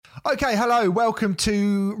Okay, hello, welcome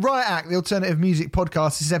to Riot Act, the alternative music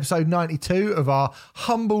podcast. This is episode 92 of our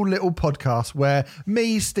humble little podcast where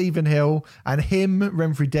me, Stephen Hill, and him,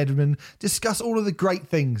 Renfrey Deadman, discuss all of the great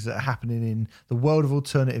things that are happening in the world of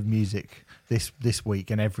alternative music this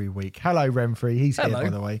week and every week. Hello, Renfrey. He's here,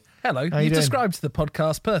 by the way. Hello. You described the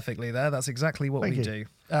podcast perfectly there. That's exactly what we do.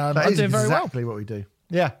 I'm doing very well. Exactly what we do.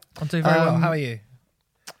 Yeah. I'm doing very well. How are you?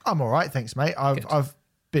 I'm all right, thanks, mate. I've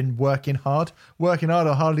been working hard or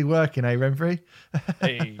hardly working, Renfrey?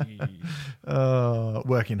 Hey.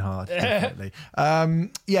 Working hard, definitely.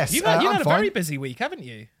 Yes, you've had a very busy week, haven't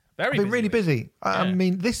you? I've been really busy. I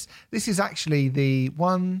mean, this is actually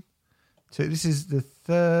this is the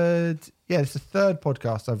third. Yeah, it's the third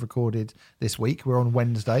podcast I've recorded this week. We're on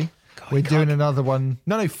Wednesday. We're doing another one.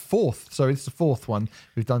 No, fourth. So it's the fourth one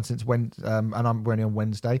we've done since Wednesday, and we're only on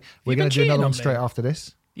Wednesday. We're going to do another one straight after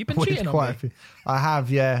this. You've been cheating on me. I have,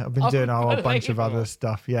 yeah. I've been doing a whole bunch of other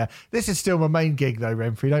stuff, yeah. This is still my main gig, though,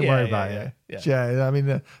 Renfrey. Don't worry about it. Yeah, I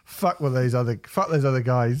mean, fuck those other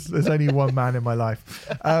guys. There's only one man in my life.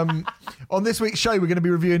 On this week's show, we're going to be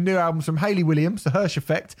reviewing new albums from Hayley Williams, The Hirsch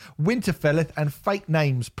Effect, Winterfelleth, and Fake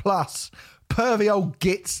Names. Plus, pervy old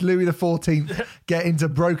gits Louis XIV get into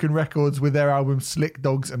Broken Records with their album Slick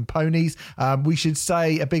Dogs and Ponies. We should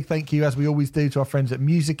say a big thank you, as we always do, to our friends at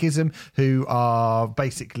Musicism, who are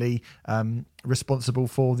basically responsible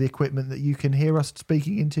for the equipment that you can hear us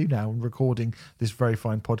speaking into now and recording this very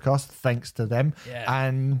fine podcast. Thanks to them. Yeah.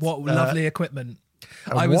 And what lovely equipment.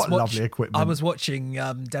 Lovely equipment. I was watching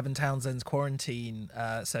Devon Townsend's quarantine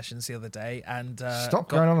sessions the other day, and stop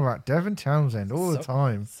going on about Devon Townsend all the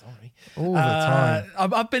time. Sorry, all the time.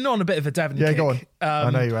 I've been on a bit of a Devon kick. Go on.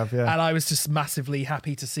 I know you have. Yeah, and I was just massively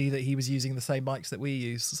happy to see that he was using the same mics that we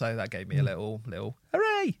use. So that gave me a little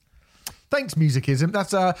hooray. Thanks, Musicism.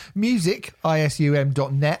 That's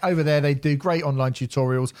musicisum.net. Over there, they do great online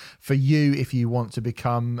tutorials for you if you want to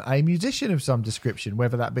become a musician of some description,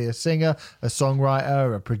 whether that be a singer, a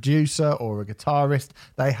songwriter, a producer, or a guitarist.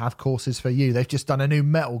 They have courses for you. They've just done a new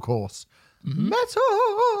metal course. Mm-hmm. Metal!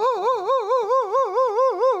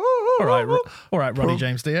 All right, Ronnie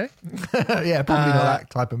James Dio. Yeah, probably not that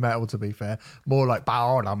type of metal, to be fair. More like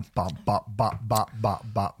that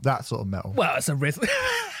sort of metal. Well, it's a rhythm.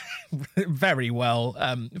 very well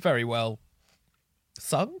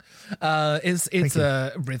sung. It's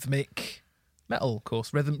a rhythmic metal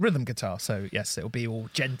course, rhythm guitar. So yes, it'll be all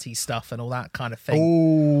genty stuff and all that kind of thing.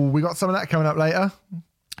 Oh, we got some of that coming up later.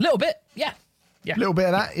 A little bit, yeah. A little bit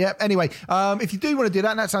of that, yeah. Anyway, if you do want to do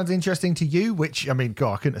that and that sounds interesting to you, which, I mean,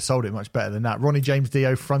 God, I couldn't have sold it much better than that. Ronnie James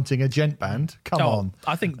Dio fronting a gent band. Come on.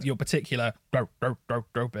 I think your particular bit,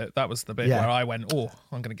 that was the bit where I went, I'm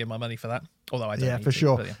going to give my money for that. Although I don't need for to,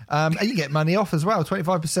 sure. And you get money off as well,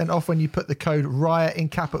 25% off when you put the code RIOT in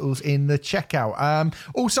capitals in the checkout.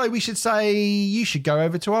 Also, we should say you should go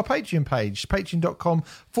over to our Patreon page,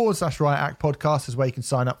 patreon.com/Riot Act podcast, is where you can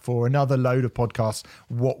sign up for another load of podcasts,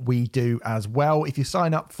 what we do as well. If you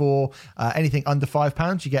sign up for anything under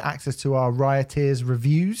 £5, you get access to our Rioters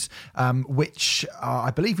reviews, which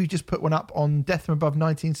I believe we just put one up on Death from Above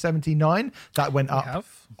 1979. That went up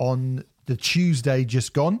on the Tuesday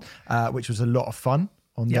just gone, which was a lot of fun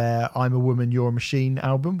on their I'm a Woman, You're a Machine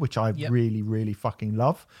album, which I really, really fucking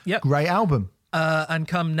love. Great album. And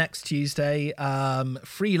come next Tuesday,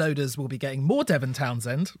 freeloaders will be getting more Devon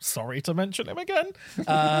Townsend. Sorry to mention him again.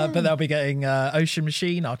 But they'll be getting Ocean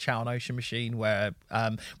Machine, our chat on Ocean Machine, where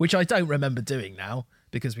which I don't remember doing now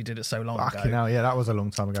because we did it so long ago. Now, that was a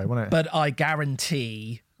long time ago, wasn't it? But I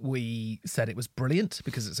guarantee we said it was brilliant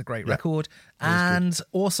because it's a great record. And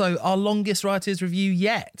also our longest Writers review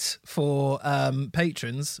yet for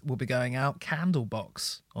patrons will be going out,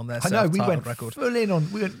 Candlebox, on their self-titled record. We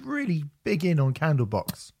went really big in on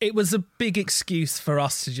Candlebox. It was a big excuse for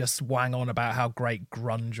us to just wang on about how great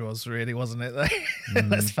grunge was, really, wasn't it?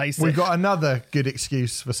 Let's face it. We've got another good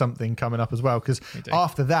excuse for something coming up as well, because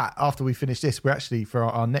after we finish this, we're actually, for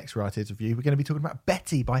our next Writers review, we're going to be talking about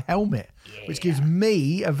Betty by Helmet, which gives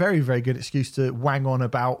me a very, very good excuse to wang on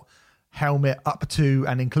about Helmet up to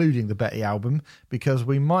and including the Betty album, because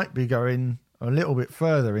we might be going a little bit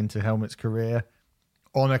further into Helmet's career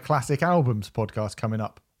on a classic albums podcast coming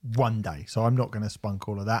up one day. So I'm not going to spunk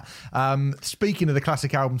all of that. Speaking of the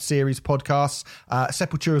classic album series podcasts,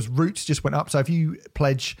 Sepultura's Roots just went up. So if you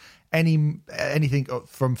pledge anything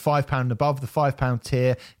from £5 and above, the £5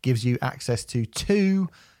 tier gives you access to 2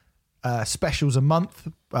 specials a month,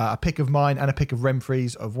 a pick of mine and a pick of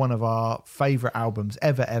Remfry's of one of our favourite albums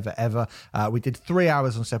ever. We did 3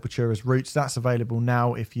 hours on Sepultura's Roots. That's available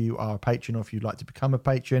now if you are a patron or if you'd like to become a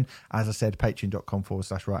patron. As I said,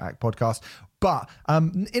 patreon.com/RightActPodcast. But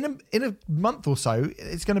in a month or so,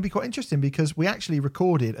 it's going to be quite interesting because we actually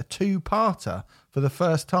recorded a 2-parter for the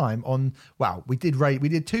first time on, well, we did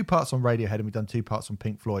 2 parts on Radiohead and we've done 2 parts on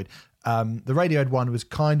Pink Floyd. The Radiohead one was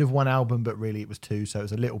kind of 1 album, but really it was 2, so it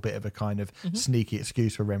was a little bit of a kind of sneaky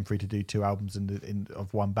excuse for Remfry to do 2 albums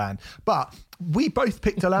of one band. But we both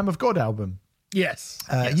picked a Lamb of God album. Yes.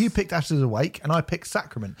 You picked Ashes Awake and I picked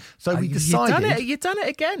Sacrament. So we decided... You've done it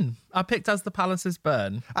again. I picked As the Palaces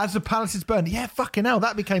Burn. As the Palaces Burn. Yeah, fucking hell,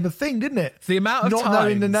 that became a thing, didn't it? The amount of Not times,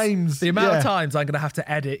 knowing the names. The amount of times I'm going to have to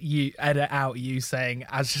edit out you saying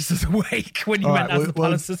Ashes Awake when you went As the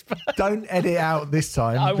Palaces Burn. Don't edit out this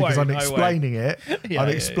time because I'm explaining it. I'm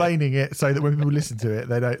explaining it so that when people listen to it,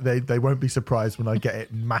 they won't be surprised when I get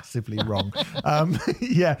it massively wrong.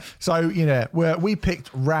 So we picked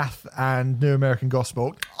Wrath and New American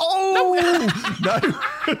Gospel. No.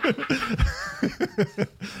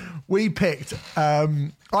 We picked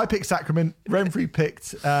I picked Sacrament, Remfry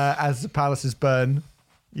picked As the Palaces Burn.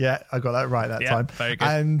 Yeah, I got that right that time. Very good.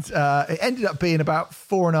 And it ended up being about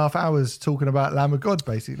 4.5 hours talking about Lamb of God,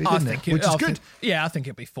 basically, didn't it? Which is good. I think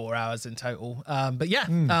it'll be 4 hours in total.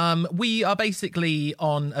 We are basically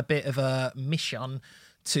on a bit of a mission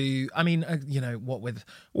to, what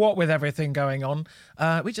with everything going on,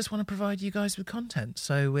 we just want to provide you guys with content.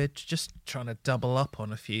 So we're just trying to double up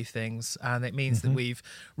on a few things, and it means that we've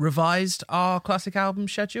revised our classic album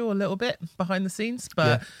schedule a little bit behind the scenes,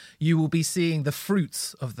 but you will be seeing the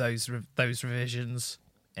fruits of those revisions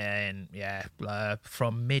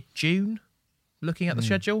from mid-June. Looking at the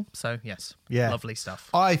schedule. So yes, lovely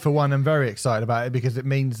stuff. I, for one, am very excited about it because it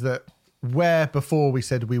means that where before we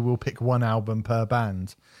said we will pick 1 album per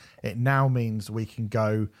band, it now means we can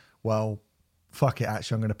go, well, fuck it,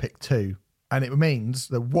 actually, I'm going to pick 2. And it means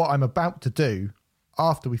that what I'm about to do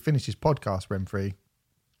after we finish this podcast, Remfry,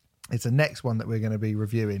 it's the next one that we're going to be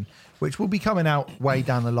reviewing, which will be coming out way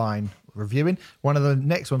down the line. Reviewing one of the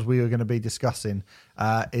next ones we were going to be discussing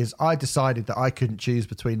is I decided that I couldn't choose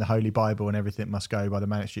between the Holy Bible and Everything Must Go by the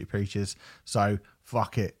Manic Street Preachers. So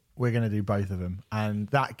fuck it. We're going to do both of them. And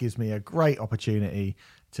that gives me a great opportunity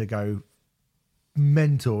to go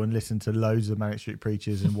mental and listen to loads of Manic Street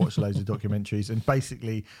Preachers and watch loads of documentaries and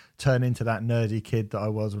basically turn into that nerdy kid that I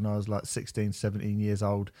was when I was like 16, 17 years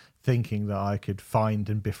old, thinking that I could find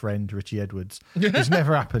and befriend Richie Edwards. It's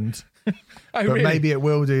never happened. But really? Maybe it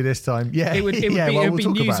will do this time. Yeah, it would be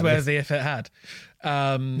newsworthy if it had.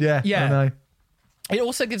 I know. It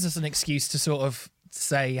also gives us an excuse to sort of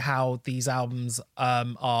say how these albums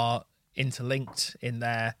are interlinked in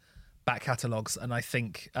their back catalogues, and I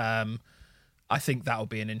think that will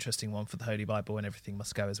be an interesting one for the Holy Bible and Everything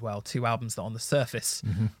Must Go as well. 2 albums that on the surface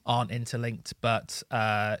aren't interlinked, but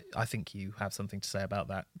I think you have something to say about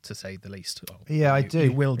that, to say the least. I do.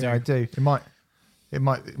 You will do. Yeah, I do. It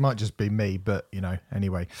might just be me, but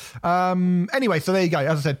anyway. So there you go.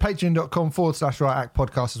 As I said,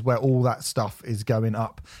 patreon.com/RightActPodcast is where all that stuff is going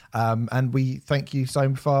up. And we thank you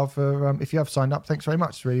so far for, if you have signed up, thanks very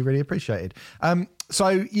much. It's really, really appreciated. So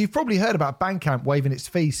you've probably heard about Bandcamp waiving its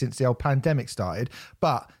fees since the old pandemic started,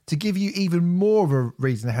 but to give you even more of a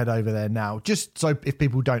reason to head over there now, just so if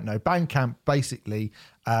people don't know, Bandcamp basically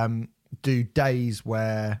do days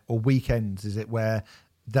or weekends, where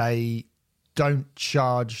they don't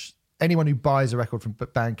charge anyone who buys a record from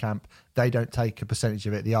Bandcamp. They don't take a percentage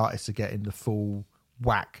of it. The artists are getting the full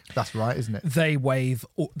whack. That's right, isn't it? They waive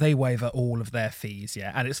all of their fees,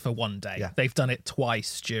 and it's for 1 day. Yeah. They've done it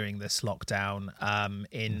twice during this lockdown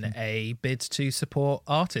in a bid to support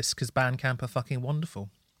artists because Bandcamp are fucking wonderful.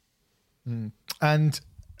 And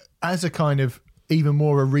as a kind of even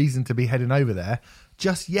more a reason to be heading over there,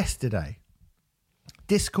 just yesterday,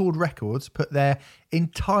 Discord Records put their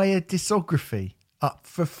entire discography up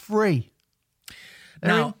for free.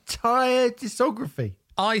 Their entire discography.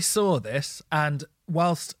 I saw this, and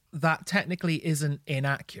whilst that technically isn't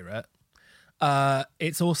inaccurate,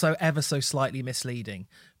 it's also ever so slightly misleading,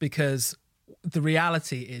 because the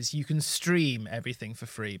reality is you can stream everything for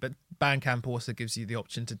free, but Bandcamp also gives you the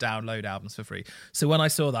option to download albums for free. So when I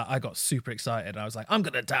saw that, I got super excited. I was like, I'm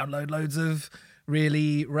going to download loads of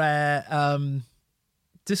really rare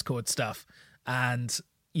Discord stuff, and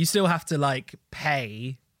you still have to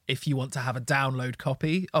pay if you want to have a download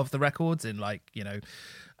copy of the records in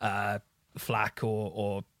FLAC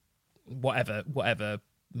or whatever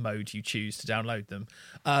mode you choose to download them.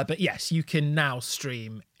 But yes, you can now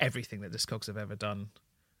stream everything that Discogs have ever done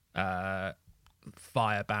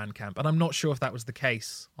via Bandcamp, and I'm not sure if that was the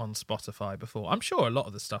case on Spotify before. I'm sure a lot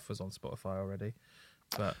of the stuff was on Spotify already,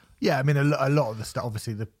 but yeah, I mean a lot of the stuff,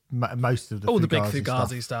 obviously most of the all the big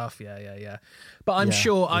Fugazi stuff. Yeah. But I'm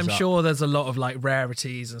sure there's a lot of like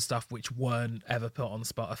rarities and stuff which weren't ever put on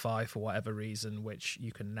Spotify for whatever reason, which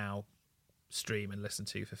you can now stream and listen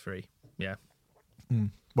to for free. Yeah.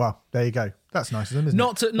 Well, there you go. That's nice of them, isn't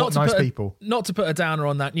it? Not to put a downer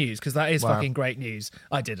on that news, because that is fucking great news.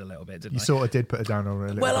 I did a little bit, didn't I? You sort of did put a downer on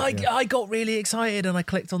it a little bit. I got really excited and I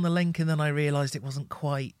clicked on the link and then I realised it wasn't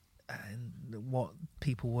quite what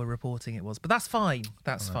people were reporting it was. But that's fine.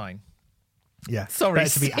 That's fine. Yeah. Sorry.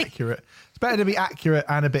 It's better to be accurate. It's better to be accurate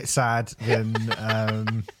and a bit sad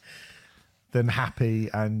than happy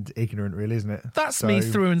and ignorant, really, isn't it? That's me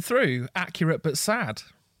through and through. Accurate but sad.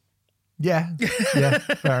 Yeah,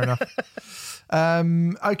 fair enough.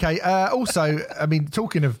 Okay. Also, I mean,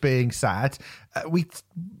 talking of being sad, we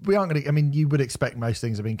aren't going to. I mean, you would expect most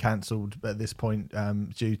things have been cancelled at this point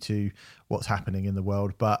due to what's happening in the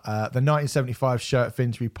world. But the 1975 show at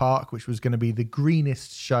Finsbury Park, which was going to be the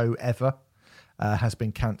greenest show ever, has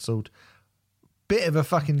been cancelled. Bit of a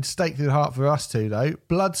fucking stake through the heart for us two, though.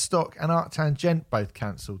 Bloodstock and Art Tangent both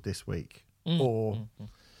cancelled this week,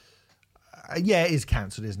 yeah, it is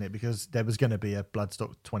cancelled, isn't it? Because there was going to be a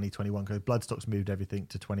Bloodstock 2021, because Bloodstock's moved everything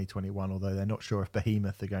to 2021, although they're not sure if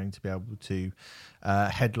Behemoth are going to be able to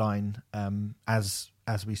headline as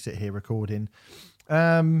we sit here recording.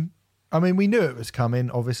 I mean, we knew it was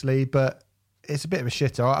coming, obviously, but it's a bit of a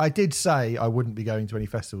shitter. I did say I wouldn't be going to any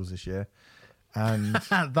festivals this year, and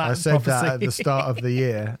I said that at the start of the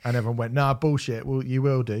year, and everyone went, nah, bullshit, well, you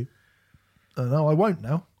will do. Oh, no, I won't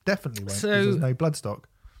now. Definitely won't, because there's no Bloodstock.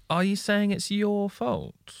 Are you saying it's your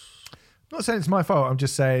fault? I'm not saying it's my fault. I'm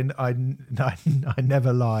just saying I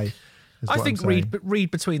never lie. I think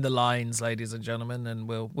read between the lines, ladies and gentlemen, and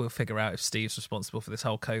we'll figure out if Steve's responsible for this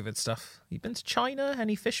whole COVID stuff. You been to China?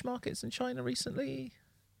 Any fish markets in China recently?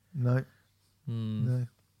 No. No.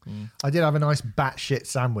 I did have a nice batshit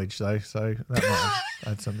sandwich though, so that might have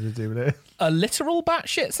had something to do with it. A literal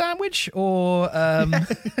batshit sandwich, or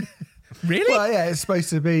really? Well, yeah, it's supposed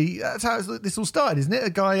to be. That's how this all started, isn't it? A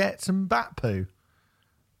guy ate some bat poo.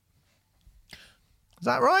 Is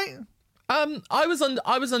that right? I was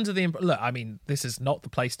under the look. I mean, this is not the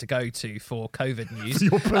place to go to for COVID news.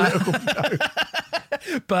 Your political no.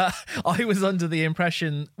 But I was under the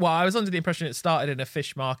impression. Well, I was under the impression it started in a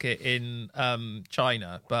fish market in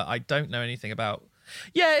China, but I don't know anything about.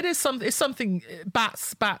 Yeah, it is It's something.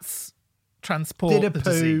 Bats transport. Did a the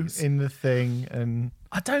poo disease in the thing, and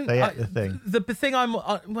they ate the thing. The thing I'm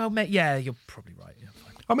well, mate. Yeah, you're probably right. Yeah,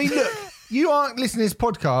 fine. I mean, look, you aren't listening to this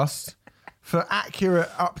podcast for accurate,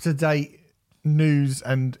 up-to-date news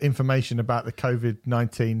and information about the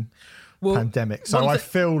COVID-19 pandemic. So I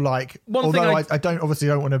feel like, although I don't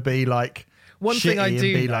want to be like one thing I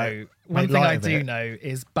do know. One thing I do know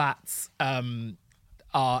is bats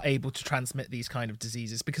are able to transmit these kind of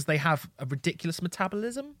diseases because they have a ridiculous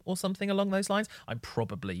metabolism or something along those lines. I'm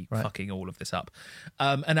probably fucking all of this up,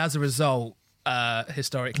 and as a result,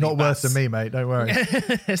 historically, not worse than me, mate. Don't worry.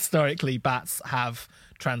 Historically, bats have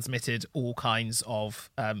transmitted all kinds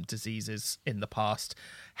of diseases in the past,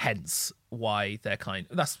 hence why they're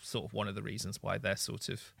that's sort of one of the reasons why they're sort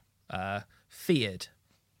of feared.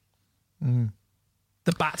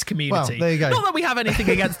 The bat community. Well, there you go. Not that we have anything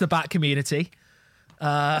against the bat community.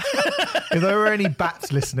 If there were any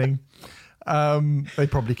bats listening, they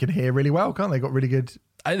probably can hear really well, can't they? Got really good.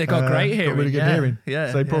 They got great hearing. Got really good hearing.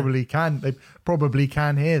 Yeah, so they probably can. They probably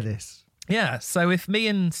can hear this. Yeah. So if me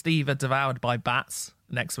and Steve are devoured by bats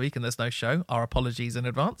next week and there's no show, our apologies in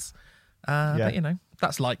advance. But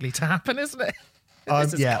that's likely to happen, isn't it?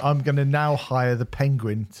 I'm going to now hire the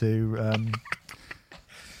penguin to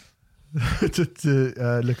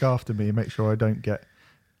to look after me and make sure I don't get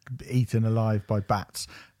eaten alive by bats.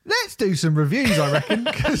 Let's do some reviews, I reckon,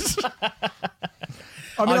 because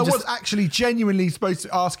I was actually genuinely supposed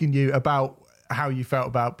to asking you about how you felt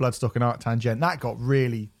about Bloodstock and Art Tangent. That got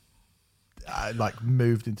really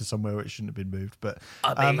moved into somewhere where it shouldn't have been moved. But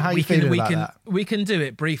how you feeling about that? We can do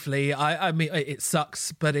it briefly. I mean, it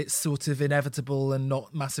sucks, but it's sort of inevitable and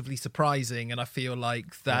not massively surprising. And I feel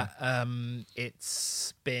like that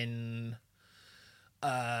it's been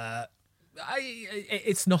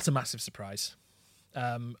it's not a massive surprise.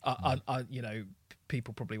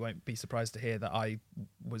 People probably won't be surprised to hear that I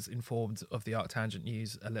was informed of the Art Tangent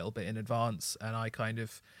news a little bit in advance, and I kind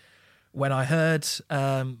of, when I heard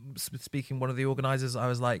speaking one of the organisers, I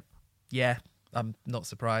was like, yeah, I'm not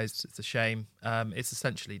surprised. It's a shame. It's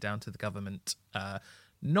essentially down to the government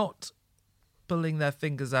not pulling their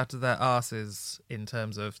fingers out of their arses in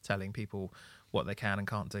terms of telling people what they can and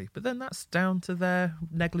can't do. But then that's down to their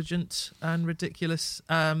negligent and ridiculous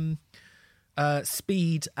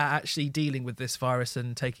speed at actually dealing with this virus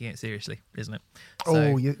and taking it seriously, isn't it?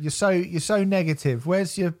 So, you're so negative.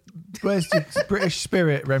 Where's your British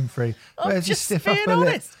spirit, Renfrey? Where's your stiff upper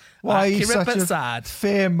lip? Why are you such a sad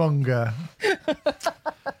fearmonger?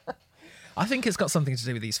 I think it's got something to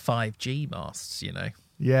do with these 5G masts,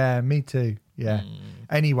 Yeah, me too. Yeah.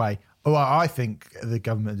 Anyway, I think the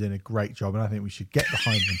government are doing a great job, and I think we should get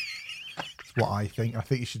behind them. That's what I think. I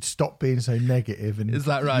think you should stop being so negative and Is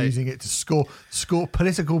that right? using it to score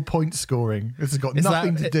political point scoring. This has got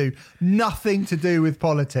nothing to do with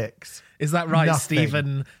politics. Is that right,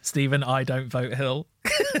 Nothing. Stephen? I don't vote Hill.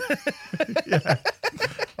 Yeah.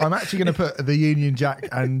 I'm actually going to put the Union Jack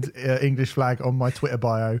and English flag on my Twitter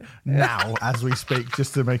bio now as we speak,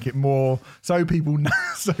 just to make it more so people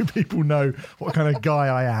know what kind of guy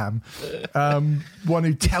I am. One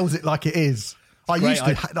who tells it like it is. I used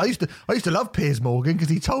to love Piers Morgan because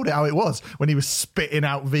he told it how it was when he was spitting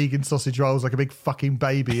out vegan sausage rolls like a big fucking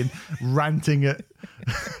baby and ranting at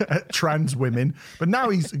trans women. But now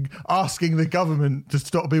he's asking the government to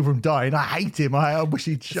stop people from dying. I hate him. I wish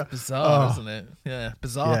he'd shut. Bizarre, isn't it? Yeah,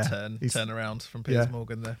 bizarre turn around from Piers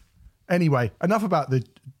Morgan there. Anyway, enough about the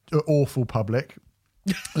awful public.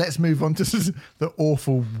 Let's move on to the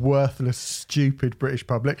awful, worthless, stupid British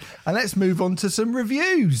public, and let's move on to some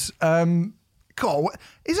reviews. God,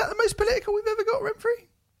 is that the most political we've ever got, Renfrey?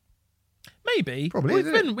 Maybe. Probably.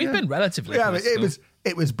 We've been relatively. Yeah,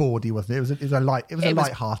 it was bawdy, wasn't it? It was a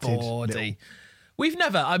light-hearted. Bawdy. We've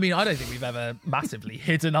never. I mean, I don't think we've ever massively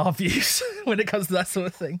hidden our views when it comes to that sort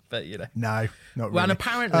of thing. But no, not really. Well, and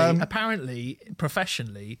apparently,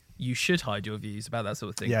 professionally, you should hide your views about that sort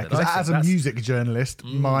of thing. Yeah, because as a music journalist,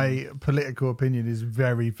 my political opinion is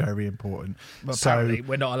very, very important. Well, apparently,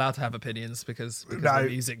 we're not allowed to have opinions because we're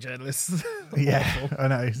music journalists. Yeah, I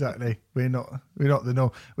know exactly. We're not the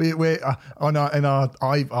norm. We're in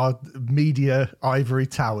our media ivory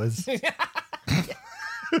towers.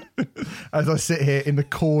 As I sit here in the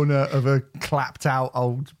corner of a clapped out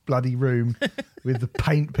old bloody room with the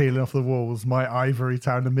paint peeling off the walls, my ivory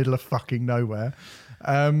tower in the middle of fucking nowhere.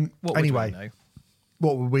 What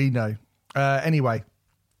would we know? Anyway,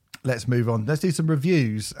 let's move on. Let's do some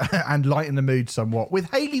reviews and lighten the mood somewhat. With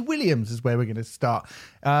Hayley Williams is where we're going to start.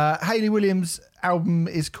 Hayley Williams' album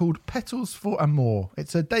is called Petals for Amour.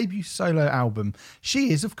 It's her debut solo album.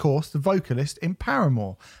 She is, of course, the vocalist in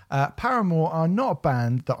Paramore. Paramore are not a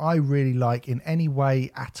band that I really like in any way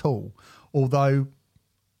at all. Although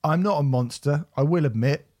I'm not a monster, I will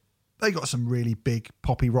admit, they got some really big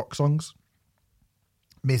poppy rock songs.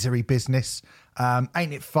 Misery Business,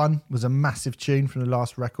 Ain't It Fun was a massive tune from the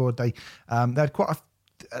last record. They had quite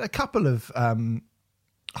a couple of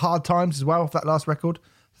hard times as well off that last record.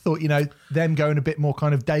 Thought, them going a bit more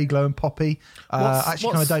kind of Dayglow and poppy.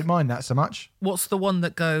 Actually, kind of don't mind that so much. What's the one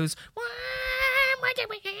that goes?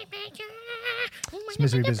 It's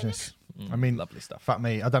Misery Business. I mean, lovely stuff. Fuck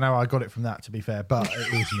me. I don't know how I got it from that, to be fair, but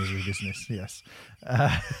it is Misery Business, yes.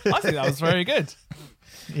 I think that was very good.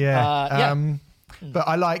 Yeah. But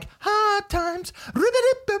I like Hard Times,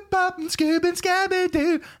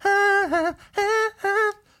 Scooby-Scooby-Doo.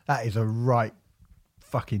 That is a right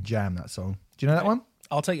fucking jam, that song. Do you know that one?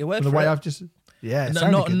 I'll take your word for it. The way I've just... Yeah, it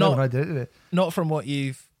sounded good when I did it. Not from what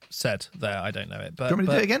you've said there, I don't know it. But, do you want me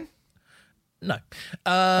to do it again? No.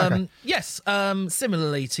 Okay. Yes,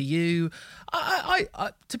 similarly to you,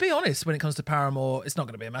 I to be honest, when it comes to Paramore, it's not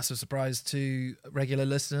going to be a massive surprise to regular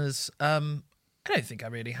listeners. I don't think I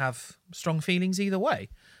really have strong feelings either way.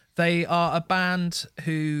 They are a band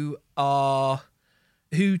who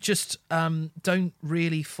just don't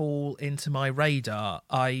really fall into my radar.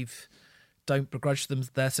 Don't begrudge them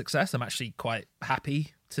their success. I'm actually quite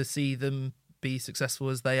happy to see them be successful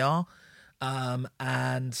as they are.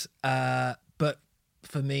 But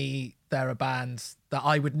for me, they're a band that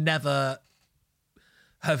I would never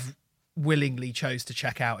have willingly chose to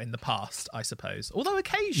check out in the past, I suppose. Although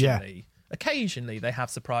occasionally they have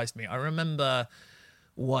surprised me. I remember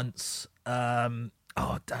once, I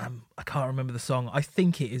can't remember the song. I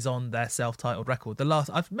think it is on their self-titled record.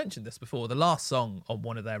 I've mentioned this before. The last song on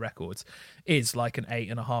one of their records is like an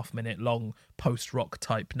 8.5 minute long post-rock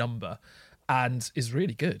type number and is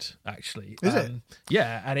really good, actually. Is it?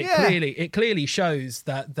 Yeah, and it clearly shows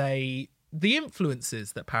that the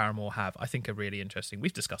influences that Paramore have, I think, are really interesting.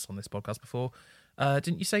 We've discussed on this podcast before.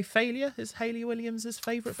 Didn't you say Failure is Hayley Williams'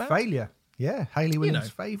 favourite band? Failure. Yeah, Hayley Williams'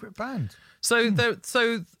 favourite band. So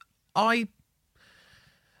I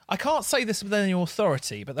can't say this with any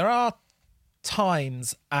authority, but there are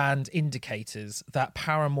times and indicators that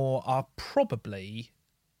Paramore are probably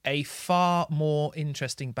a far more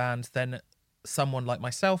interesting band than someone like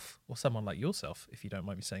myself or someone like yourself, if you don't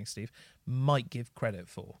mind me saying, Steve, might give credit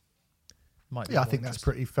for. I think that's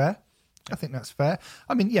pretty fair. I think that's fair.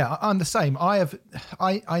 I mean, yeah, I'm the same.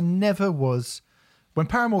 I never was. When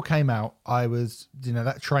Paramore came out, I was,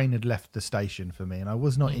 that train had left the station for me, and I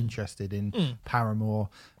was not interested in Paramore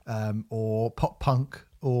or pop punk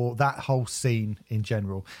or that whole scene in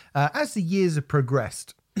general. As the years have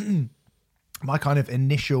progressed, my kind of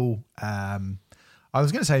initial, I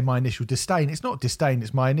was going to say my initial disdain. It's not disdain.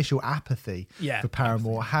 It's my initial apathy for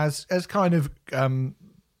Paramore has kind of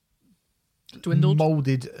dwindled,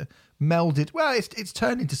 melded. Well, it's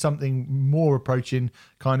turned into something more approaching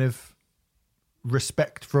kind of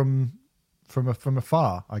respect from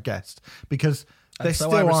afar, I guess, because they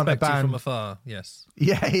still aren't a band from afar. Yes.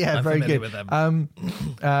 Yeah, I'm very good. With them.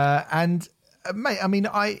 And mate, I mean,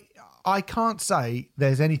 I can't say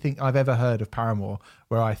there's anything I've ever heard of Paramore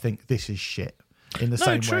where I think this is shit. In the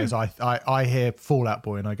same way as I hear Fall Out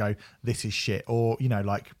Boy and I go, this is shit, or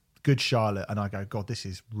like Good Charlotte and I go, God, this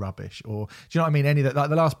is rubbish. Or do you know what I mean? Any of that, like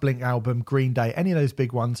the last Blink album, Green Day, any of those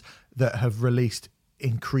big ones that have released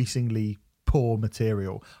increasingly poor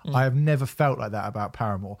material. I have never felt like that about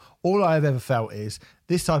Paramore. All I have ever felt is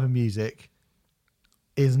this type of music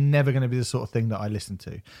is never going to be the sort of thing that I listen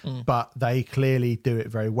to, but they clearly do it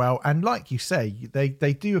very well. And like you say, they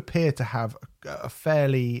do appear to have a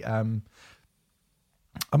fairly a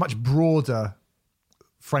much broader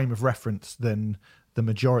frame of reference than the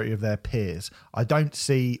majority of their peers. I don't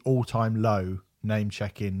see All Time Low name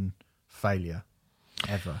checking failure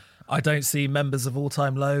ever. I don't see members of All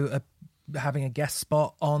Time Low having a guest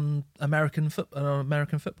spot on American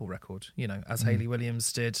football record, as Hayley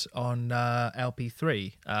Williams did on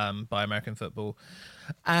LP3 by American Football.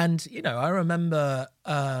 And, I remember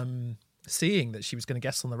seeing that she was going to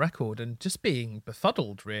guest on the record and just being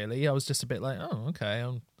befuddled, really. I was just a bit like, oh, okay,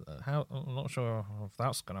 I'm not sure if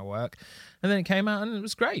that's going to work. And then it came out and it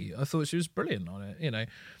was great. I thought she was brilliant on it,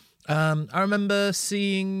 I remember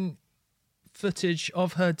seeing footage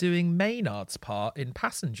of her doing Maynard's part in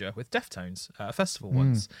Passenger with Deftones at a festival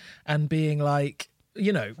once, and being like,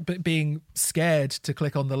 being scared to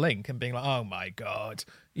click on the link and being like, oh my God,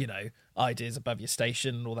 ideas above your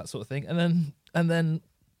station and all that sort of thing. And then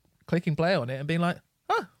clicking play on it and being like,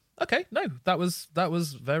 oh, okay, no, that was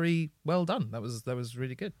very well done. That was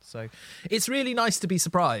really good. So it's really nice to be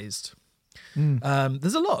surprised.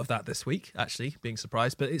 There's a lot of that this week, actually, being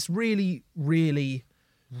surprised, but it's really, really,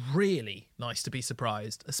 really nice to be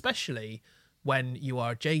surprised, especially when you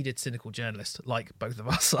are a jaded, cynical journalist like both of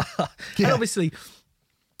us are. Yeah. And obviously,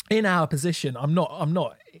 in our position, I'm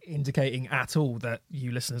not indicating at all that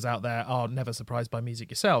you listeners out there are never surprised by music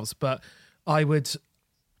yourselves, but I would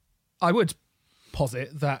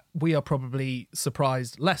posit that we are probably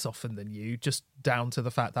surprised less often than you, just down to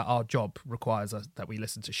the fact that our job requires us that we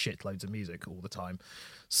listen to shitloads of music all the time.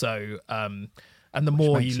 So, and the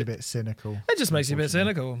more makes you a bit cynical. It just makes you a bit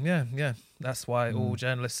cynical. Yeah. That's why all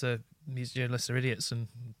music journalists are idiots and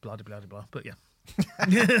blah blah blah blah. But yeah,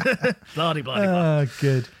 blah blah blah.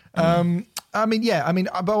 Good. But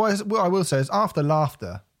what I will say is, after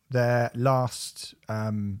Laughter, their last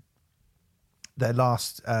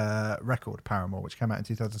record, Paramore, which came out in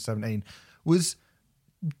 2017, was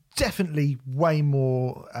definitely way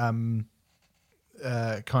more kind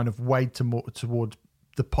of weighed toward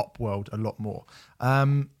the pop world a lot more.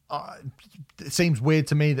 It seems weird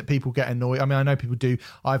to me that people get annoyed. I mean, I know people do.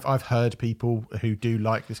 I've heard people who do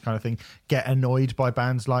like this kind of thing get annoyed by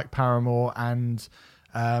bands like Paramore and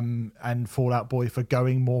Fall Out Boy for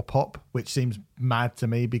going more pop, which seems mad to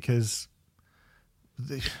me because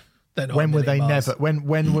when were they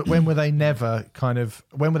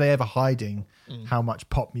ever hiding how much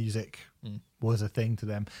pop music was a thing to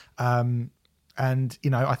them? And,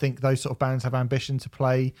 I think those sort of bands have ambition to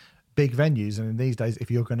play big venues. And in these days, if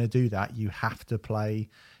you're going to do that, you have to play,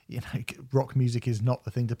 rock music is not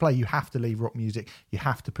the thing to play. You have to leave rock music. You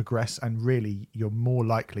have to progress. And really, you're more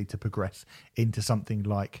likely to progress into something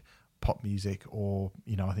like pop music or,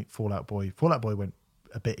 I think Fall Out Boy went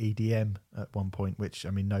a bit EDM at one point, which,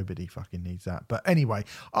 nobody fucking needs that. But anyway,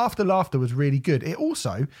 After Laughter was really good. It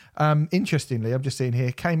also, interestingly, I'm just seeing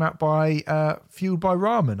here, came out by Fueled by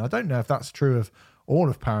Ramen. I don't know if that's true of all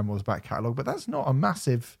of Paramore's back catalogue, but that's not a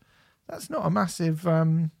massive oh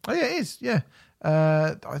yeah, it is. Yeah.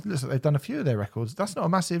 It looks like they've done a few of their records. That's not a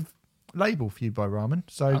massive label, Fueled by Ramen.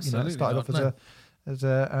 So, absolutely it started off as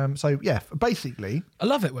a so yeah, basically. I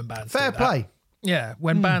love it when bands fair do play. That. Yeah,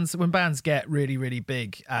 when bands get really, really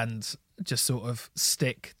big and just sort of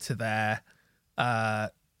stick to their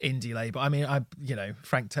indie label. I mean,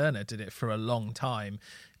 Frank Turner did it for a long time,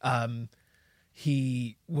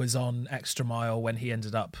 He was on Extra Mile when he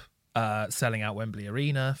ended up selling out Wembley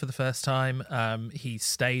Arena for the first time. He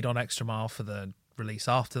stayed on Extra Mile for the release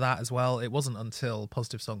after that as well. It wasn't until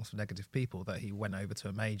Positive Songs for Negative People that he went over to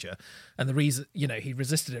a major. And the reason, he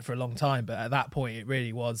resisted it for a long time, but at that point it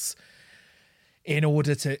really was in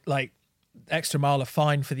order to, like, Extra Mile are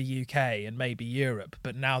fine for the UK and maybe Europe,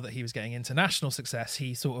 but now that he was getting international success,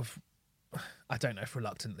 he sort of, I don't know if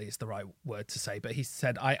reluctantly is the right word to say, but he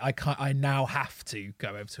said, I now have to go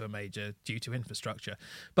over to a major due to infrastructure.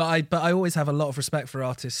 But I always have a lot of respect for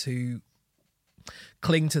artists who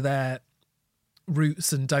cling to their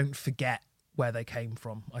roots and don't forget where they came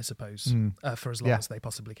from, I suppose, for as long as they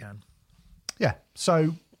possibly can. Yeah.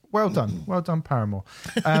 So well done, Paramore,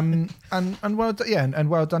 and well done, and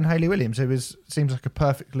well done, Hayley Williams, who seems like a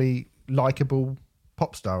perfectly likable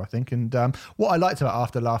pop star, I think. And what I liked about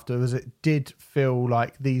After Laughter was it did feel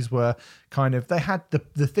like these were kind of, they had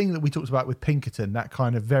the thing that we talked about with Pinkerton, that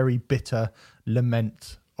kind of very bitter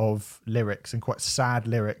lament of lyrics and quite sad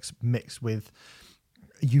lyrics mixed with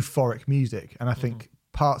euphoric music. And I think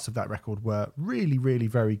parts of that record were really, really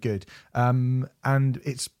very good. And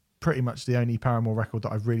it's pretty much the only Paramore record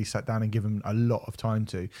that I've really sat down and given a lot of time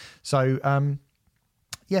to. So,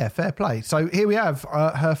 yeah, fair play. So here we have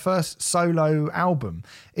her first solo album.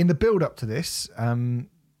 In the build-up to this,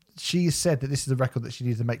 she has said that this is a record that she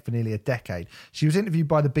needed to make for nearly a decade. She was interviewed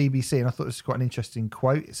by the BBC, and I thought this was quite an interesting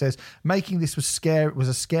quote. It says, "Making this was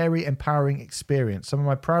a scary, empowering experience. Some of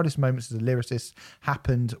my proudest moments as a lyricist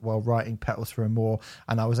happened while writing Petals for a More,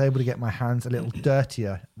 and I was able to get my hands a little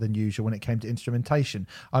dirtier than usual when it came to instrumentation.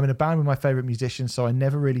 I'm in a band with my favourite musicians, so I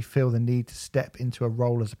never really feel the need to step into a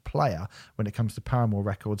role as a player when it comes to Paramore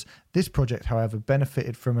records. This project, however,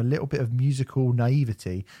 benefited from a little bit of musical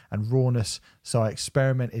naivety and rawness, so I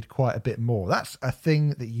experimented quite a bit more." That's a thing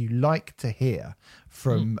that you like to hear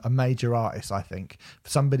from a major artist, I think.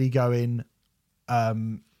 Somebody going,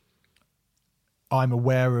 I'm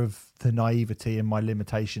aware of the naivety and my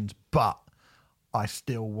limitations, but I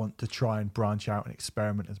still want to try and branch out and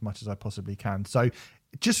experiment as much as I possibly can. So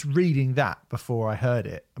just reading that before I heard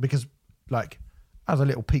it, because, like, as a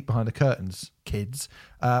little peek behind the curtains, kids,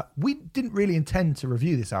 we didn't really intend to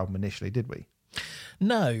review this album initially, did we?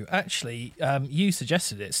 No, actually, you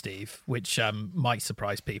suggested it, Steve, which might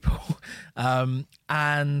surprise people.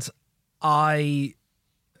 And I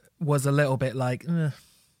was a little bit like,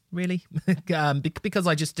 really? Because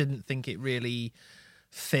I just didn't think it really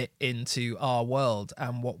fit into our world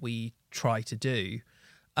and what we try to do.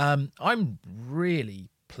 I'm really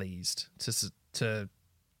pleased to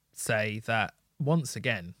say that, once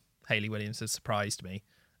again, Hayley Williams has surprised me.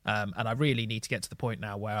 And I really need to get to the point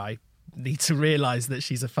now where I need to realise that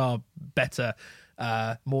she's a far better,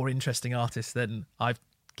 more interesting artist than I've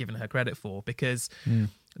given her credit for, because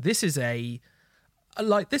this is this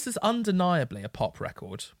is undeniably a pop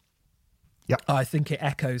record. Yeah, I think it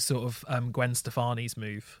echoes sort of Gwen Stefani's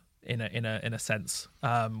move in a sense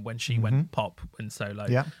when she went pop and solo.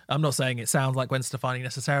 Yeah. I'm not saying it sounds like Gwen Stefani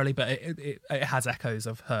necessarily, but it has echoes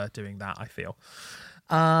of her doing that, I feel.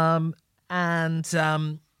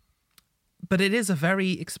 But it is a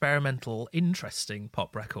very experimental, interesting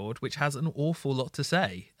pop record, which has an awful lot to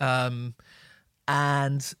say.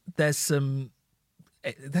 And there's some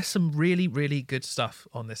really, really good stuff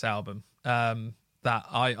on this album that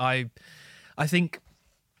I think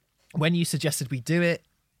when you suggested we do it,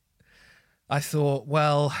 I thought,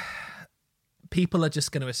 well, people are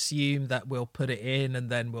just going to assume that we'll put it in and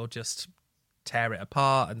then we'll just tear it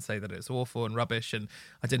apart and say that it's awful and rubbish, and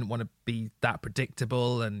I didn't want to be that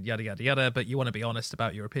predictable and yada yada yada, but you want to be honest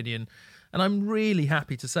about your opinion, and I'm really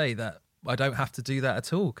happy to say that I don't have to do that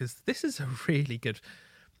at all, because this is a really good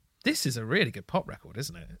pop record,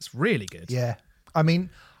 isn't it? It's really good. Yeah, I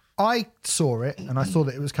mean, I saw it and I saw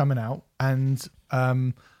that it was coming out, and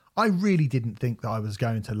I really didn't think that I was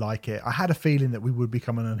going to like it. I had a feeling that we would be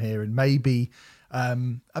coming on here and maybe a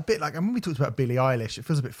bit like, when we talked about Billie Eilish, it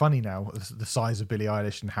feels a bit funny now, the size of Billie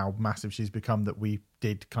Eilish and how massive she's become, that we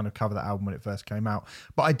did kind of cover that album when it first came out.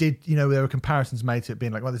 But I did, there were comparisons made to it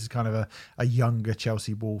being like, well, this is kind of a younger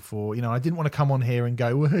Chelsea Wolfe, or, I didn't want to come on here and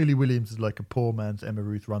go, well, Hayley Williams is like a poor man's Emma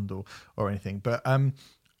Ruth Rundle or anything. But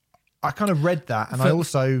I kind of read that, and I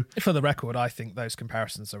also... For the record, I think those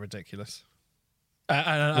comparisons are ridiculous.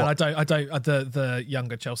 And I don't the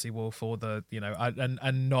younger Chelsea Wolfe, or the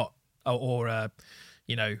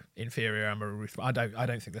inferior Emma Ruth. I don't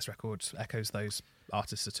think this record echoes those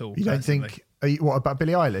artists at all. You don't think? What about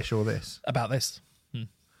Billie Eilish or this? About this.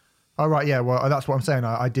 Oh, right, yeah. Well, that's what I'm saying.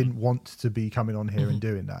 I didn't want to be coming on here and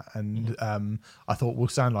doing that, and I thought we'll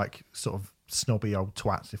sound like sort of snobby old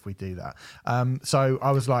twats if we do that. So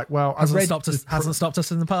I was like, well, hasn't stopped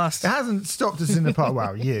us in the past. It hasn't stopped us in the past.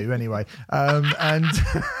 Well, you anyway. And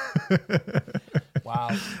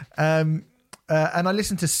wow. And I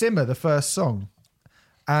listened to Simmer, the first song,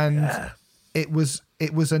 and it was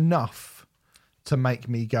enough to make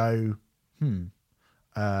me go,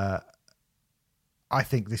 I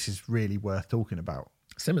think this is really worth talking about.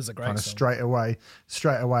 Simmer's a great kind of song.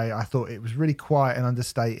 Straight away, I thought it was really quiet and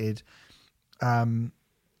understated, and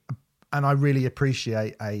I really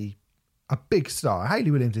appreciate a big star.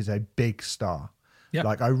 Hayley Williams is a big star. Yeah.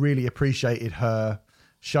 Like I really appreciated her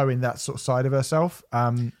showing that sort of side of herself.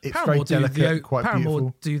 It's Paramore very delicate, quite Paramore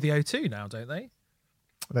beautiful. do the O2 now, don't they?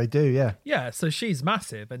 They do, yeah. Yeah, so she's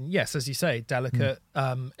massive, and yes, as you say, delicate.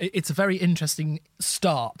 It's a very interesting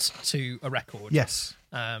start to a record. Yes.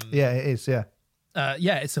 Yeah, it is. Yeah.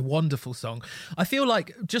 It's a wonderful song. I feel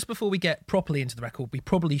like just before we get properly into the record, we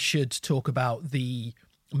probably should talk about the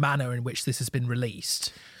manner in which this has been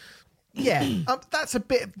released. Yeah, that's a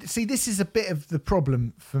bit. See, this is a bit of the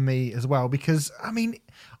problem for me as well, because I mean,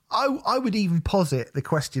 I would even posit the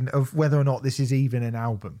question of whether or not this is even an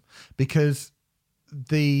album, because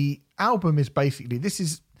the album is basically, this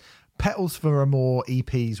is Petals for Amour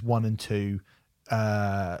EPs 1 and 2.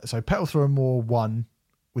 So Petals for Amour 1,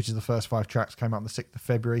 which is the first 5 tracks, came out on the 6th of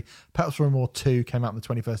February. Petals for Amour 2 came out on the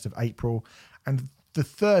 21st of April. And the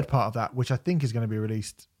third part of that, which I think is going to be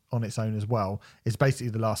released on its own as well, is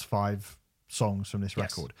basically the last 5 songs from this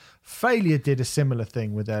record. Failure did a similar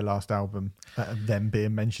thing with their last album, them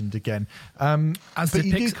being mentioned again. As but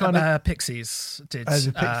the Pixies did. As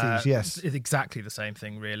the Pixies, yes. Exactly the same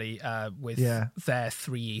thing, really, with their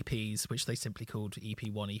 3 EPs, which they simply called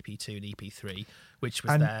EP1, EP2, and EP3, which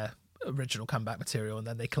was their original comeback material, and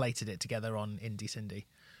then they collated it together on Indie Cindy.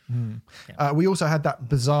 We also had that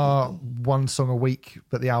bizarre 1 song a week,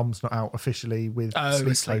 but the album's not out officially, with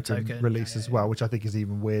Sleep Token release as well, which I think is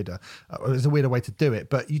even weirder. It's a weirder way to do it,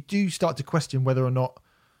 but you do start to question whether or not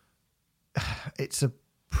it's a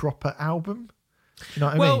proper album. Do you know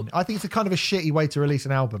what I mean? I think it's a kind of a shitty way to release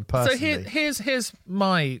an album, personally. So here's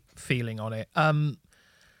my feeling on it.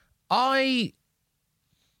 I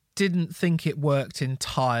didn't think it worked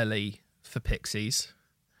entirely for Pixies.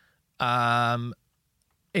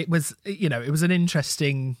 It was an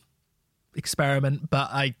interesting experiment, but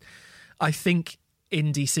I think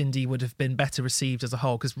Indie Cindy would have been better received as a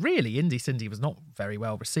whole, because really Indie Cindy was not very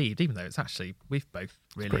well received, even though it's actually, we've both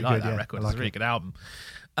really liked that record. It's a really good album.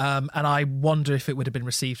 And I wonder if it would have been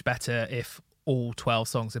received better if all 12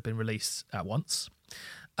 songs had been released at once.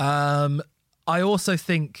 I also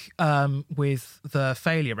think with the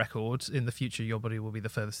Failure record, In the Future Your Body Will Be the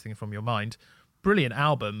Furthest Thing From Your Mind, brilliant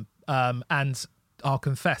album, and I'll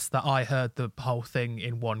confess that I heard the whole thing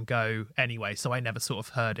in one go anyway, so I never sort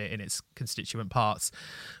of heard it in its constituent parts.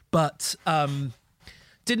 But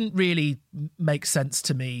didn't really make sense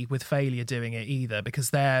to me with Failure doing it either,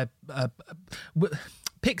 because they're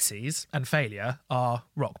Pixies and Failure are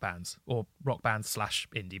rock bands, or rock bands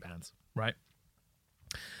 / indie bands, right?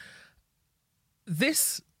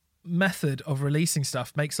 This method of releasing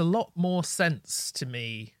stuff makes a lot more sense to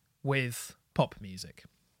me with pop music,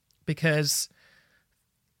 because,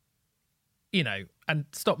 you know, and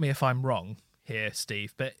stop me if I'm wrong here,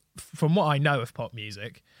 Steve, but from what I know of pop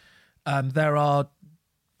music, there are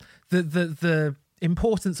the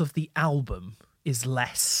importance of the album is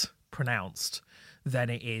less pronounced than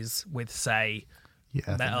it is with, say,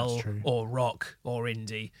 metal or rock or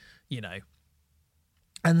indie, you know.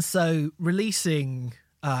 And so releasing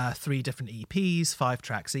 3 different EPs, 5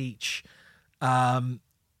 tracks each,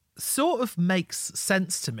 sort of makes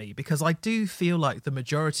sense to me, because I do feel like the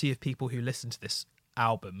majority of people who listen to this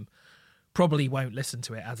album probably won't listen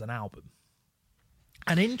to it as an album.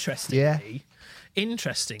 And interestingly,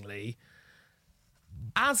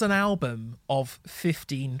 as an album of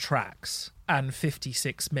 15 tracks and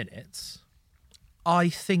 56 minutes, I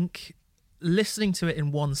think listening to it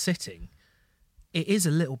in one sitting, it is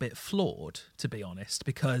a little bit flawed, to be honest,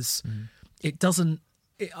 because it doesn't...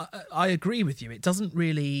 I agree with you. It doesn't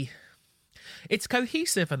really... It's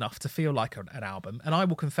cohesive enough to feel like an album. And I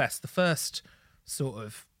will confess, the first sort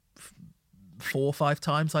of 4 or 5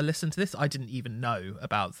 times I listened to this, I didn't even know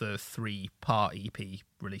about the 3-part EP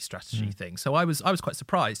release strategy thing. So I was quite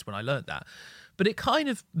surprised when I learned that. But it kind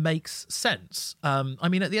of makes sense. I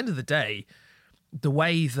mean, at the end of the day, the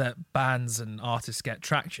way that bands and artists get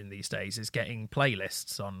traction these days is getting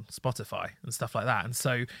playlists on Spotify and stuff like that. And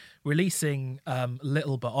so releasing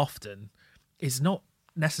little but often is not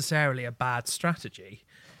necessarily a bad strategy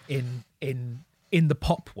in in the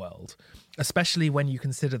pop world, especially when you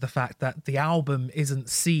consider the fact that the album isn't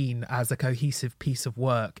seen as a cohesive piece of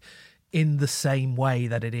work in the same way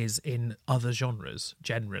that it is in other genres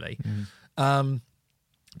generally.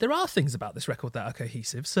 There are things about this record that are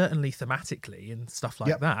cohesive, certainly thematically and stuff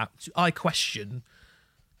like that. I question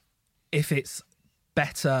if it's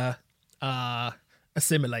better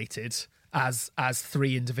assimilated as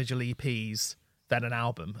 3 individual EPs than an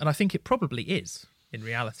album, and I think it probably is in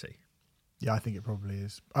reality. Yeah, I think it probably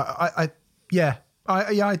is. I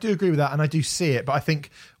do agree with that, and I do see it. But I think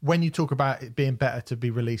when you talk about it being better to be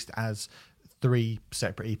released as 3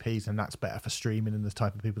 separate EPs, and that's better for streaming and the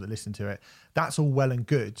type of people that listen to it, that's all well and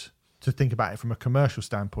good to think about it from a commercial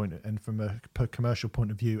standpoint and from a commercial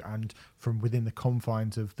point of view and from within the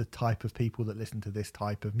confines of the type of people that listen to this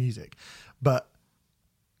type of music. But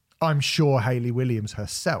I'm sure Hayley Williams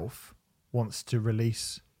herself wants to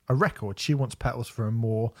release a record. She wants Petals for a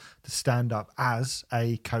More to stand up as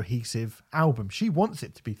a cohesive album. She wants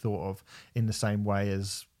it to be thought of in the same way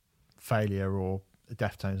as Failure or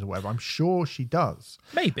Deftones or whatever. I'm sure she does.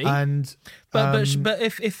 Maybe. And but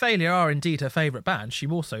if Failure are indeed her favourite band, she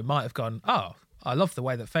also might have gone, oh, I love the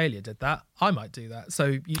way that Failure did that. I might do that.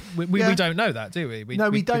 So we don't know that, do we? We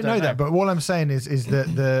don't know that. But what I'm saying is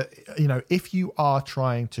that if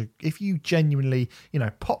you genuinely,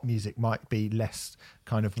 pop music might be less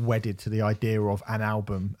kind of wedded to the idea of an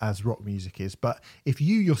album as rock music is. But if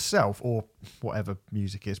you yourself, or whatever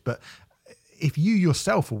music is, but if you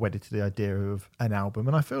yourself are wedded to the idea of an album,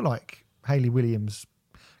 and I feel like Hayley Williams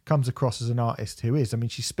comes across as an artist who is, I mean,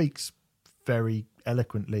 she speaks very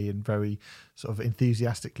eloquently and very sort of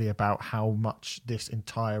enthusiastically about how much this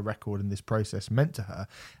entire record and this process meant to her.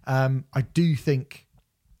 I do think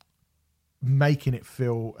making it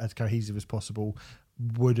feel as cohesive as possible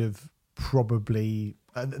would have probably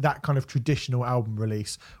that kind of traditional album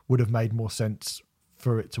release would have made more sense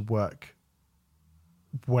for it to work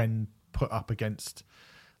when put up against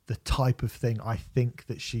the type of thing I think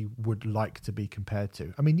that she would like to be compared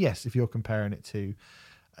to. I mean, yes, if you're comparing it to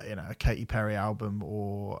a Katy Perry album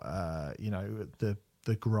or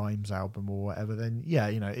the Grimes album or whatever, then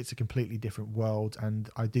it's a completely different world. And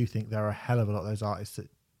I do think there are a hell of a lot of those artists that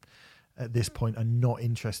at this point are not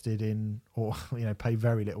interested in, or pay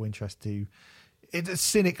very little interest to. It's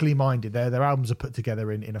cynically minded. Their albums are put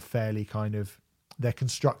together in a fairly kind of, they're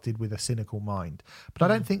constructed with a cynical mind. But I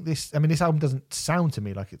don't think this album doesn't sound to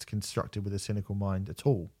me like it's constructed with a cynical mind at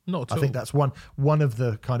all. Not at all. I think that's one of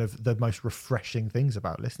the kind of the most refreshing things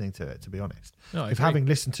about listening to it, to be honest. No, if having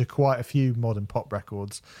listened to quite a few modern pop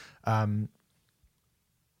records, I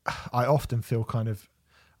often feel kind of,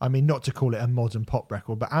 I mean, not to call it a modern pop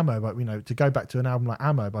record, but Ammo, but to go back to an album like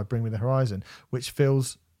Ammo by Bring Me the Horizon, which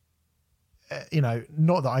feels,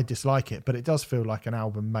 not that I dislike it, but it does feel like an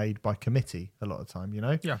album made by committee a lot of the time,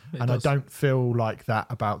 Yeah, and does. I don't feel like that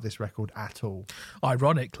about this record at all.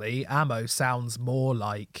 Ironically, Ammo sounds more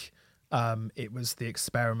like it was the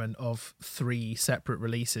experiment of 3 separate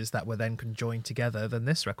releases that were then conjoined together than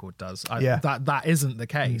this record does. That isn't the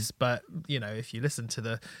case, but if you listen to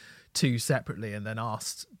the 2 separately and then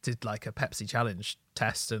did like a Pepsi challenge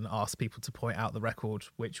test and asked people to point out the record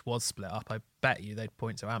which was split up, I bet you they'd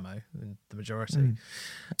point to Ammo in the majority.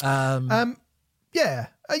 So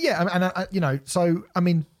I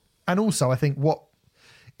mean, and also I think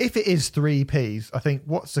if it is 3 EPs, I think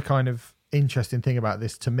what's the kind of interesting thing about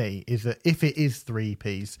this to me is that if it is 3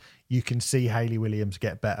 EPs, you can see Hayley Williams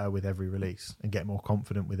get better with every release and get more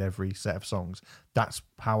confident with every set of songs. That's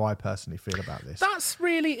how I personally feel about this. That's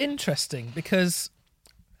really interesting because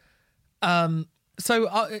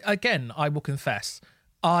again, I will confess,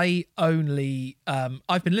 I only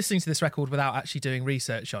I've been listening to this record without actually doing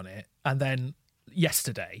research on it, and then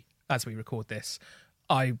yesterday, as we record this,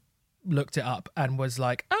 I looked it up and was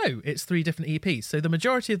like, oh, it's 3 different EPs. So the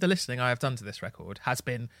majority of the listening I have done to this record has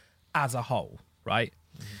been as a whole, right?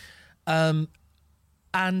 Mm-hmm.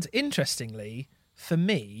 And interestingly, for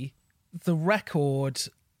me, the record,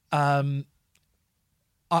 I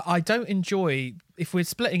don't enjoy, if we're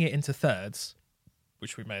splitting it into thirds,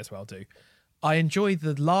 which we may as well do, I enjoy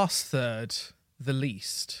the last third the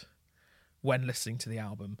least when listening to the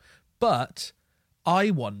album. But I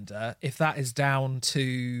wonder if that is down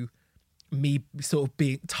to me sort of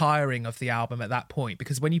being tiring of the album at that point,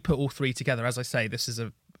 because when you put all 3 together, as I say, this is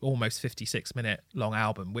a almost 56-minute long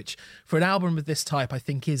album, which for an album of this type I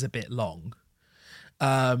think is a bit long.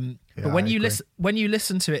 But when you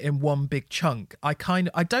listen to it in one big chunk, I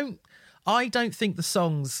don't think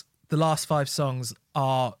the last 5 songs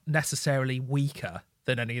are necessarily weaker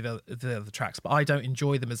than any of the other tracks, but I don't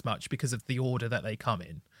enjoy them as much because of the order that they come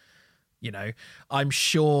in. You know, I'm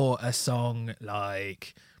sure a song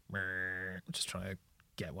like, I'm just trying to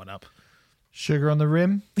get one up. Sugar on the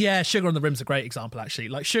Rim? Yeah, Sugar on the Rim's a great example, actually.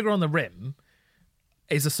 Like, Sugar on the Rim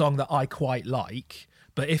is a song that I quite like,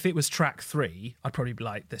 but if it was track 3, I'd probably be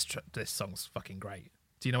like, this song's fucking great.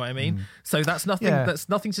 Do you know what I mean? So that's nothing. Yeah. That's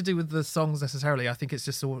nothing to do with the songs necessarily. I think it's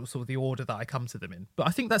just sort of the order that I come to them in. But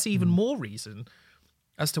I think that's even more reason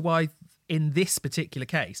as to why, in this particular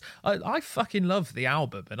case, I fucking love the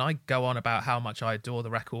album, and I go on about how much I adore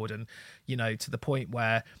the record, and you know, to the point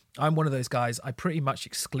where I'm one of those guys. I pretty much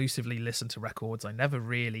exclusively listen to records. I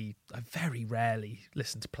very rarely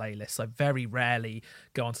listen to playlists. I very rarely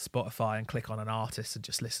go onto Spotify and click on an artist and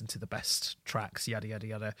just listen to the best tracks, yada yada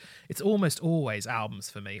yada. It's almost always albums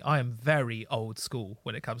for me. I am very old school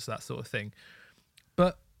when it comes to that sort of thing.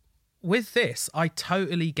 But with this, I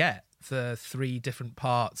totally get the 3 different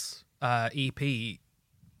parts EP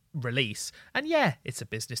release, and yeah, it's a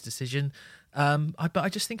business decision, but I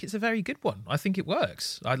just think it's a very good one. I think it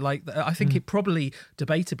works. I think it probably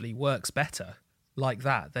debatably works better like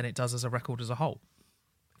that than it does as a record as a whole,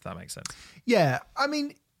 if that makes sense. Yeah, I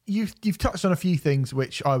mean, you've touched on a few things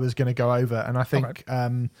which I was going to go over, and I think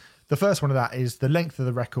the first one of that is the length of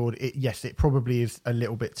the record. It probably is a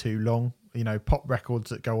little bit too long. You know, pop records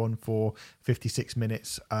that go on for 56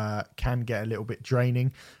 minutes can get a little bit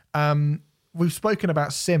draining. We've spoken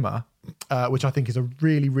about Simmer, which I think is a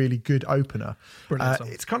really, really good opener.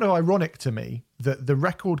 It's kind of ironic to me that the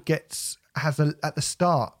record at the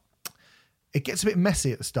start, it gets a bit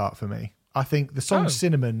messy at the start for me. I think the song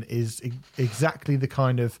Cinnamon is exactly the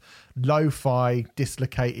kind of lo-fi,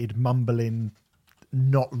 dislocated, mumbling,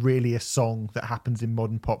 not really a song that happens in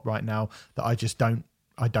modern pop right now that I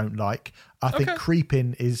don't like. I think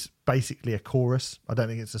Creepin' is basically a chorus. I don't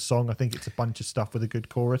think it's a song. I think it's a bunch of stuff with a good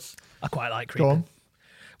chorus. I quite like Creepin'.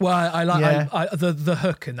 Well, I like the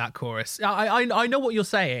hook in that chorus. I know what you're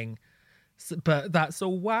saying, but that's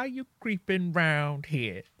why you creeping round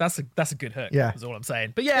here. That's a good hook. Yeah, is all I'm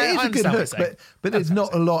saying. But yeah, it is a good hook. But there's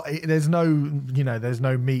not a lot. There's no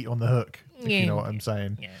meat on the hook. If you know what I'm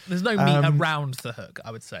saying. Yeah, there's no meat around the hook,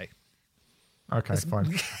 I would say. Okay,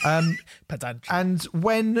 fine. And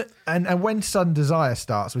when Sun Desire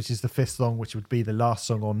starts, which is the 5th song, which would be the last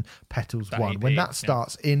song on Petals 1, when that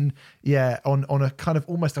starts on a kind of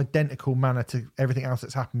almost identical manner to everything else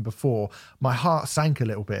that's happened before, my heart sank a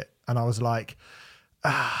little bit, and I was like,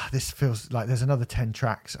 this feels like there's another 10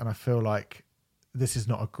 tracks, and I feel like this is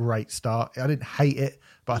not a great start. I didn't hate it,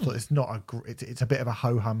 but I thought it's a bit of a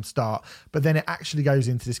ho-hum start. But then it actually goes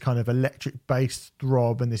into this kind of electric bass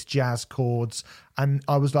throb and this jazz chords, and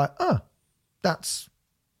I was like, that's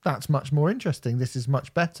much more interesting. This is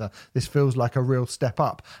much better. This feels like a real step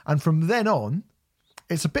up. And from then on,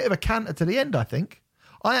 it's a bit of a canter to the end, I think.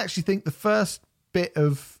 I actually think the first bit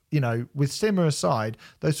of, with Simmer aside,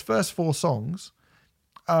 those first 4 songs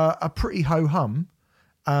are pretty ho-hum.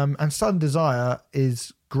 And Sun Desire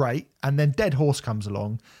is great, and then Dead Horse comes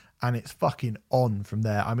along, and it's fucking on from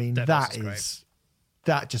there. I mean, that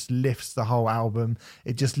just lifts the whole album.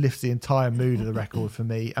 It just lifts the entire mood of the record for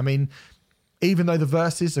me. I mean, even though the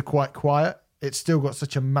verses are quite quiet, it's still got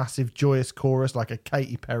such a massive, joyous chorus, like a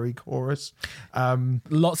Katy Perry chorus.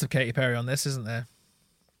 Lots of Katy Perry on this, isn't there?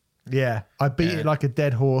 Yeah, I beat it like a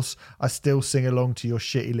dead horse. I still sing along to your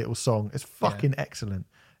shitty little song. It's fucking excellent.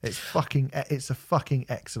 It's a fucking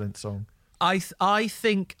excellent song. I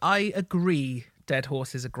think I agree. Dead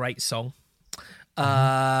Horse is a great song.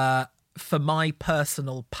 For my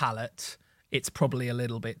personal palate, it's probably a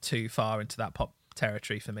little bit too far into that pop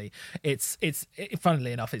territory for me.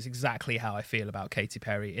 Funnily enough, it's exactly how I feel about Katy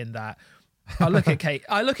Perry, in that I look at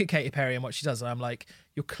Katy Perry and what she does, and I'm like,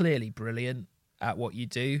 you're clearly brilliant at what you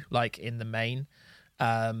do, like in the main,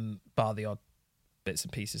 bar the odd bits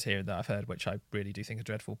and pieces here that I've heard, which I really do think are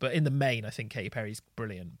dreadful. But in the main, I think Katy Perry's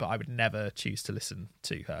brilliant, but I would never choose to listen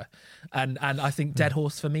to her. And I think Dead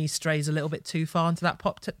Horse for me strays a little bit too far into that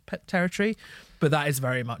pop territory, but that is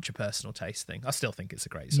very much a personal taste thing. I still think it's a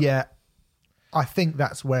great song. Yeah, I think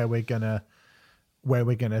that's where we're gonna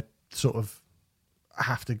sort of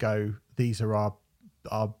have to go. These are our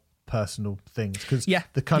personal things, because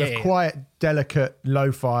the kind of quiet, delicate,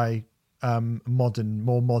 lo-fi,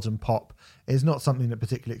 more modern pop is not something that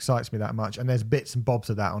particularly excites me that much, and there's bits and bobs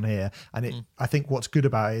of that on here, and I think what's good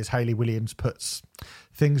about it is Hayley Williams puts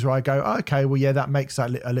things where I go, okay, well, yeah, that makes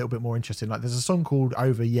that a little bit more interesting. Like there's a song called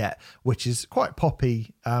Over Yet, which is quite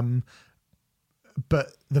poppy,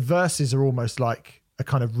 but the verses are almost like a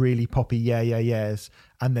kind of really poppy yeahs,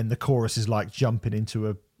 and then the chorus is like jumping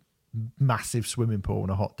into massive swimming pool on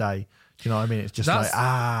a hot day. Do you know what I mean? It's just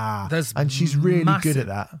there's and she's really good at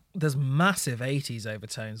that. There's massive 80s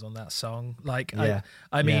overtones on that song. Like, Yeah.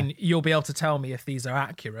 I mean, you'll be able to tell me if these are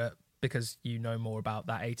accurate because you know more about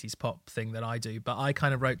that 80s pop thing than I do. But I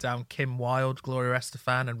kind of wrote down Kim Wilde, Gloria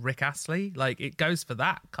Estefan, and Rick Astley. Like, it goes for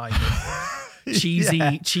that kind of cheesy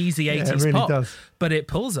 80s it really pop. does. But it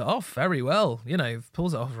pulls it off very well. You know,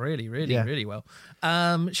 pulls it off really, really, really well.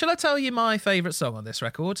 Shall I tell you my favourite song on this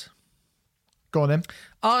record? Go on then.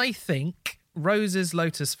 I think Roses,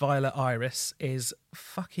 Lotus, Violet, Iris is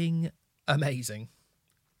fucking amazing.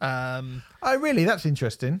 Oh, really? That's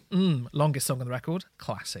interesting. Longest song on the record.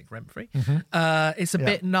 Classic Renfrey. It's a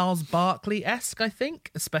bit Gnarls Barkley-esque, I think,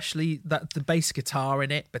 especially that the bass guitar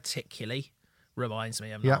in it particularly reminds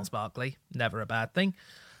me of Gnarls Barkley. Never a bad thing.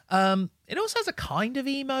 It also has a kind of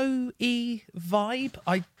emo-y vibe.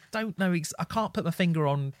 I don't know. I can't put my finger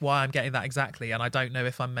on why I'm getting that exactly, and I don't know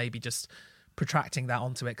if I'm maybe just protracting that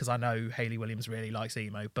onto it because I know Hayley Williams really likes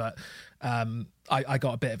emo, but I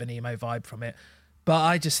got a bit of an emo vibe from it. But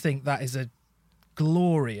I just think that is a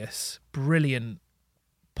glorious, brilliant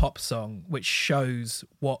pop song which shows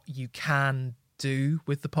what you can do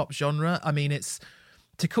with the pop genre. I mean, it's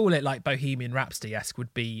to call it like Bohemian Rhapsody-esque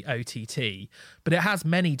would be OTT, but it has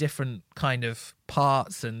many different kind of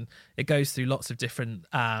parts and it goes through lots of different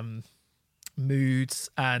moods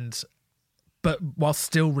but while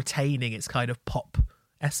still retaining its kind of pop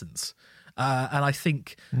essence. And I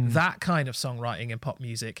think that kind of songwriting in pop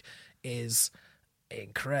music is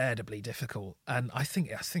incredibly difficult. And I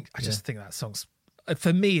just think that song's,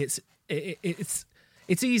 for me, it's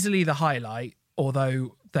easily the highlight,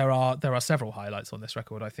 although there are several highlights on this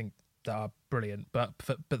record I think that are brilliant. But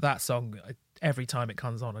that song, every time it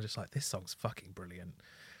comes on, I'm just like, this song's fucking brilliant.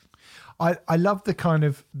 I love the kind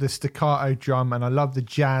of the staccato drum, and I love the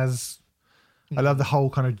jazz. I love the whole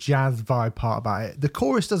kind of jazz vibe part about it. The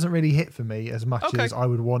chorus doesn't really hit for me as much as I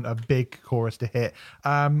would want a big chorus to hit.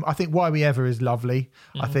 I think Why We Ever is lovely.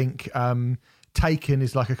 I think Taken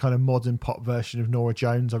is like a kind of modern pop version of Norah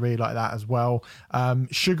Jones. I really like that as well.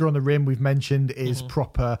 Sugar on the Rim, we've mentioned, is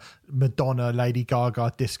proper Madonna, Lady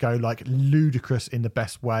Gaga disco, like ludicrous in the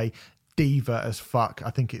best way. Diva as fuck. I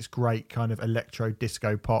think it's great kind of electro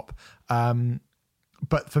disco pop.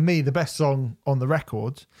 But for me, the best song on the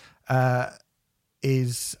record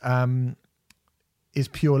is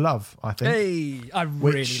Pure Love, I think. Hey, I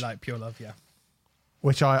really like Pure Love, yeah.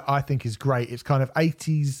 Which I think is great. It's kind of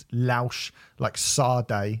 80s louche, like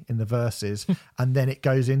Sade in the verses, and then it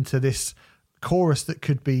goes into this chorus that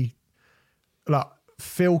could be like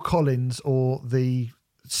Phil Collins or the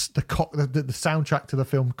soundtrack to the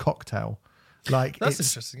film Cocktail. Like, that's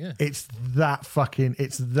interesting. Yeah, it's that fucking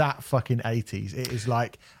 80s. It is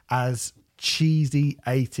like as cheesy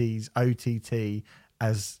 80s OTT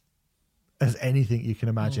as anything you can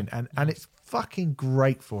imagine, and it's fucking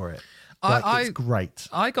great for it. It's great.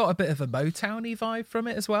 I got a bit of a Motown-y vibe from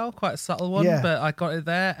it as well, quite a subtle one, but I got it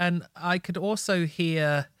there. And I could also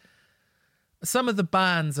hear some of the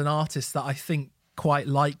bands and artists that I think quite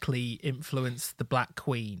likely influenced the Black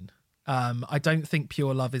Queen. I don't think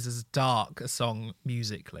Pure Love is as dark a song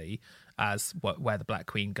musically as Where the Black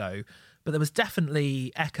Queen Go, but there was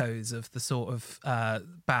definitely echoes of the sort of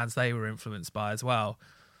bands they were influenced by as well.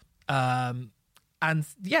 And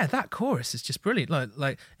yeah, that chorus is just brilliant.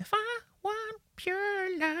 Like if I want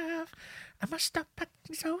pure love, I must stop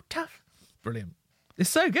acting so tough. Brilliant.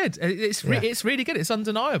 It's so good. It's really good. It's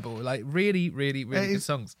undeniable. Like really, really, really good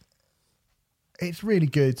songs. It's really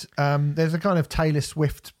good. There's a kind of Taylor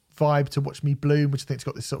Swift vibe to Watch Me Bloom, which I think's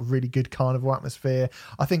got this sort of really good carnival atmosphere.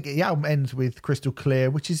 I think the album ends with Crystal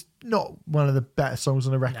Clear, which is not one of the better songs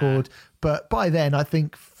on the record, but by then I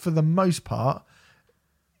think for the most part,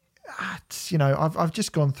 you know, I've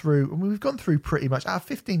just gone through, we've gone through pretty much out of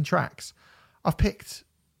 15 tracks, I've picked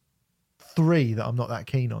 3 that I'm not that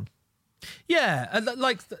keen on. Yeah,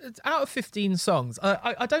 like out of 15 songs,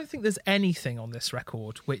 I don't think there's anything on this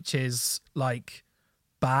record which is like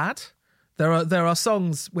bad. There are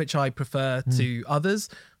songs which I prefer to others.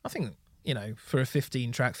 I think, you know, for a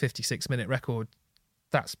 15-track, 56-minute record,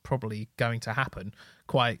 that's probably going to happen.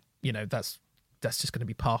 Quite, you know, that's just going to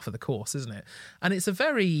be par for the course, isn't it? And it's a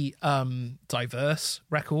very diverse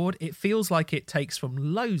record. It feels like it takes from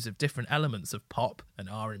loads of different elements of pop and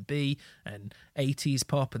R&B and 80s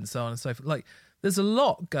pop and so on and so forth. Like, there's a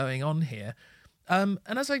lot going on here. And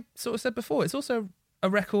as I sort of said before, it's also a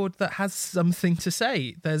record that has something to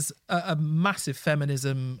say. There's a massive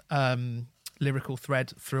feminism lyrical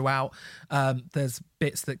thread throughout. There's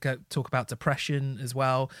bits that talk about depression as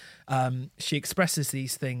well. She expresses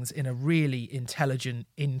these things in a really intelligent,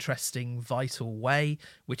 interesting, vital way,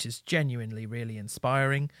 which is genuinely really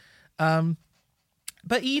inspiring.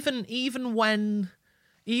 But even when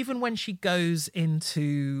she goes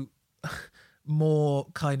into more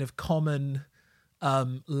kind of common,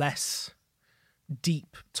 less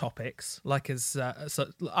deep topics, like as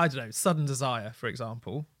I don't know, Sudden Desire, for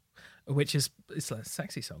example, which it's a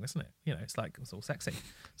sexy song, isn't it? You know, it's all sexy.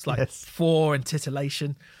 It's like for and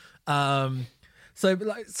titillation. So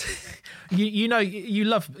like you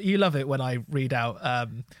love it when I read out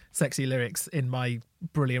sexy lyrics in my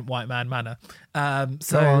brilliant white man manner.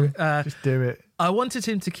 Just do it. I wanted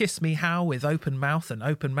him to kiss me how with open mouth, and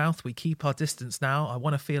open mouth we keep our distance now. I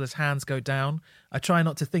want to feel his hands go down. I try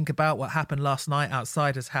not to think about what happened last night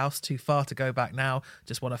outside his house, too far to go back now.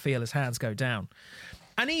 Just want to feel his hands go down.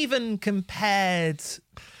 And even compared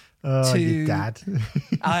to your dad.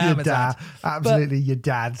 I am a dad. Absolutely, your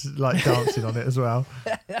dad's like dancing on it as well.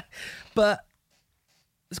 But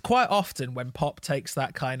it's quite often when pop takes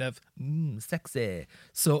that kind of sexy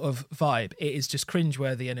sort of vibe, it is just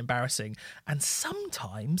cringeworthy and embarrassing, and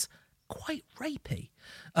sometimes quite rapey.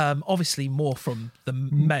 Obviously more from the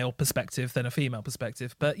male perspective than a female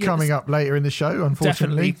perspective. But coming up later in the show,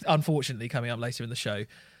 unfortunately. Unfortunately coming up later in the show.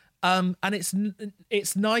 And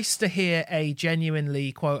it's nice to hear a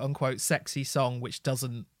genuinely quote unquote sexy song which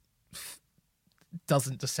doesn't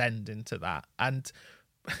descend into that. And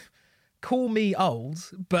call me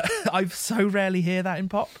old, but I so rarely hear that in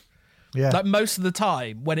pop. Yeah. Like most of the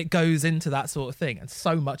time when it goes into that sort of thing, and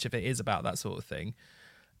so much of it is about that sort of thing,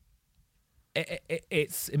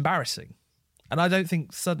 it's embarrassing. And I don't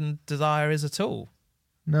think Sudden Desire is at all.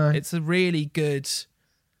 No. It's a really good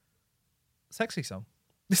sexy song.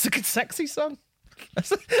 It's a good sexy song.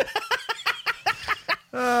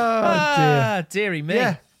 Dearie me.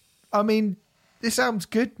 Yeah. I mean, this album's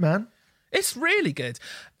good, man. It's really good.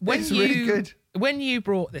 Really good. When you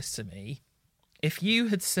brought this to me, if you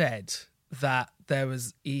had said that there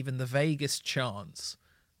was even the vaguest chance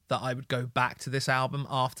that I would go back to this album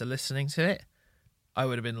after listening to it, I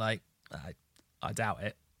would have been like, I doubt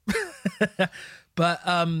it. But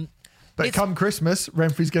come Christmas,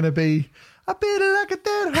 Renfrey's going to be a bit like a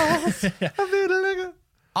dead horse. A bit like a...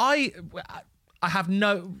 I have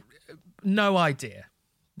no idea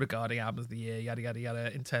regarding albums of the year, yada yada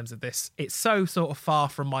yada. In terms of this, it's so sort of far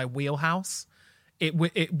from my wheelhouse. It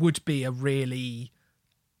would be a really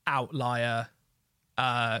outlier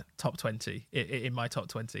top 20 in my top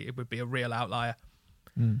 20. It would be a real outlier.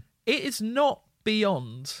 It is not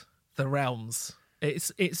beyond the realms.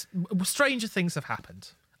 It's stranger things have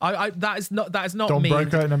happened. That is not Don me.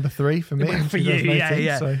 Broco at number 3 for me. For you,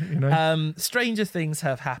 yeah. So, you know. Stranger things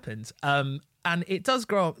have happened. And it does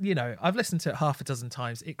grow, you know, I've listened to it half a dozen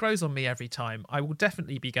times. It grows on me every time. I will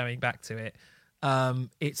definitely be going back to it.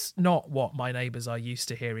 It's not what my neighbours are used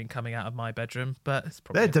to hearing coming out of my bedroom, but it's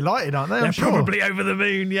probably... They're delighted, aren't they? They're probably over the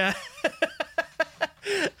moon, yeah.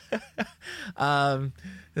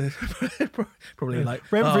 Probably like...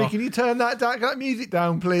 Renfrey, can you turn that music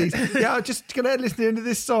down, please? Yeah, I'm just going to listen to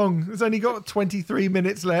this song. It's only got 23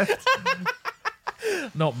 minutes left.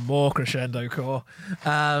 Not more crescendo core.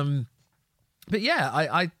 But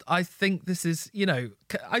yeah, I think this is, you know,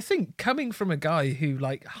 I think coming from a guy who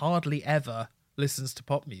like hardly ever listens to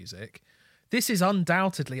pop music, this is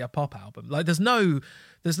undoubtedly a pop album. Like there's no,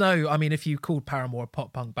 I mean, if you called Paramore a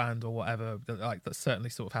pop punk band or whatever, like that's certainly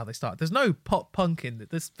sort of how they start. There's no pop punk in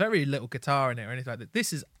it. There's very little guitar in it or anything like that.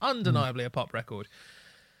 This is undeniably a pop record.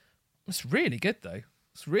 It's really good though.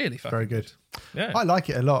 It's really fucking very good. Yeah. I like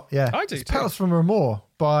it a lot. Yeah. I do It's too. Petals from a Moor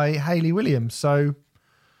by Hayley Williams. So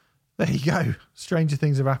there you go. Stranger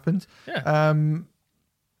things have happened. Yeah.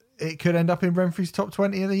 It could end up in Renfrey's top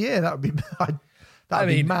 20 of the year. That would be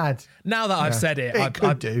be mad. Now that I've said it,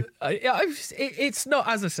 could do. It's not,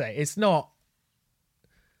 as I say, it's not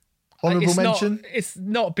honourable mention. It's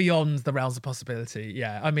not beyond the realms of possibility.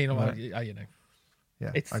 Yeah, I mean, right. you know,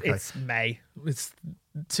 yeah, it's May. It's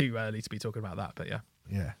too early to be talking about that, but yeah.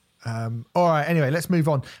 Yeah. All right, anyway, let's move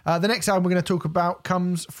on. The next album we're going to talk about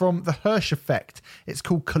comes from the Hirsch Effect. It's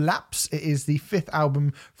called Collapse. It is the 5th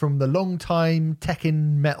album from the long-time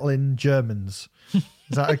Tekken metalin Germans.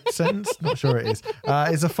 Is that a sentence? Not sure it is.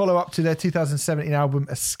 It's a follow-up to their 2017 album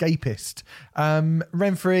Escapist.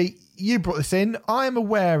 Renfrey, you brought this in. I am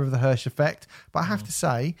aware of the Hirsch Effect, but I have to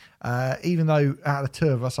say, even though out of the two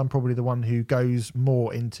of us, I'm probably the one who goes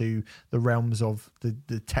more into the realms of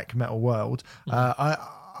the tech metal world,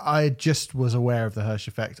 I just was aware of the Hirsch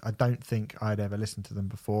Effect. I don't think I'd ever listened to them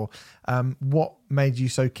before. What made you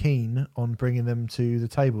so keen on bringing them to the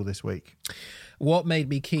table this week? What made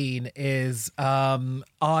me keen is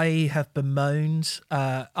I have bemoaned.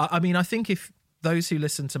 I think if those who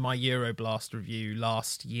listened to my Euroblast review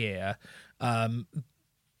last year,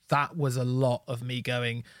 that was a lot of me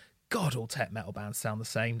going, God, all tech metal bands sound the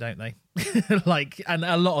same, don't they? And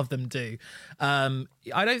a lot of them do. I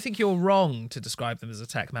don't think you're wrong to describe them as a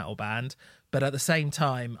tech metal band, but at the same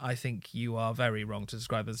time, I think you are very wrong to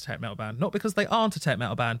describe them as a tech metal band. Not because they aren't a tech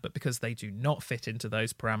metal band, but because they do not fit into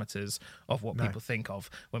those parameters of what people think of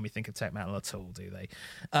when we think of tech metal at all, do they?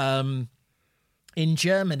 In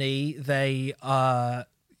Germany, they are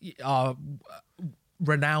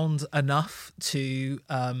renowned enough to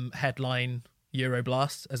headline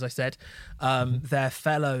Euroblast, as I said. Their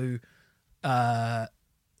fellow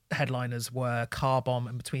headliners were Car Bomb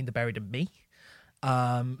and Between the Buried and Me.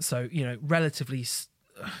 So, relatively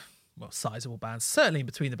sizable bands. Certainly in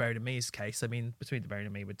Between the Buried and Me's case. I mean, Between the Buried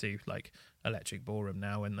and Me would do like Electric Ballroom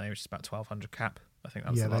now, and they were just about 1,200 cap. I think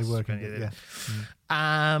that was the last they one.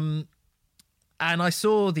 Yeah. And I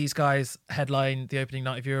saw these guys headline the opening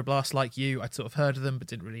night of Euroblast like you. I'd sort of heard of them, but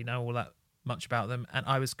didn't really know all that much about them, and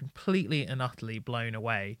I was completely and utterly blown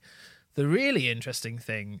away. The really interesting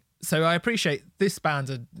thing, so I appreciate this band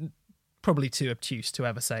are probably too obtuse to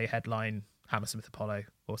ever say headline Hammersmith Apollo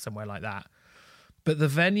or somewhere like that, but the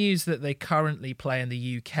venues that they currently play in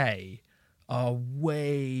the UK are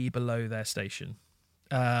way below their station.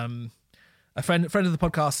 A friend of the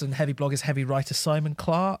podcast and heavy blogger's heavy writer Simon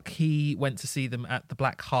Clark, he went to see them at the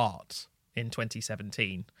Black Heart in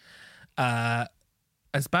 2017.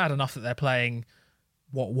 It's bad enough that they're playing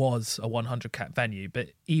what was a 100 cap venue, but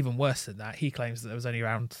even worse than that, he claims that there was only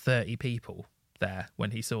around 30 people there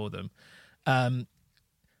when he saw them.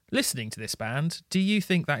 Listening to this band, do you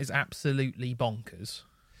think that is absolutely bonkers?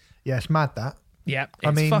 Yeah, it's mad that. Yeah,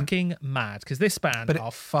 it's fucking mad, because this band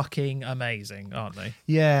are fucking amazing, aren't they?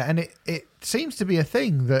 Yeah, and it seems to be a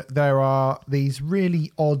thing that there are these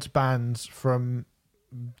really odd bands from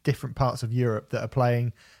different parts of Europe that are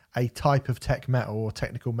playing a type of tech metal or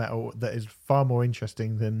technical metal that is far more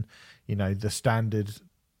interesting than, the standard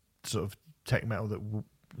sort of tech metal that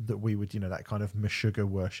we would, that kind of Meshuggah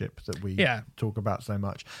worship that we talk about so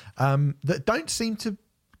much, that don't seem to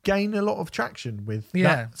gain a lot of traction with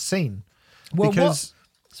that scene. Well, because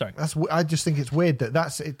sorry, I just think it's weird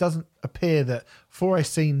that it doesn't appear that for a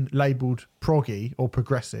scene labelled proggy or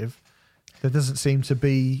progressive, there doesn't seem to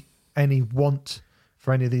be any want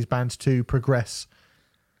for any of these bands to progress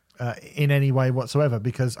in any way whatsoever.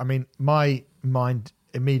 Because my mind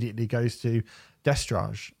immediately goes to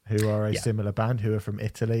Destrage, who are a similar band, who are from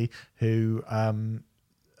Italy, who are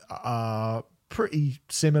pretty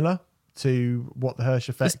similar to what the Hirsch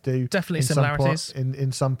Effect do. Definitely similarities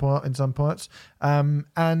in some parts. And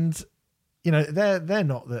they're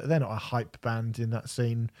not a hype band in that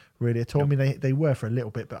scene really at all. Nope. I mean, they were for a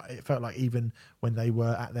little bit, but it felt like even when they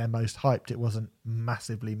were at their most hyped, it wasn't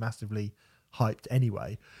massively hyped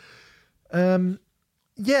anyway.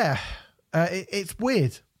 It's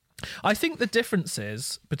weird. I think the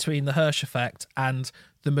differences between the Hirsch Effect and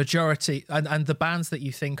the majority and the bands that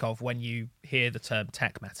you think of when you hear the term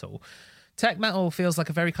tech metal feels like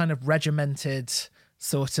a very kind of regimented,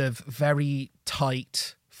 sort of very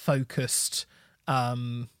tight, focused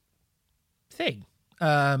thing.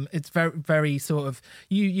 It's very, very sort of,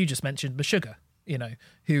 you just mentioned Meshuggah,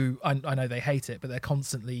 who I know they hate it, but they're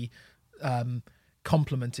constantly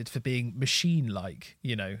complimented for being machine-like,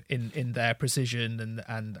 in their precision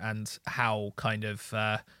and how kind of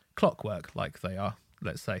clockwork like they are,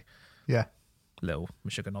 let's say. Yeah. Little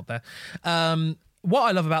Meshuggah nod there. What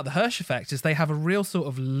I love about the Hirsch Effect is they have a real sort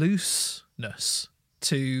of looseness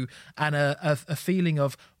to, and a feeling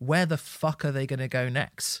of where the fuck are they going to go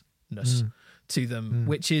next to them,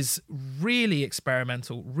 which is really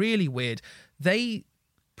experimental, really weird. They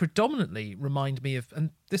predominantly remind me of,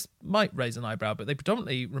 and this might raise an eyebrow, but they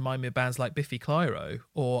predominantly remind me of bands like Biffy Clyro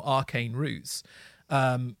or Arcane Roots,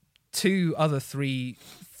 two other three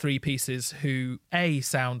pieces who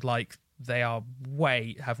sound like they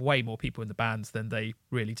have way more people in the bands than they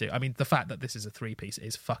really do. I mean, the fact that this is a 3-piece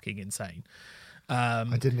is fucking insane. I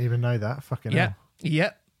didn't even know that. Fucking hell.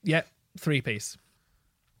 Yeah, 3-piece.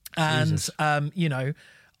 And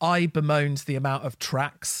I bemoaned the amount of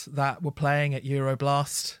tracks that were playing at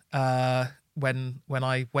Euroblast when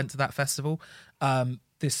I went to that festival.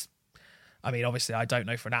 Obviously, I don't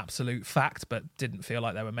know for an absolute fact, but didn't feel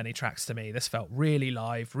like there were many tracks to me. This felt really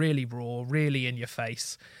live, really raw, really in your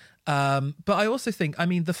face. But I also think, I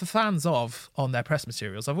mean, the For Fans Of on their press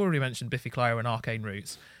materials, I've already mentioned Biffy Clyro and Arcane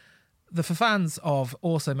Roots. The For Fans Of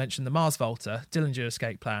also mentioned the Mars Volta, Dillinger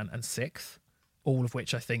Escape Plan, and Sixth, all of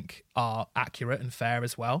which I think are accurate and fair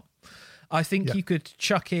as well. I think you could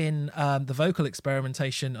chuck in the vocal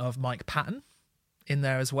experimentation of Mike Patton in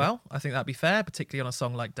there as well. I think that'd be fair, particularly on a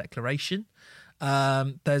song like Declaration.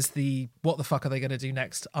 There's the what the fuck are they going to do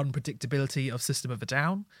next unpredictability of System of a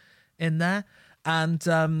Down in there. And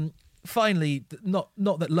finally, not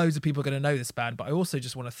that loads of people are going to know this band, but I also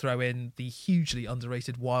just want to throw in the hugely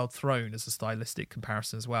underrated Wild Throne as a stylistic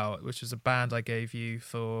comparison as well, which is a band I gave you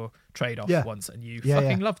for Trade-Off once, and you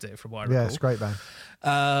fucking loved it from what I recall. Yeah, it's a great band.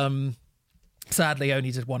 Sadly,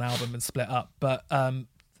 only did one album and split up, but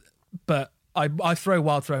I throw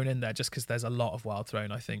Wild Throne in there just because there's a lot of Wild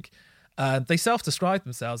Throne, I think. They self-describe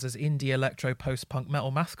themselves as indie electro post-punk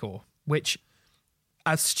metal mathcore, which,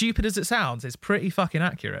 as stupid as it sounds, is pretty fucking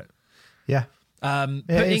accurate. Yeah.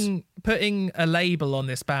 Putting a label on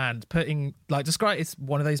this band, it's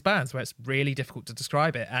one of those bands where it's really difficult to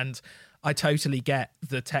describe it. And I totally get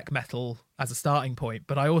the tech metal as a starting point,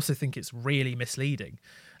 but I also think it's really misleading,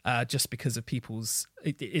 just because of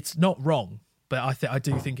it's not wrong, but I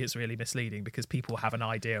do think it's really misleading because people have an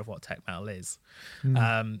idea of what tech metal is.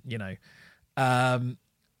 I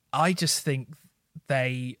just think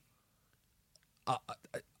I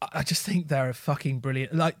just think they're a fucking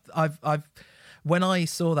brilliant. Like when I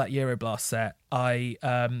saw that Euroblast set, I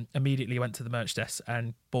immediately went to the merch desk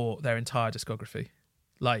and bought their entire discography.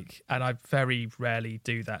 And I very rarely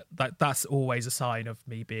do that. That's always a sign of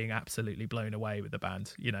me being absolutely blown away with the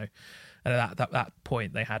band, And at that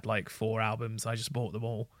point, they had 4 albums. I just bought them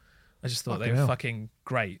all. I just thought they were fucking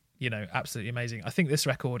great, absolutely amazing. I think this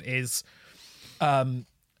record is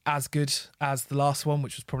as good as the last one,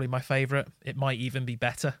 which was probably my favourite. It might even be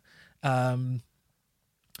better. I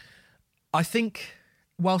think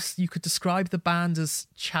whilst you could describe the band as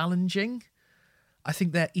challenging, I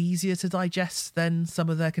think they're easier to digest than some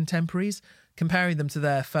of their contemporaries. Comparing them to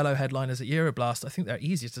their fellow headliners at Euroblast, I think they're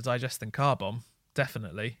easier to digest than Car Bomb,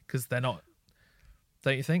 definitely, because they're not.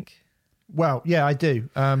 Don't you think? Well, yeah, I do.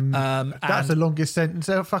 That's the longest sentence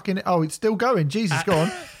ever. It's still going. Jesus, go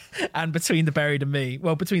on. And Between the Buried and Me.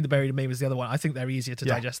 Well, Between the Buried and Me was the other one. I think they're easier to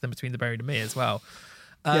digest than Between the Buried and Me as well.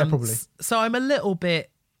 Yeah, probably. So I'm a little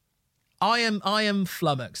bit. I am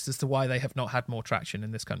flummoxed as to why they have not had more traction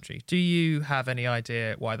in this country. Do you have any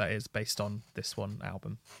idea why that is based on this one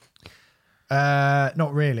album?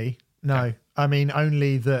 Not really. No. Okay. I mean,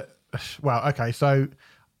 only that. Well, okay. So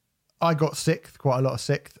I got Sixth, quite a lot of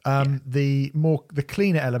Sixth. The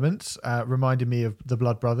cleaner elements reminded me of the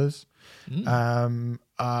Blood Brothers.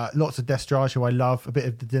 Lots of Destrage, who I love. A bit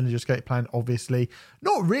of the Dillinger Escape Plan, obviously.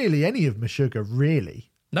 Not really any of Meshuggah, really.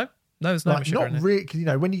 No, there's no Meshuggah. Not really,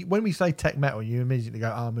 because when we say tech metal, you immediately go,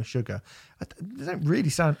 Meshuggah. They don't really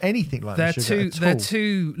sound anything like Meshuggah. They're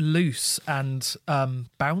too loose and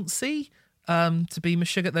bouncy to be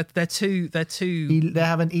Meshuggah. They're too. They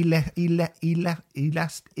have an elastic.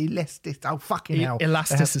 Oh fucking hell!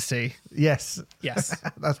 Elasticity. Yes.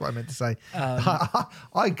 That's what I meant to say.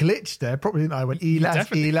 I glitched there. Probably didn't I? Went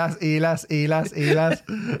elas. You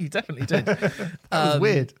definitely did. That was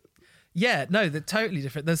weird. Yeah, no, they're totally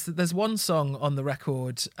different. There's one song on the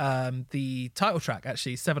record, the title track,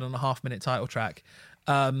 actually, 7.5 minute title track,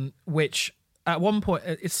 which at one point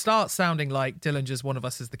it starts sounding like Dillinger's One of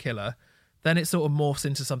Us is the Killer. Then it sort of morphs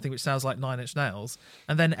into something which sounds like Nine Inch Nails,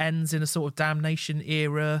 and then ends in a sort of Damnation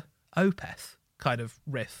era Opeth kind of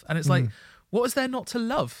riff. And it's like, what is there not to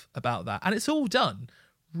love about that? And it's all done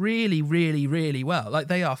really, really, really well.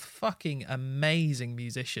 They are fucking amazing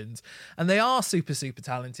musicians, and they are super, super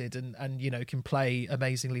talented and can play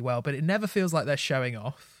amazingly well, but it never feels like they're showing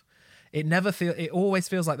off. It always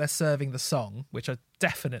feels like they're serving the song, which I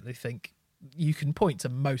definitely think you can point to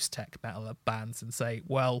most tech metal bands and say,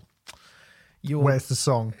 well, where's the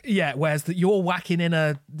song? Yeah, you're whacking in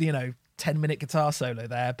a 10-minute guitar solo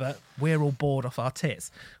there, but we're all bored off our tits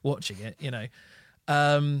watching it.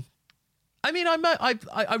 I mean,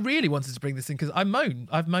 I really wanted to bring this in because I've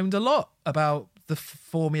moaned a lot about the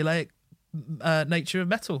formulaic nature of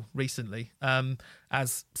metal recently,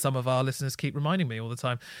 as some of our listeners keep reminding me all the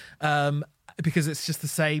time, because it's just the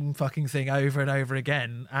same fucking thing over and over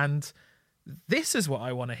again. And this is what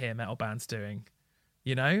I want to hear metal bands doing.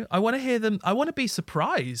 I want to hear them. I want to be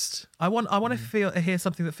surprised. I want to hear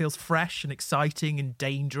something that feels fresh and exciting and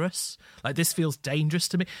dangerous. Like this feels dangerous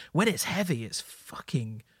to me. When it's heavy, it's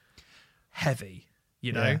fucking heavy,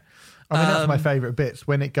 Yeah. I mean, that's my favourite bits,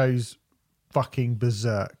 when it goes fucking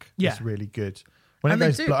berserk. Yeah. It's really good. When it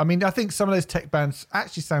goes, I mean, I think some of those tech bands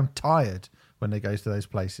actually sound tired when they go to those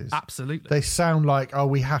places. Absolutely. They sound like, oh,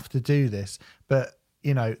 we have to do this. But,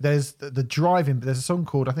 you know, there's the driving, there's a song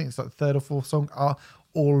called, I think it's like the third or fourth song,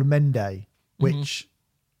 All Mende, which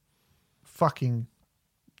fucking,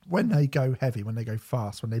 when they go heavy, when they go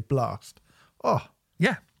fast, when they blast,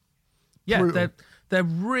 yeah, brutal. they're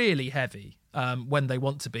really heavy when they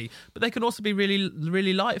want to be, but they can also be really,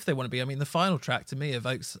 really light if they want to be. I mean, the final track to me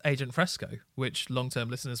evokes Agent Fresco, which long-term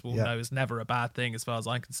listeners will know is never a bad thing as far as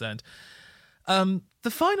I'm concerned. The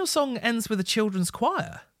final song ends with a children's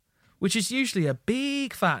choir, which is usually a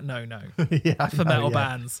big fat no-no for metal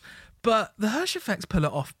bands. But the Hirsch Effects pull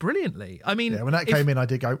it off brilliantly. I mean, when that came in, I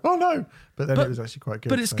did go, oh no, but then it was actually quite good.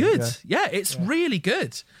 But it's good. Yeah, it's really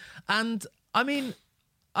good. And I mean,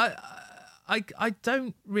 I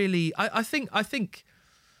don't really. I think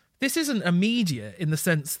this isn't immediate in the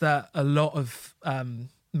sense that a lot of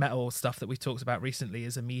metal stuff that we talked about recently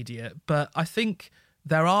is immediate. But I think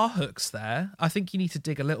there are hooks there. I think you need to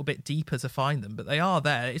dig a little bit deeper to find them, but they are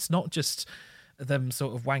there. It's not just them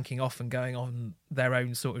sort of wanking off and going on their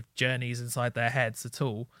own sort of journeys inside their heads at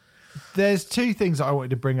all. There's two things that I wanted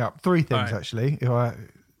to bring up. Three things, actually.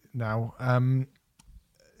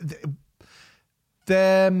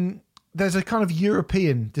 There's a kind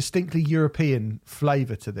of distinctly European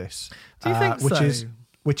flavour to this. Do you think so?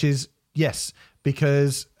 Which is, yes,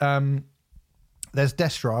 because there's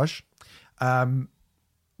Destrage.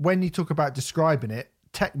 When you talk about describing it,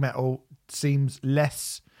 tech metal seems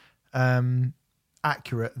less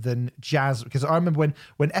accurate than jazz, because I remember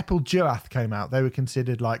when Eeuuuwwee came out, they were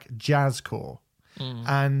considered like jazzcore,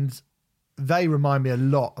 and they remind me a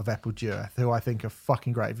lot of Eeuuuwwee, who I think are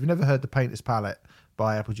fucking great. If you've never heard The Painter's Palette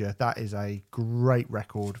by Eeuuuwwee, that is a great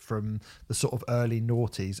record from the sort of early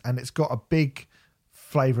noughties, and it's got a big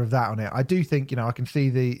flavour of that on it. I do think, you know, I can see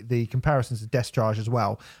the comparisons to Destrage as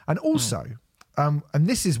well, and also and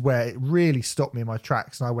this is where it really stopped me in my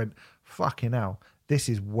tracks, and I went, fucking hell, this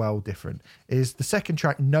is well different, is the second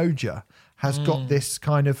track, Noja, has got this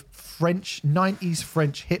kind of 90s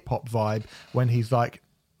French hip-hop vibe when he's like,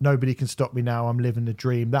 nobody can stop me now, I'm living the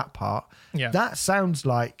dream, that part. Yeah. That sounds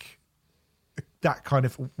like that kind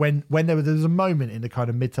of, when there was a moment in the kind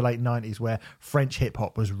of mid to late 90s where French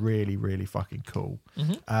hip-hop was really, really fucking cool.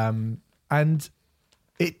 And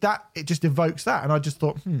it just evokes that. And I just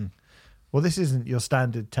thought, well, this isn't your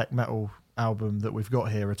standard tech metal album that we've got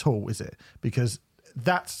here at all, is it? Because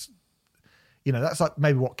that's like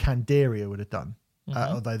maybe what Canderia would have done,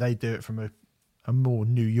 although they do it from a more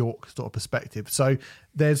New York sort of perspective. So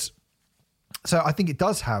I think it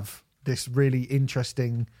does have this really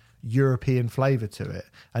interesting European flavour to it,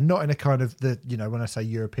 and not in a kind of when I say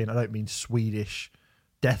European, I don't mean Swedish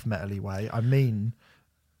death metal-y way. I mean,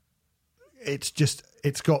 it's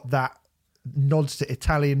got that nods to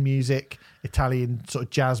Italian music, Italian sort of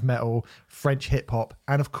jazz metal, French hip hop,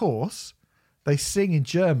 and of course they sing in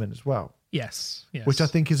German as well. Yes. Which I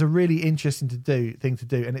think is a really interesting thing to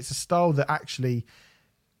do, and it's a style that actually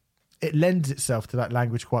it lends itself to that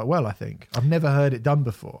language quite well. I think I've never heard it done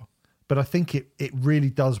before, but I think it really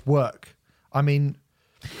does work. I mean,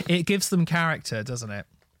 it gives them character, doesn't it?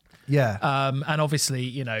 Yeah. And obviously,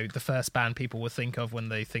 you know, the first band people will think of when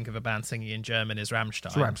they think of a band singing in German is Rammstein.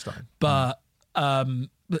 It's Rammstein. But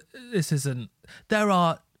this isn't. There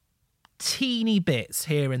are teeny bits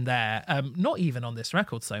here and there, not even on this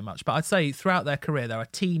record so much, but I'd say throughout their career there are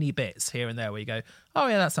teeny bits here and there where you go, oh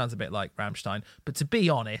yeah, that sounds a bit like Rammstein. But to be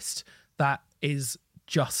honest, that's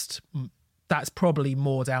probably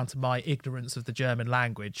more down to my ignorance of the German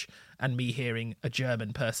language and me hearing a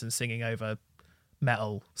German person singing over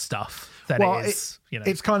metal stuff than it is,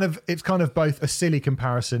 it's kind of both a silly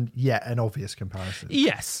comparison yet an obvious comparison.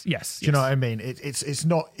 Yes. Do you know what I mean? It's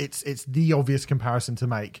the obvious comparison to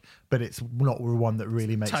make, but it's not one that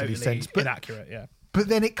really makes any sense. But inaccurate, yeah. But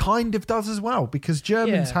then it kind of does as well, because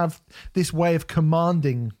Germans have this way of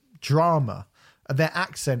commanding drama, and their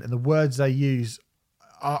accent and the words they use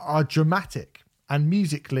are dramatic. And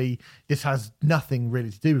musically, this has nothing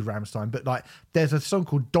really to do with Rammstein, but like there's a song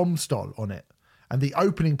called Domstol on it. And the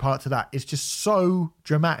opening part to that is just so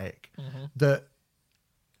dramatic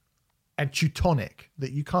and Teutonic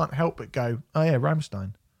that you can't help but go, oh yeah,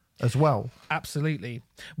 Rammstein as well. Absolutely.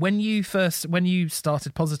 When you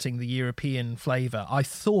started positing the European flavour, I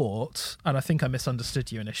thought, and I think I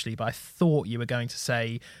misunderstood you initially, but I thought you were going to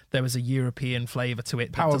say there was a European flavour to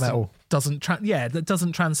it that that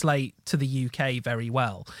doesn't translate to the UK very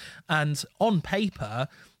well. And on paper,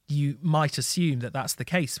 you might assume that that's the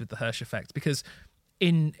case with the Hirsch Effect, because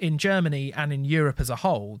in Germany and in Europe as a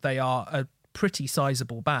whole, they are a pretty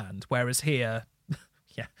sizable band, whereas here,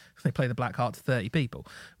 they play the Black Heart to 30 people,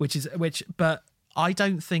 but I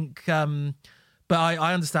don't think, but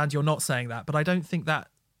I understand you're not saying that, but I don't think that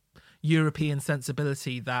European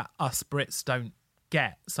sensibility that us Brits don't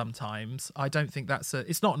get sometimes, I don't think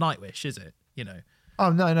it's not Nightwish, is it? You know? Oh,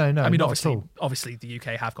 no. I mean, obviously the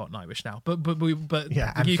UK have got Nightwish now, but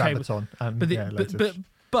yeah, the UK Sabaton,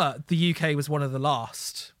 but the UK was one of the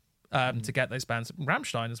last to get those bands.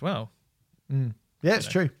 Rammstein as well. Yeah, it's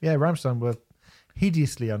true. Yeah, Rammstein were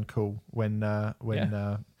hideously uncool when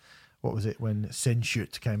what was it, when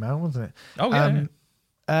Senshut came out, wasn't it? Oh yeah.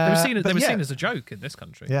 They were seen as a joke in this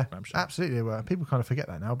country. Yeah, Rammstein. Absolutely they were. People kind of forget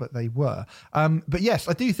that now, but they were. But yes,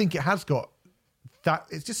 I do think it has got that.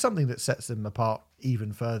 It's just something that sets them apart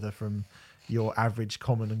even further from your average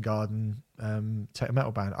common and garden tech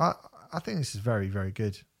metal band. I think this is very, very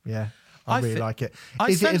good. Yeah. I really like it.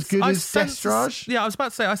 Is it as good as Destrage? Yeah, I was about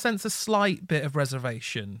to say I sense a slight bit of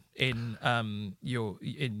reservation in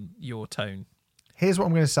your tone. Here's what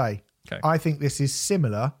I'm going to say. Okay. I think this is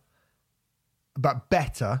similar, but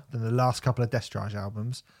better than the last couple of Destrage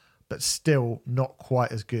albums, but still not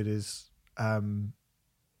quite as good as Are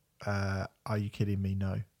You Kidding Me?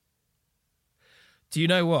 No. Do you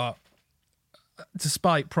know what?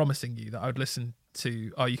 Despite promising you that I would listen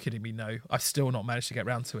to Are You Kidding Me? No, I've still not managed to get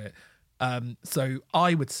round to it. So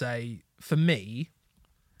I would say, for me,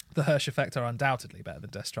 the Hirsch Effect are undoubtedly better than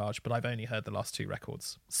Destrage, but I've only heard the last two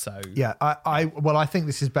records. So yeah, I think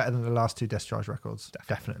this is better than the last two Destrage records,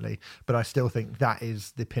 definitely. But I still think that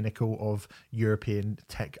is the pinnacle of European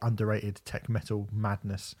underrated tech metal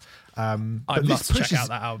madness. I must check out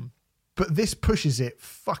that album. But this pushes it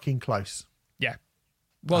fucking close. Yeah.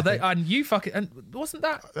 Well, and wasn't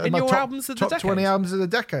that in your albums of the decade? Top 20 albums of the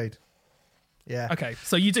decade. Yeah. Okay,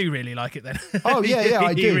 so you do really like it then. Oh yeah,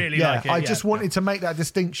 I do. You really like it. I just wanted to make that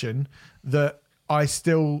distinction that I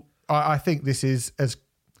think this is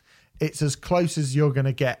it's as close as you're going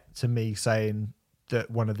to get to me saying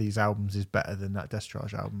that one of these albums is better than that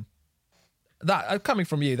Destrage album. That coming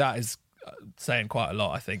from you, that is saying quite a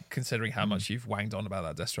lot, I think, considering how much you've wanged on about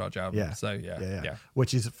that Destrage album. Yeah. So yeah.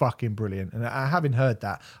 Which is fucking brilliant. And having heard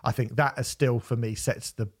that, I think that is still for me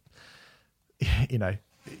sets the, you know,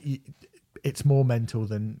 it's more mental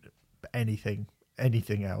than anything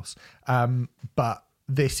else. But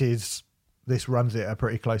this runs it a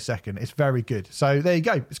pretty close second. It's very good. So there you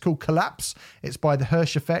go. It's called Collapse. It's by the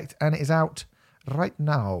Hirsch Effect and it is out right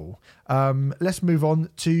now. Let's move on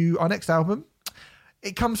to our next album.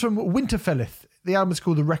 It comes from Winterfellith. The album is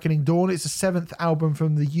called The Reckoning Dawn. It's the 7th album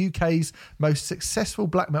from the UK's most successful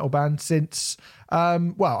black metal band since, I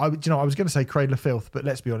was going to say Cradle of Filth, but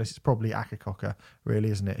let's be honest, it's probably Akakoka, really,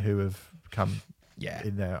 isn't it, who have come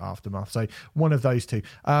in their aftermath. So one of those two.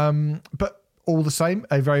 But all the same,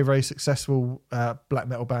 a very, very successful black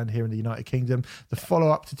metal band here in the United Kingdom. The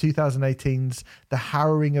follow-up to 2018's The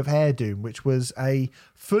Harrowing of Hairdoom, which was a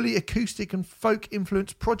fully acoustic and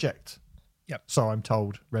folk-influenced project. Yep. So I'm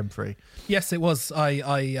told, Remfrey. Yes, it was.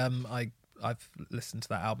 I've listened to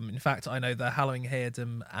that album. In fact, I know the Hallowing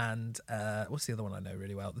Hairdoom and what's the other one I know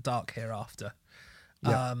really well? The Dark Hereafter.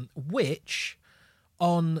 Yep. Which,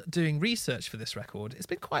 on doing research for this record, it's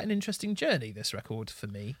been quite an interesting journey, this record, for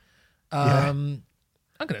me. I'm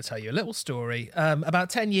going to tell you a little story. About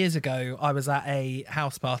 10 years ago, I was at a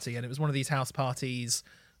house party, and it was one of these house parties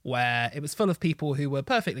where it was full of people who were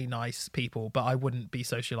perfectly nice people, but I wouldn't be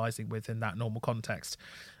socialising with in that normal context.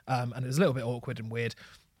 And it was a little bit awkward and weird.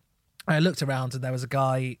 I looked around and there was a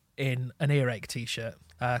guy in an Earache t-shirt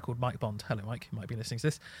called Mike Bond. Hello, Mike. You might be listening to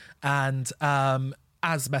this. And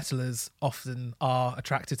as metalers often are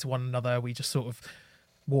attracted to one another, we just sort of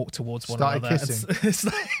walked towards one another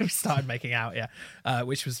and started making out,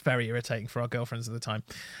 which was very irritating for our girlfriends at the time.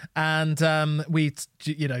 And we,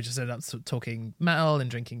 just ended up talking metal and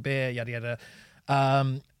drinking beer, yada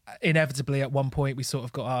yada. Inevitably, at one point, we sort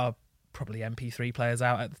of got our probably MP3 players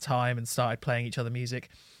out at the time and started playing each other music.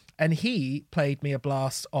 And he played me a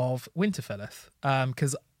blast of Winterfellith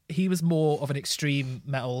because he was more of an extreme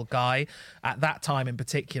metal guy. At that time in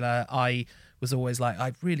particular, I was always like,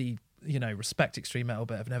 I really, respect extreme metal,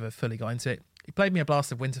 but I've never fully got into it. He played me a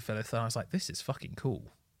blast of Winterfellith, and I was like, this is fucking cool.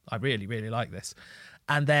 I really, really like this.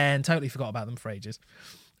 And then totally forgot about them for ages.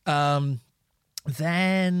 I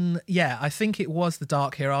think it was The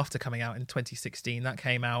Dark Hereafter coming out in 2016. That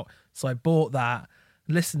came out, so I bought that,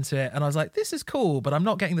 listened to it, and I was like, this is cool, but I'm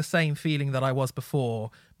not getting the same feeling that I was before.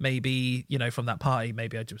 Maybe, from that party,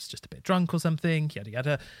 maybe I was just a bit drunk or something, yada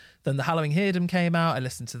yada. Then The Hallowing Hairdoom came out, I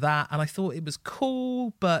listened to that, and I thought it was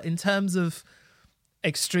cool, but in terms of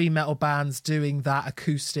extreme metal bands doing that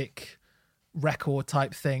acoustic record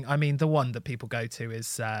type thing, I mean, the one that people go to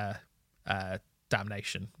is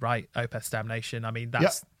Damnation, right? Opus Damnation. I mean,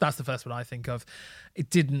 that's the first one I think of.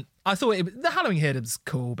 It didn't. I thought the Halloween Hymn was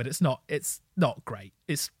cool, but it's not great.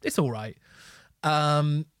 It's all right.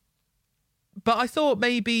 But I thought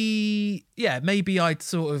maybe I'd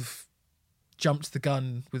sort of jumped the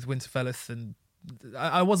gun with Winterfellith, and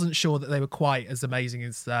I wasn't sure that they were quite as amazing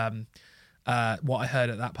as what I heard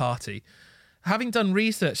at that party. Having done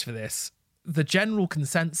research for this, the general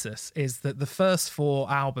consensus is that the first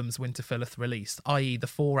 4 albums Winterfellith released, i.e. the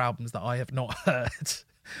 4 albums that I have not heard,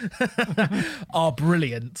 are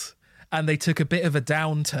brilliant. And they took a bit of a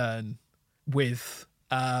downturn with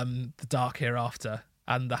The Dark Hereafter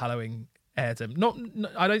and the Halloween Heirdom.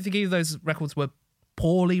 I don't think either of those records were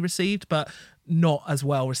poorly received, but not as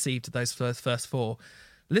well received as those first 4.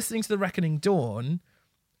 Listening to The Reckoning Dawn,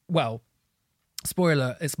 well,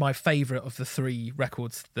 spoiler, it's my favourite of the 3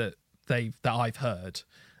 records that I've heard.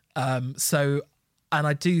 So, and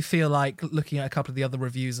I do feel like, looking at a couple of the other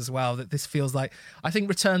reviews as well, that this feels like, I think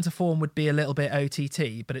Return to Form would be a little bit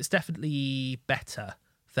OTT, but it's definitely better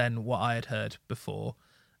than what I had heard before.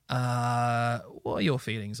 What are your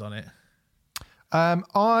feelings on it?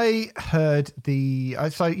 I heard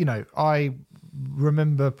I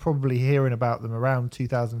remember probably hearing about them around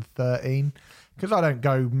 2013, because I don't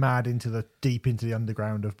go mad deep into the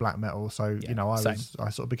underground of black metal. So, I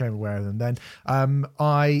sort of became aware of them then.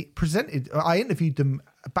 I interviewed them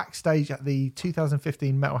backstage at the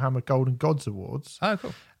 2015 Metal Hammer Golden Gods Awards. Oh,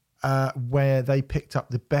 cool. Where they picked up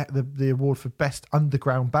the award for Best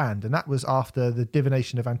Underground Band, and that was after the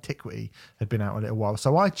Divination of Antiquity had been out a little while.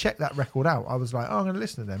 So I checked that record out. I was like, I'm going to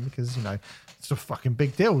listen to them, because it's a fucking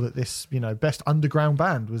big deal that this Best Underground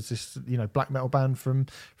Band was this black metal band from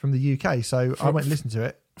the UK. So I went and listened to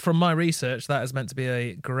it. From my research, that is meant to be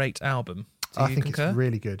a great album. I think concur? It's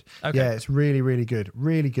really good. Okay. Yeah, it's really, really good.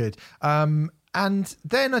 Really good. And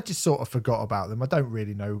then I just sort of forgot about them. I don't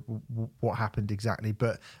really know what happened exactly,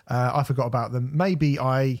 but I forgot about them. Maybe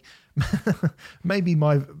maybe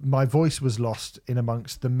my voice was lost in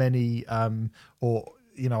amongst the many, or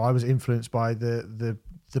I was influenced by the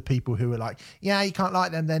people who were like, yeah, you can't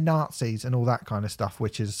like them, they're Nazis and all that kind of stuff,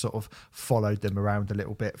 which has sort of followed them around a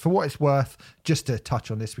little bit. For what it's worth, just to touch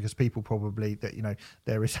on this, because people probably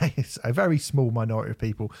there is a very small minority of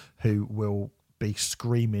people who will be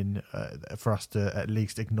screaming for us to at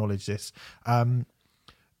least acknowledge this.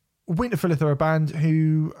 Winterfellith are a band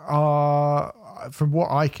who are, from what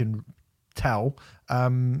I can tell,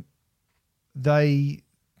 they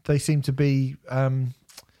seem to be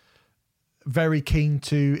very keen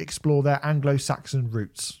to explore their Anglo-Saxon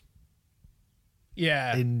roots.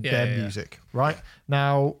 In their music, right?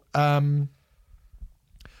 Now,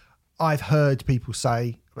 I've heard people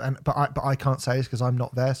say, but I can't say this because I'm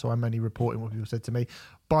not there, so I'm only reporting what people said to me.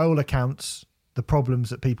 By all accounts, the problems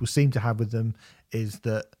that people seem to have with them is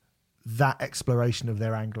that exploration of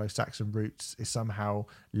their Anglo-Saxon roots is somehow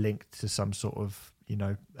linked to some sort of,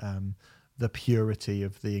 the purity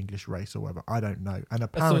of the English race or whatever. I don't know. And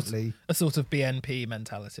apparently a sort of BNP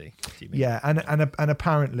mentality. Do you mean? Yeah, and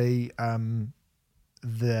apparently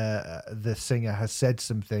the singer has said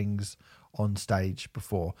some things on stage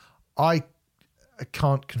before. I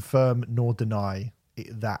can't confirm nor deny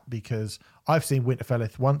that, because I've seen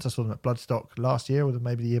Winterfellith once. I saw them at Bloodstock last year, or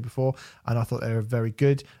maybe the year before, and I thought they were very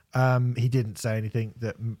good. He didn't say anything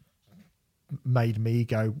that made me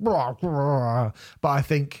go, rah, rah. But I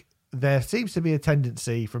think there seems to be a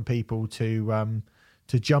tendency from people to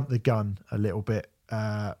jump the gun a little bit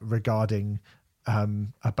regarding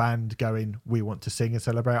a band going, we want to sing and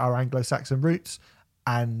celebrate our Anglo-Saxon roots,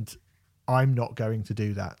 and I'm not going to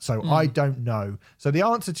do that. So I don't know. So the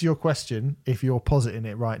answer to your question, if you're positing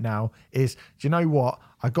it right now, is, do you know what?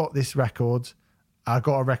 I got this record. I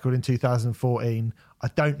got a record in 2014. I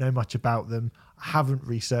don't know much about them. I haven't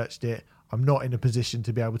researched it. I'm not in a position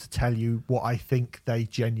to be able to tell you what I think they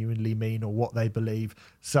genuinely mean or what they believe.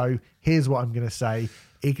 So here's what I'm going to say.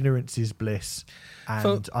 Ignorance is bliss.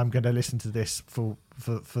 And I'm going to listen to this for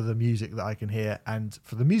the music that I can hear. And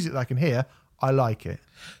for the music that I can hear, I like it.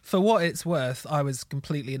 For what it's worth, I was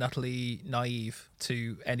completely and utterly naive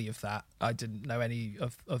to any of that. I didn't know any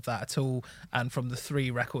of that at all. And from the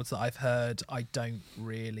 3 records that I've heard, I don't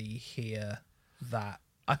really hear that.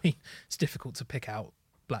 I mean, it's difficult to pick out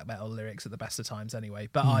black metal lyrics at the best of times anyway,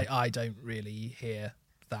 but I don't really hear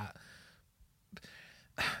that.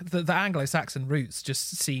 The Anglo-Saxon roots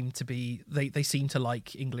just seem to be, they seem to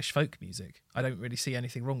like English folk music. I don't really see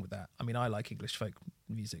anything wrong with that. I mean, I like English folk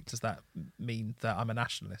music. Does that mean that I'm a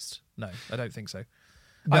nationalist? No, I don't think so.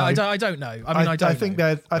 No, I don't know. I mean, I don't think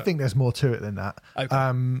know, I think there's more to it than that. Okay.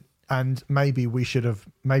 And maybe I should have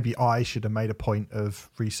made a point of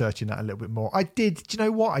researching that a little bit more. I did. Do you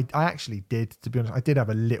know what? I actually did, to be honest. I did have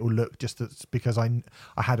a little look because I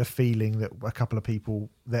had a feeling that a couple of people,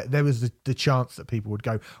 there was the chance that people would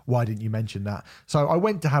go, why didn't you mention that? So I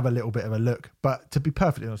went to have a little bit of a look. But to be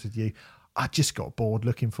perfectly honest with you, I just got bored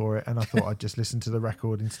looking for it, and I thought I'd just listen to the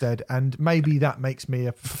record instead. And maybe that makes me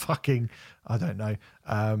a fucking, I don't know,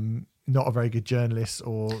 not a very good journalist,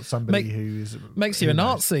 or somebody makes you a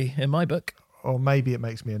Nazi in my book. Or maybe it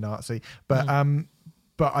makes me a Nazi. But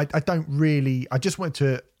I don't really. I just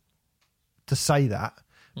wanted to say that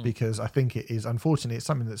because I think it is, unfortunately, it's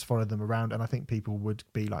something that's followed them around, and I think people would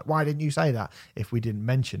be like, "Why didn't you say that?" if we didn't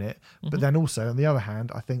mention it. But then also, on the other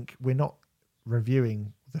hand, I think we're not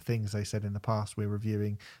reviewing the things they said in the past. We're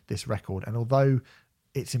reviewing this record, and although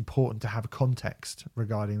it's important to have a context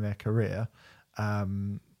regarding their career,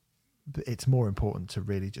 it's more important to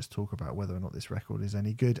really just talk about whether or not this record is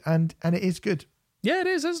any good, and it is good. Yeah, it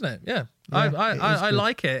is, isn't it? Yeah, I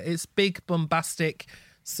like it. It's big, bombastic,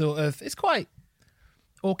 sort of. It's quite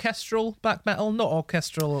orchestral black metal, not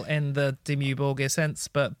orchestral in the Dimmu Borgir sense,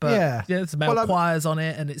 but yeah, there's male choirs on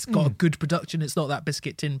it, and it's got a good production. It's not that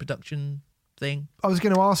Biscuit Tin production thing. I was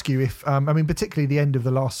going to ask you if, particularly the end of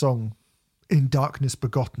the last song, In Darkness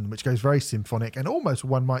Begotten, which goes very symphonic, and almost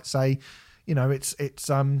one might say,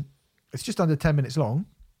 it's just under 10 minutes long.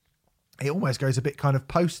 It almost goes a bit kind of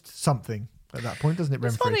post something at that point, doesn't it, Renfrew?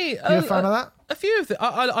 It's funny. You a fan of that? A few of the,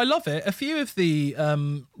 I love it. A few of the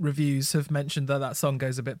reviews have mentioned that song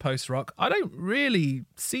goes a bit post rock. I don't really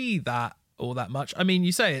see that all that much. I mean,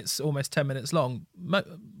 you say it's almost 10 minutes long.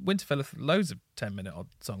 Winterfell have loads of 10-minute odd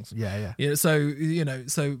songs. Yeah.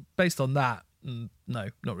 So based on that, no,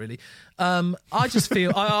 not really. I just feel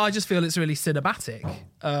it's really cinematic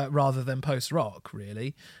rather than post rock,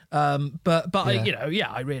 really. But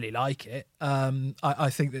I really like it. I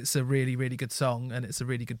think it's a really, really good song, and it's a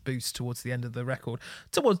really good boost towards the end of the record.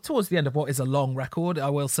 Towards the end of what is a long record, I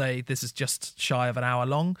will say this is just shy of an hour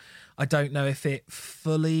long. I don't know if it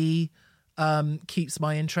fully keeps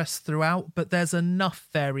my interest throughout, but there's enough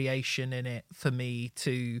variation in it for me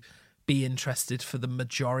to be interested for the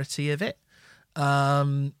majority of it.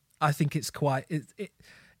 I think it's quite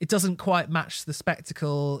it doesn't quite match the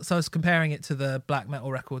spectacle. So I was comparing it to the black metal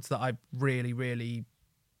records that I really, really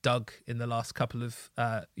dug in the last couple of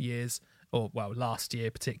years, or last year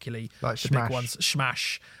particularly, like the Smash. big ones,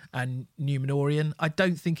 Smash and Numenorian. I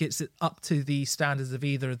don't think it's up to the standards of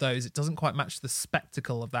either of those. It doesn't quite match the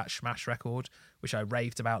spectacle of that Smash record, which I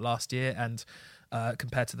raved about last year, and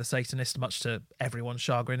compared to the Satanist, much to everyone's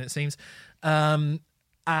chagrin, it seems. And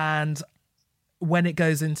when it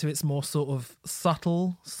goes into its more sort of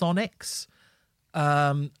subtle sonics,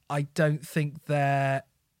 I don't think they're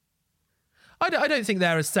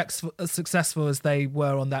as successful as they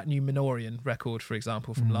were on that Numenorian record, for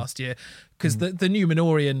example, from last year. Because the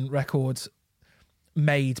Numenorian record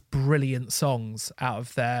made brilliant songs out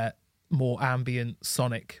of their more ambient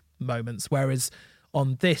sonic moments, whereas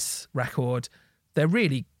on this record, they're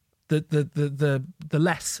really the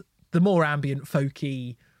more ambient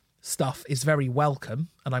folky stuff is very welcome,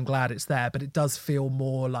 and I'm glad it's there, but it does feel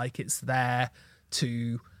more like it's there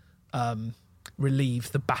to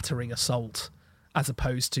relieve the battering assault, as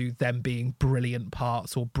opposed to them being brilliant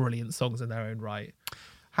parts or brilliant songs in their own right.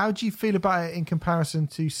 How do you feel about it in comparison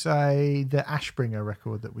to, say, the Ashbringer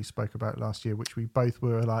record that we spoke about last year, which we both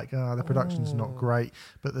were like, the production's not great,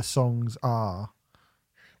 but the songs are?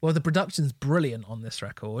 Well, the production's brilliant on this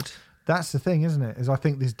record. That's the thing, isn't it? Is I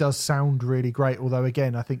think this does sound really great, although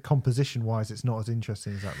again, I think composition-wise, it's not as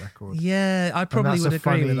interesting as that record. Yeah, I probably would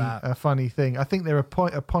agree with that. A funny thing. I think there are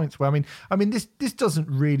points where I mean, this doesn't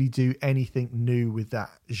really do anything new with that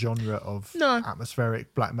genre of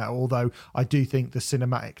atmospheric black metal. Although I do think the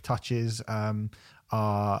cinematic touches are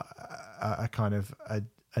a kind of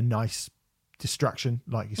a nice distraction,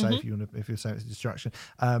 like you say, if you're saying it's a distraction,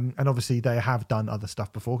 and obviously they have done other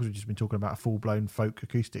stuff before, because we've just been talking about a full-blown folk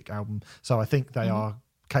acoustic album, so I think they are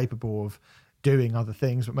capable of doing other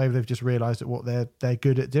things, but maybe they've just realized that what they're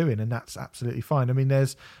good at doing, and that's absolutely fine. I mean,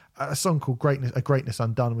 there's a song called Greatness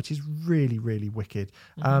Undone, which is really, really wicked,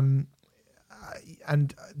 and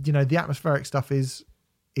the atmospheric stuff is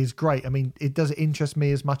great. I mean, does it interest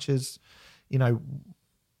me as much as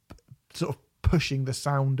sort of pushing the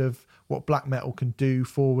sound of what black metal can do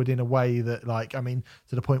forward in a way that,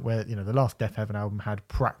 to the point where, the last Death Heaven album had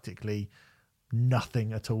practically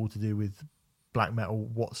nothing at all to do with black metal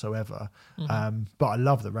whatsoever. But I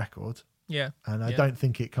love the record. Yeah. And I don't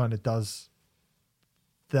think it kind of does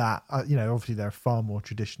that. Obviously they're a far more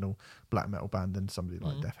traditional black metal band than somebody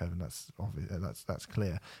like Death Heaven. That's obvious. That's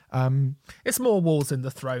clear. It's more Walls in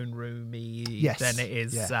the Throne Room-y than it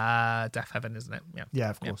is Death Heaven, isn't it? Yeah. Yeah,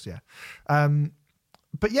 of course. Yeah.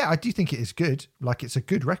 But yeah, I do think it is good. Like, it's a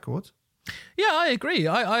good record. Yeah, I agree.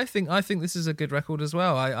 I think this is a good record as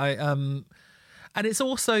well. And it's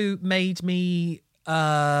also made me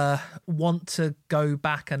want to go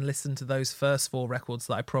back and listen to those first 4 records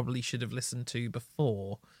that I probably should have listened to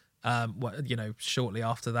before, shortly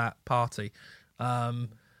after that party. And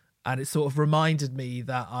it sort of reminded me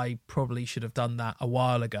that I probably should have done that a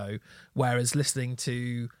while ago, whereas listening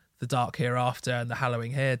to The Dark Hereafter and The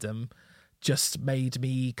Hallowing Heirdom just made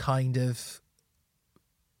me kind of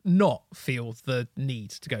not feel the need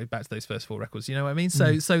to go back to those first 4 records. You know what I mean?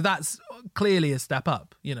 So that's clearly a step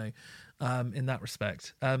up, in that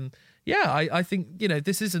respect. I think,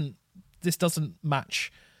 this doesn't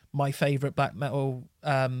match my favourite black metal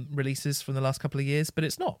releases from the last couple of years, but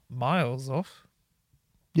it's not miles off.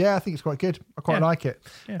 Yeah, I think it's quite good. I quite like it.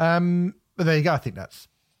 Yeah. But there you go. I think that's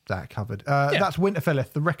that covered. That's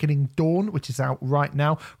Winterfelleth, The Reckoning Dawn, which is out right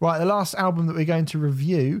now. Right, the last album that we're going to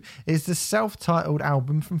review is the self-titled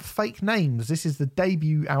album from Fake Names. This is the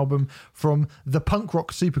debut album from the punk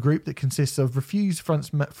rock supergroup that consists of Refused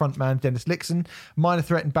frontman Dennis Lixon, Minor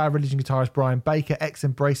Threat and Bad Religion guitarist Brian Baker,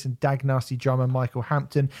 Ex-Embrace and Dag Nasty drummer Michael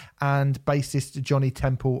Hampton, and bassist Johnny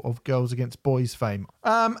Temple of Girls Against Boys fame.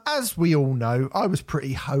 As we all know, I was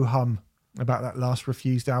pretty ho-hum about that last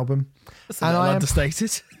Refused album. That's a little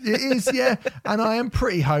understated. It is, yeah. And I am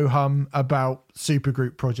pretty ho-hum about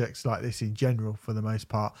supergroup projects like this in general for the most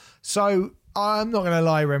part. So I'm not going to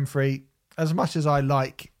lie, Remfrey, as much as I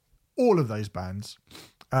like all of those bands,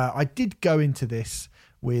 I did go into this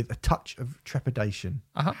with a touch of trepidation,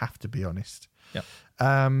 I have to be honest. Yep.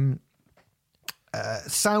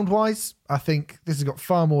 Sound-wise, I think this has got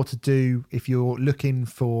far more to do if you're looking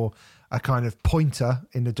for a kind of pointer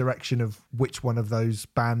in the direction of which one of those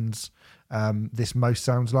bands this most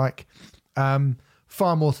sounds like.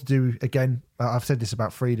 Far more to do, again, I've said this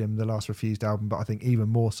about Freedom, the last Refused album, but I think even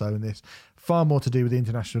more so in this, far more to do with the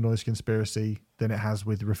International Noise Conspiracy than it has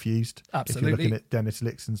with Refused. Absolutely. If you're looking at Dennis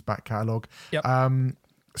Lixon's back catalogue. Yep.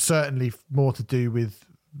 Certainly more to do with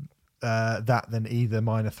that than either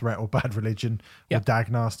Minor Threat or Bad Religion or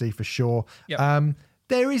Dag Nasty for sure. Yep.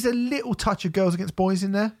 There is a little touch of Girls Against Boys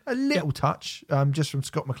in there, a little touch, just from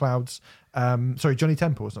Scott McLeod's, Johnny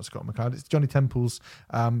Temple, it's not Scott McLeod, it's Johnny Temple's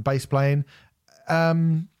bass playing.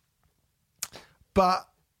 But,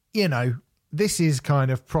 this is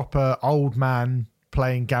kind of proper old man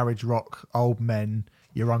playing garage rock, old men,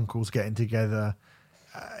 your uncles getting together.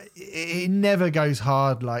 It never goes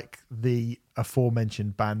hard like the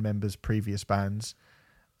aforementioned band members' previous bands.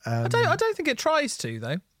 I don't think it tries to,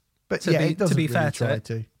 though. But it doesn't really try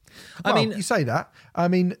to. Well, I mean, you say that. I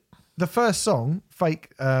mean, the first song,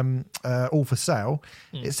 Fake All For Sale,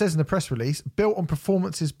 it says in the press release, built on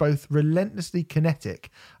performances both relentlessly kinetic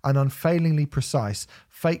and unfailingly precise,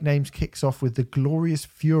 Fake Names kicks off with the glorious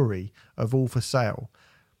fury of All For Sale.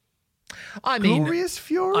 Glorious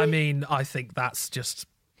fury? I mean, I think that's just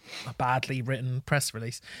a badly written press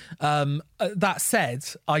release. That said,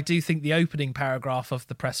 I do think the opening paragraph of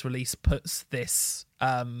the press release puts this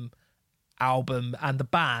album and the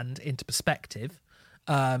band into perspective.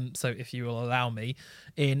 So if you will allow me,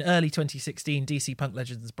 in early 2016, DC punk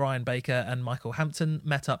legends Brian Baker and Michael Hampton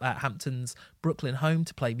met up at Hampton's Brooklyn home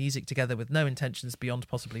to play music together with no intentions beyond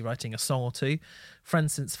possibly writing a song or two.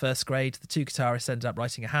 Friends since first grade, the two guitarists ended up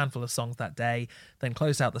writing a handful of songs that day, then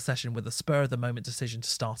closed out the session with a spur-of-the-moment decision to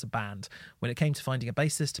start a band. When it came to finding a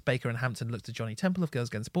bassist, Baker and Hampton looked to Johnny Temple of Girls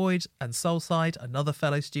Against Boys and Soulside, another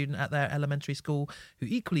fellow student at their elementary school, who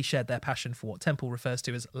equally shared their passion for what Temple refers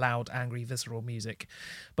to as loud, angry, visceral music.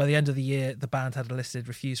 By the end of the year, the band had enlisted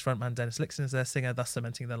Refused frontman Dennis Lixon as their singer, thus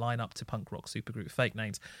cementing their lineup to punk rock supergroup Fake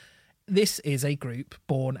Names. This is a group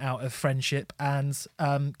born out of friendship and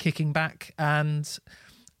kicking back, and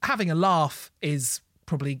having a laugh is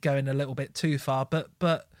probably going a little bit too far,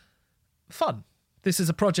 but fun. This is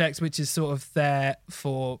a project which is sort of there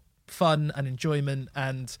for fun and enjoyment,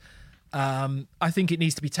 and I think it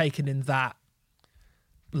needs to be taken in that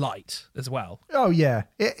light as well. Oh yeah,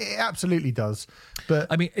 it absolutely does. But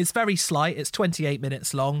I mean, it's very slight. It's 28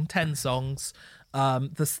 minutes long, 10 songs.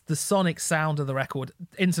 The sonic sound of the record,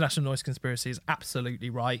 International Noise Conspiracy is absolutely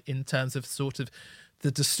right in terms of sort of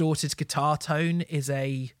the distorted guitar tone is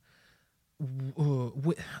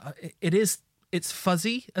it's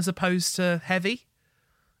fuzzy as opposed to heavy.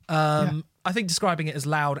 I think describing it as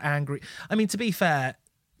loud, angry. I mean, to be fair,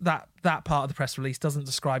 that part of the press release doesn't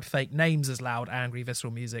describe fake names as loud, angry,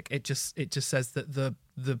 visceral music. It just says that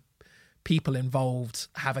the people involved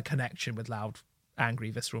have a connection with loud,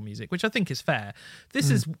 angry, visceral music, which I think is fair.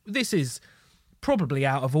 This is probably,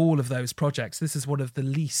 out of all of those projects, this is one of the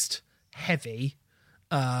least heavy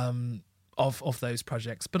of those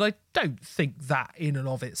projects. But I don't think that in and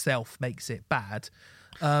of itself makes it bad.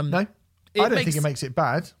 No, I don't think it makes it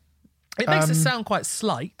bad. It makes it sound quite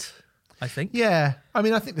slight, I think. Yeah, I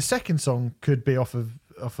mean, I think the second song could be off of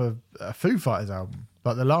a Foo Fighters album,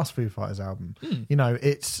 like the last Foo Fighters album. You know,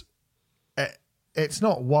 it's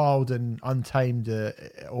not wild and untamed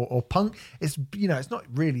or punk. It's, you know, it's not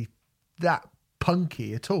really that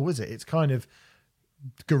punky at all, is it? It's kind of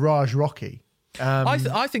garage rocky.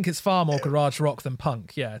 I think it's far more garage rock than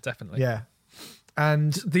punk. Yeah, definitely. Yeah,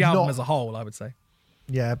 and the album as a whole, I would say.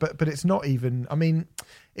 Yeah, but it's not even. I mean,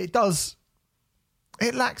 it does.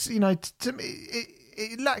 It lacks, you know, to me,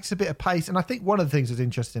 it lacks a bit of pace. And I think one of the things that's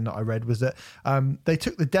interesting that I read was that they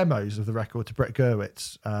took the demos of the record to Brett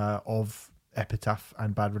Gurewitz of Epitaph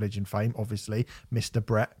and Bad Religion fame, obviously, Mr.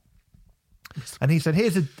 Brett. And he said,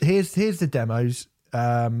 here's the demos.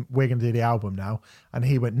 We're going to do the album now. And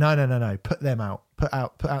he went, no, put them out. Put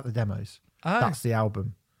out the demos. Oh. That's the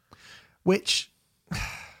album. Which...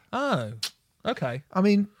 Oh, okay. I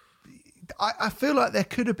mean, I feel like there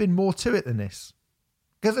could have been more to it than this.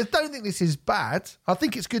 Because I don't think this is bad. I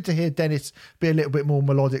think it's good to hear Dennis be a little bit more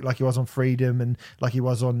melodic, like he was on Freedom and like he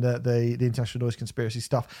was on the International Noise Conspiracy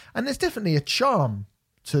stuff. And there's definitely a charm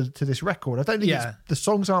to this record. I don't think the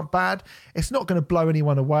songs aren't bad. It's not going to blow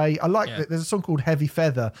anyone away. I like that there's a song called Heavy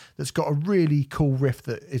Feather that's got a really cool riff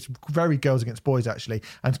that is very Girls Against Boys, actually,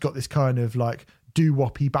 and it's got this kind of like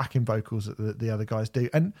doo-woppy backing vocals that the other guys do.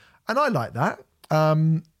 And I like that.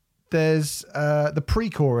 There's the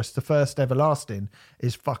pre-chorus, the first Everlasting,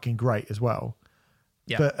 is fucking great as well.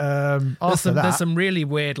 Yeah, but there's some really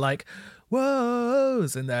weird like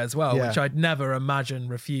whoas in there as well, which I'd never imagine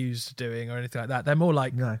Refused doing or anything like that. They're more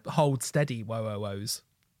like hold steady whoa-whoa-whoas.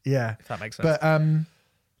 Yeah, if that makes sense.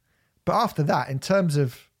 But after that, in terms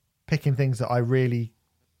of picking things that really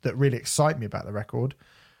excite me about the record,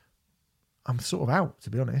 I'm sort of out, to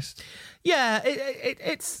be honest. Yeah,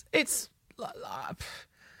 it's.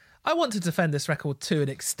 I want to defend this record to an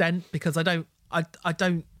extent because I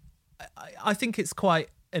think it's quite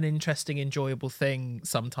an interesting, enjoyable thing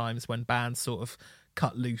sometimes when bands sort of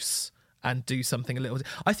cut loose and do something a little.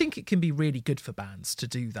 I think it can be really good for bands to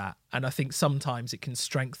do that, and I think sometimes it can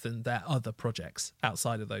strengthen their other projects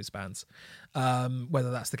outside of those bands.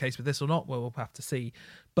 Whether that's the case with this or not, well, we'll have to see.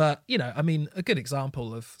 But you know, I mean, a good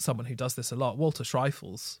example of someone who does this a lot, Walter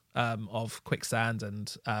Schreifels of Quicksand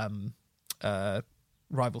and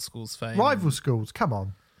Rival Schools fame. Rival Schools, come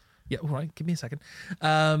on. Yeah, all right, give me a second.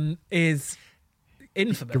 Is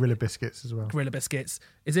infamous. Gorilla Biscuits as well. Gorilla Biscuits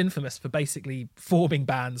is infamous for basically forming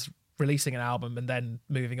bands, releasing an album, and then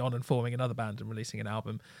moving on and forming another band and releasing an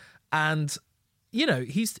album. And you know,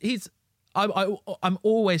 I'm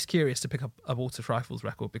always curious to pick up a Walter Schreifels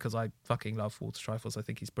record because I fucking love Walter Schreifels. I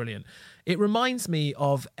think he's brilliant. It reminds me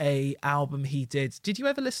of a album he did. Did you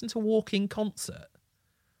ever listen to Walking Concert?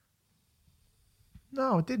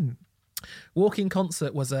 No, I didn't. Walking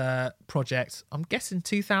Concert was a project, I'm guessing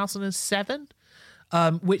 2007,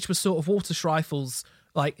 which was sort of Walter Schreifels.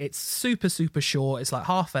 Like, it's super, super short. It's like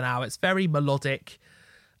half an hour. It's very melodic.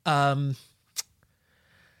 I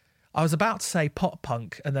was about to say pop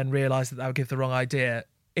punk and then realised that would give the wrong idea.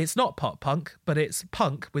 It's not pop punk, but it's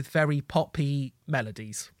punk with very poppy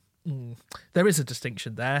melodies. There is a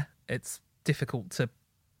distinction there. It's difficult to...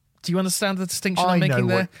 Do you understand the distinction I'm making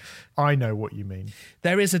there? I know what you mean.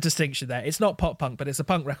 There is a distinction there. It's not pop punk, but it's a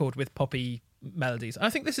punk record with poppy melodies.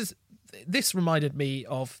 I think this reminded me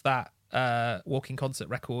of that Walking Concert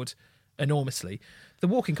record enormously. The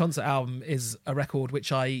Walking Concert album is a record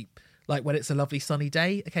which I like when it's a lovely sunny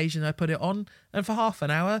day. Occasionally I put it on, and for half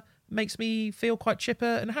an hour makes me feel quite chipper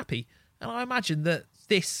and happy. And I imagine that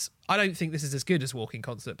I don't think this is as good as Walking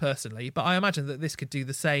Concert personally, but I imagine that this could do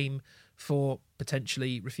the same for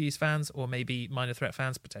potentially Refused fans, or maybe Minor Threat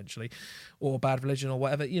fans potentially, or Bad Religion or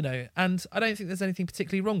whatever, you know. And I don't think there's anything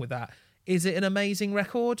particularly wrong with that. Is it an amazing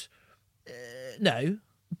record? No,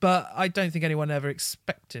 but I don't think anyone ever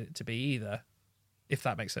expected it to be either, if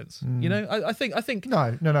that makes sense. You know, I think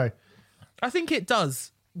no. I think it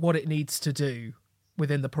does what it needs to do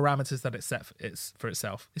within the parameters that it's set for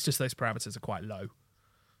itself. It's just those parameters are quite low.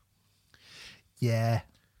 Yeah.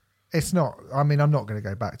 It's not. I mean, I'm not going to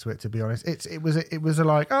go back to it, to be honest. It was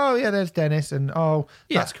like, oh yeah, there's Dennis, and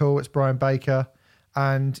that's cool. It's Brian Baker,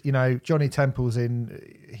 and you know, Johnny Temple's in.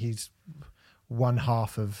 He's one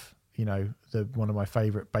half of one of my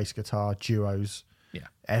favourite bass guitar duos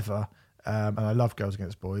ever. And I love Girls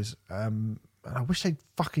Against Boys. And I wish they'd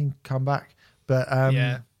fucking come back. But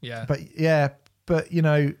But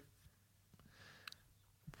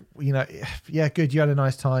good. You had a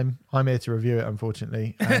nice time. I'm here to review it,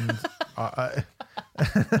 unfortunately. And do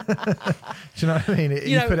you know what I mean?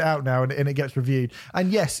 You put it out now and it gets reviewed.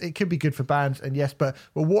 And yes, it could be good for bands. And yes, but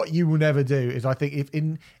what you will never do is, I think,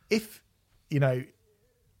 if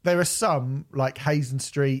there are some like Hazen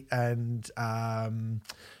Street and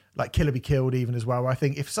like Killer Be Killed even as well. I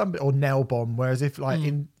think if or Nail Bomb, whereas if like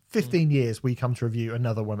in 15 years we come to review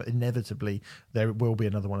another one, inevitably there will be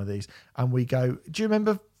another one of these, and we go, do you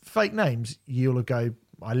remember Fake Names? You'll go,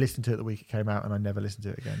 I listened to it the week it came out and I never listened to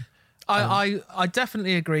it again. I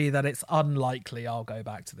definitely agree that it's unlikely I'll go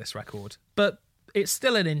back to this record, but it's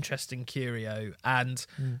still an interesting curio, and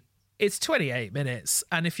it's 28 minutes,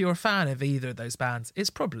 and if you're a fan of either of those bands, it's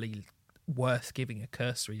probably worth giving a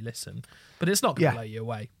cursory listen, but it's not going to blow you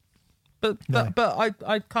away. But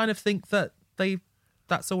I kind of think that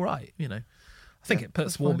that's all right, I think it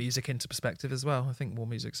puts War Music into perspective as well. I think War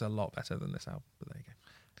Music's a lot better than this album, but there you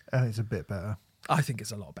go. It's a bit better. I think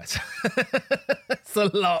it's a lot better. It's a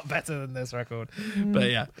lot better than this record.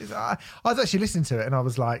 But yeah. I was actually listening to it and I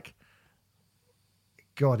was like,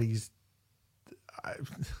 God,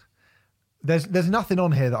 there's nothing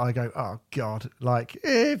on here that I go, oh God, like,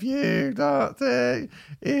 if you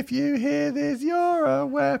hear this, you're a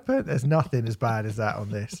weapon. There's nothing as bad as that on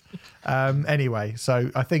this. Anyway, so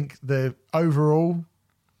I think overall,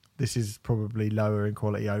 this is probably lower in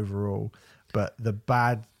quality overall, but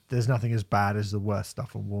there's nothing as bad as the worst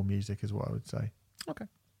stuff on War Music, is what I would say. Okay.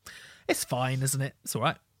 It's fine, isn't it? It's all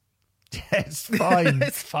right. Yeah, it's fine.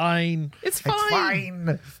 It's fine. It's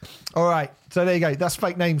fine. All right. So there you go. That's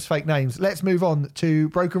Fake Names. Let's move on to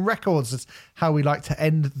Broken Records. That's how we like to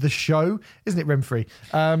end the show, isn't it, Renfrey?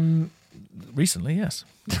 Recently, yes.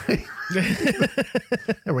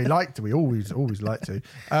 We always like to.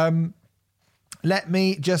 Let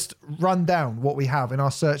me just run down what we have in our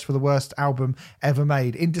search for the worst album ever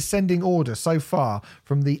made. In descending order so far,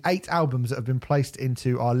 from the 8 albums that have been placed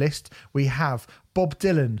into our list, we have Bob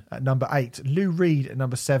Dylan at number 8, Lou Reed at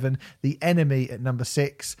number 7, The Enemy at number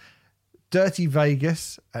 6, Dirty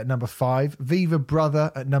Vegas at number 5, Viva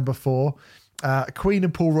Brother at number 4, Queen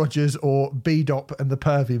and Paul Rodgers, or B-Dop and the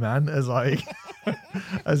Pervy Man, as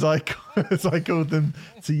I called them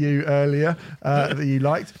to you earlier, that you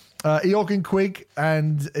liked. Eoghan Quigg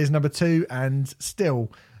is number 2, and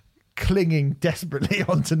still clinging desperately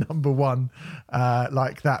onto number 1,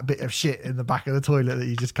 like that bit of shit in the back of the toilet that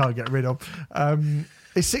you just can't get rid of.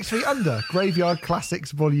 It's 6 Feet Under, Graveyard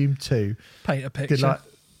Classics Volume 2. Paint a picture.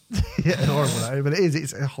 Yeah, horrible, but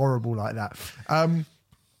it's horrible like that.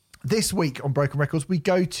 This week on Broken Records, we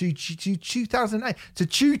go to 2008, to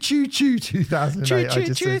Choo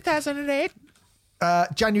 2008. 2008.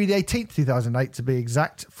 January the 18th, 2008 to be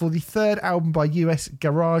exact, for the third album by US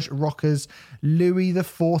garage rockers Louis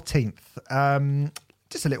XIV.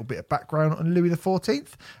 Just a little bit of background on Louis XIV.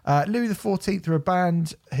 Louis XIV are a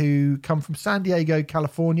band who come from San Diego,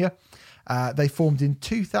 California. They formed in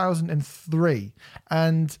 2003,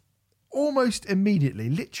 and almost immediately,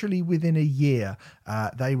 literally within a year,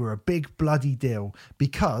 they were a big bloody deal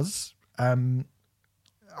because I'm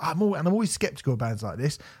always skeptical of bands like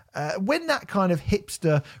this. When that kind of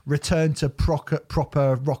hipster return to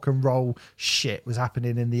proper rock and roll shit was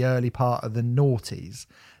happening in the early part of the noughties,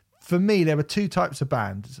 for me, there were 2 types of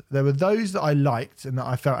bands. There were those that I liked and that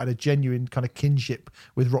I felt had a genuine kind of kinship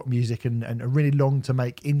with rock music and really longed to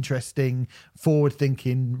make interesting,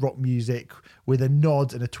 forward-thinking rock music with a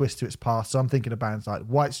nod and a twist to its past. So I'm thinking of bands like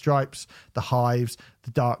White Stripes, The Hives,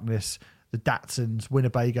 The Darkness, The Datsuns,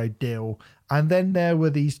 Winnebago Dill. And then there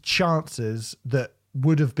were these chances that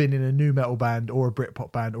would have been in a new metal band or a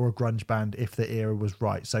Britpop band or a grunge band if the era was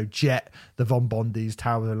right. So Jet, the Von Bondies,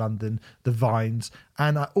 Tower of London, the Vines.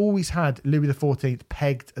 And I always had Louis XIV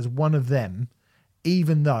pegged as one of them,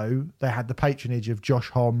 even though they had the patronage of Josh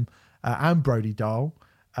Homme and Brody Dahl.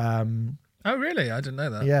 Oh, really? I didn't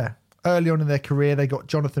know that. Yeah. Early on in their career, they got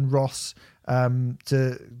Jonathan Ross they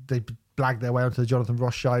blagged their way onto the Jonathan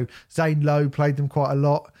Ross show. Zane Lowe played them quite a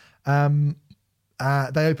lot.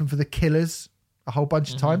 They opened for the Killers a whole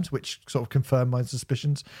bunch of times, which sort of confirmed my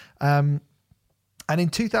suspicions. And in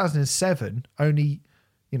 2007, only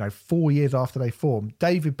 4 years after they formed,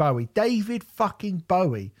 David fucking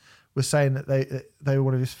Bowie was saying that they were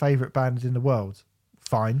one of his favourite bands in the world.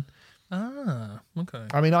 Fine. Ah, okay.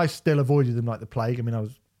 I mean, I still avoided them like the plague. I mean, I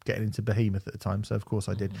was getting into Behemoth at the time, so of course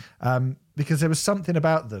I did. Because there was something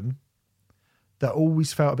about them that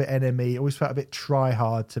always felt a bit NME, always felt a bit try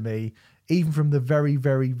hard to me, even from the very,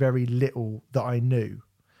 very, very little that I knew.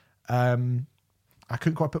 I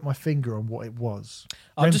couldn't quite put my finger on what it was.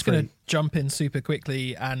 I'm just going to jump in super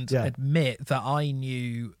quickly and admit that I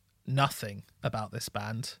knew nothing about this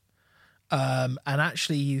band. And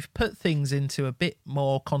actually, you've put things into a bit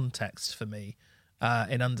more context for me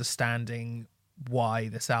in understanding why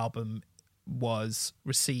this album was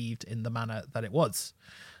received in the manner that it was.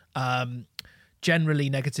 Generally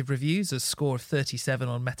negative reviews, a score of 37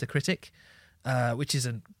 on Metacritic, which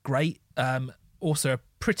isn't great. Also a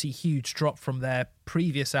pretty huge drop from their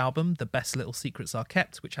previous album, The Best Little Secrets Are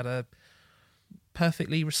Kept, which had a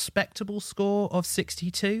perfectly respectable score of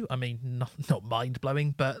 62. I mean, not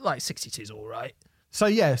mind-blowing, but like 62 is all right. So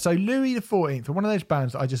Louis XIV are one of those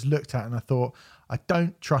bands that I just looked at and I thought, I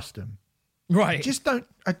don't trust them. Right.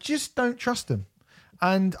 I just don't trust them.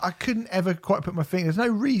 And I couldn't ever quite put my finger. There's no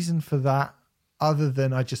reason for that other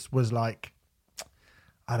than I just was like,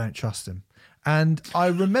 I don't trust them. And I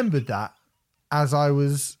remembered that as I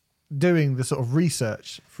was doing the sort of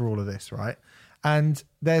research for all of this, right? And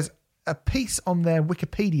there's a piece on their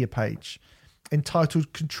Wikipedia page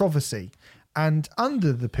entitled Controversy. And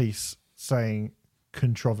under the piece saying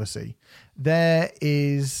controversy, there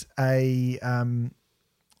is a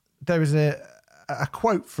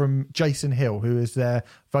quote from Jason Hill, who is their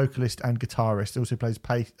vocalist and guitarist, also plays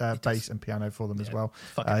bass and piano for them as well.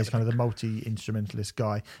 He's kind of the multi-instrumentalist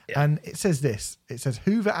guy. Yeah. And it says this, it says,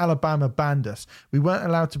 Hoover, Alabama banned us. We weren't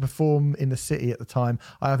allowed to perform in the city at the time.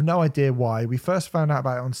 I have no idea why. We first found out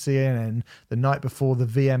about it on CNN the night before the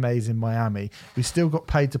VMAs in Miami. We still got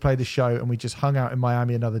paid to play the show and we just hung out in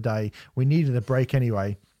Miami another day. We needed a break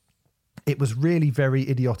anyway. It was really very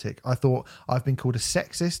idiotic. I thought I've been called a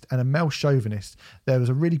sexist and a male chauvinist. There was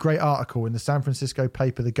a really great article in the San Francisco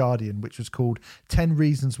paper The Guardian, which was called 10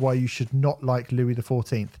 Reasons Why You Should Not Like Louis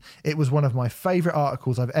XIV. It was one of my favourite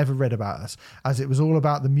articles I've ever read about us, as it was all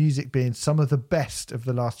about the music being some of the best of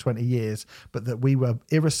the last 20 years, but that we were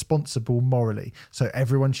irresponsible morally, so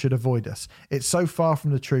everyone should avoid us. It's so far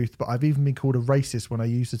from the truth, but I've even been called a racist when I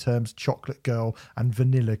use the terms chocolate girl and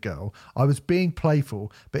vanilla girl. I was being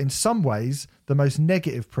playful, but in some ways, the most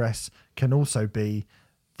negative press can also be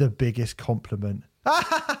the biggest compliment.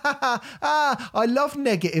 I love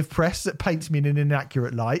negative press that paints me in an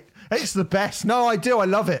inaccurate light. It's the best. No, I do. I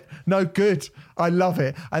love it. No, good. I love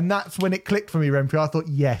it. And that's when it clicked for me, Renfrew. I thought,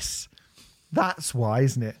 yes, that's why,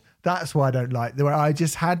 isn't it? That's why I don't like it. I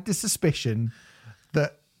just had the suspicion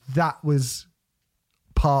that was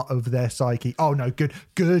part of their psyche. Oh no,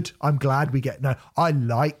 good. I'm glad we get. No, I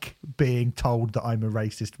like being told that I'm a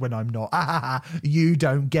racist when I'm not. You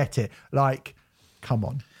don't get it. Like, come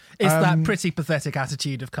on. It's that pretty pathetic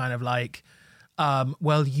attitude of kind of like,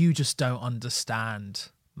 well, you just don't understand,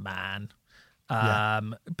 man.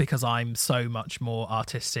 Because I'm so much more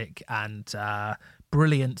artistic and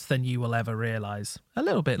brilliant than you will ever realise. A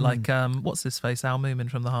little bit like what's his face, Al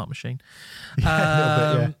Moomin from The Heart Machine.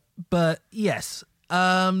 A little bit. But yes.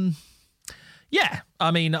 Yeah,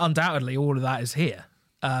 I mean, undoubtedly all of that is here,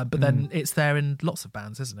 but then it's there in lots of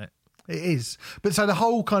bands, isn't it? It is. But so the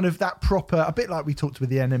whole kind of that proper, a bit like we talked with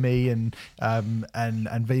The Enemy and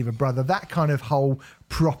Viva Brother, that kind of whole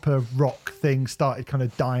proper rock thing started kind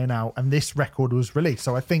of dying out, and this record was released.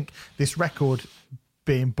 So I think this record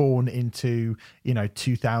being born into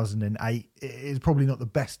 2008 is probably not the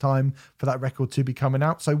best time for that record to be coming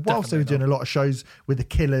out. So whilst they were doing a lot of shows with the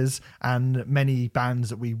Killers and many bands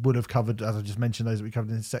that we would have covered, as I just mentioned, those that we covered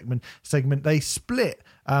in this segment, they split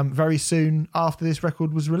very soon after this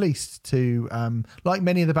record was released to like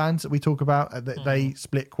many of the bands that we talk about, they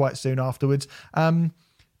split quite soon afterwards,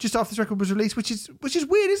 just after this record was released, which is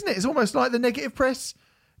weird, isn't it? It's almost like the negative press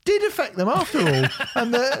did affect them after all,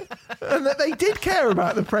 and that they did care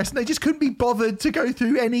about the press, and they just couldn't be bothered to go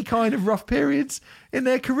through any kind of rough periods in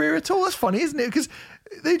their career at all. That's funny, isn't it? Because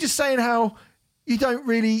they're just saying how you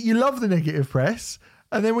love the negative press,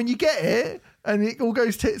 and then when you get it and it all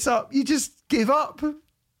goes tits up, you just give up.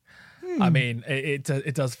 I mean,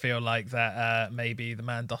 it does feel like that maybe the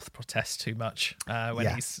man doth protest too much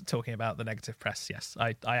when he's talking about the negative press. Yes,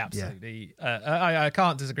 I absolutely, I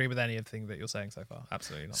can't disagree with anything that you're saying so far.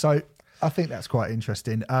 Absolutely not. So I think that's quite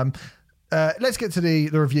interesting. Let's get to the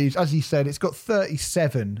reviews. As you said, it's got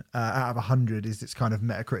 37 out of 100 is its kind of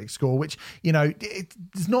Metacritic score, which,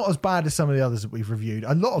 it's not as bad as some of the others that we've reviewed.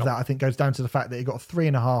 A lot of that, I think, goes down to the fact that it got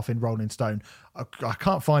 3.5 in Rolling Stone. I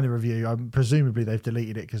can't find the review. Presumably they've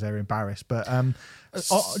deleted it because they're embarrassed. But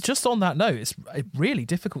just on that note, it's really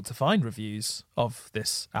difficult to find reviews of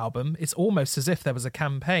this album. It's almost as if there was a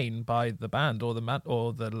campaign by the band or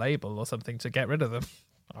the label or something to get rid of them.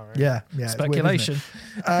 Yeah. Speculation.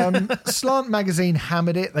 Slant Magazine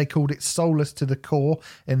hammered it. They called it soulless to the core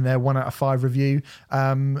in their 1 out of 5 review.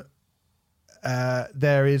 There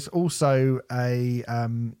is also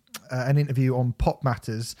an interview on Pop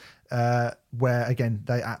Matters where, again,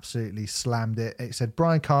 they absolutely slammed it. It said,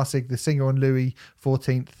 Brian Karsig, the singer on Louis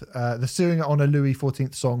XIV, the singer on a Louis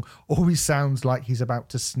XIV song always sounds like he's about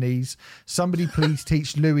to sneeze. Somebody please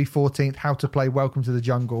teach Louis XIV how to play Welcome to the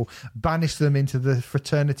Jungle. Banish them into the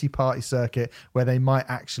fraternity party circuit where they might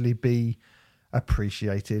actually be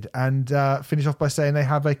appreciated. And finish off by saying they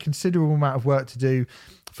have a considerable amount of work to do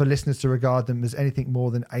for listeners to regard them as anything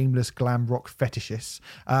more than aimless glam rock fetishists.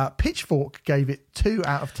 Pitchfork gave it 2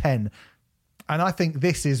 out of 10. And I think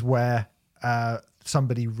this is where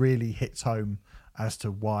somebody really hits home as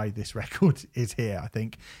to why this record is here. I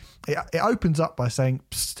think it opens up by saying,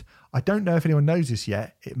 Psst, I don't know if anyone knows this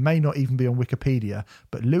yet. It may not even be on Wikipedia,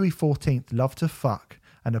 but Louis XIV loved to fuck.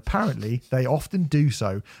 And apparently they often do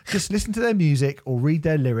so. Just listen to their music or read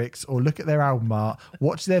their lyrics or look at their album art,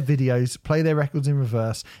 watch their videos, play their records in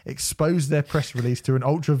reverse, expose their press release to an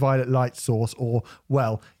ultraviolet light source, or,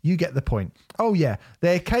 well, you get the point. Oh yeah,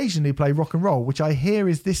 they occasionally play rock and roll, which I hear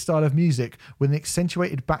is this style of music with an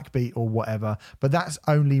accentuated backbeat or whatever, but that's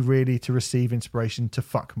only really to receive inspiration to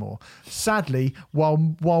fuck more. Sadly, while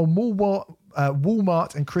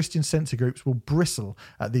Walmart and Christian censor groups will bristle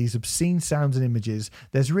at these obscene sounds and images,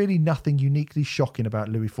 there's really nothing uniquely shocking about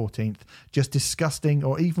Louis XIV, just disgusting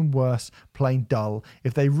or even worse, plain dull.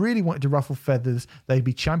 If they really wanted to ruffle feathers, they'd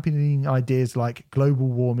be championing ideas like global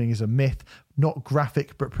warming is a myth, not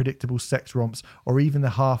graphic but predictable sex romps, or even the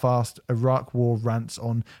half-assed Iraq war rants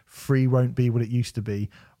on free won't be what it used to be.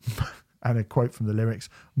 And a quote from the lyrics,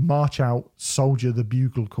 march out, soldier, the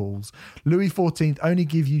bugle calls. Louis XIV only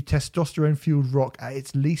give you testosterone-fueled rock at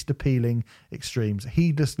its least appealing extremes,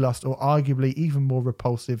 heedless lust, or arguably even more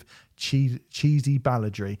repulsive, cheesy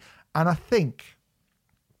balladry. And I think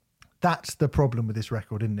that's the problem with this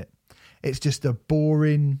record, isn't it? It's just a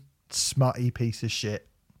boring, smutty piece of shit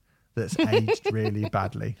that's aged really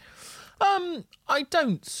badly. I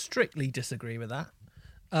don't strictly disagree with that.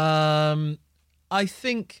 I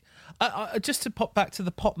think... just to pop back to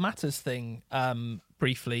the Pop Matters thing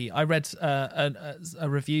briefly, I read a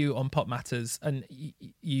review on Pop Matters, and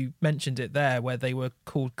you mentioned it there, where they were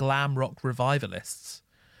called glam rock revivalists.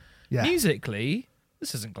 Yeah. Musically,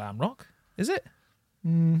 this isn't glam rock, is it?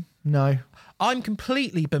 No. I'm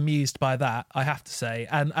completely bemused by that, I have to say.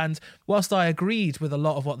 And whilst I agreed with a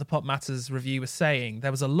lot of what the Pop Matters review was saying,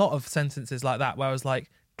 there was a lot of sentences like that where I was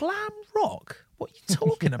like, glam rock? What are you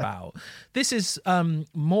talking about? This is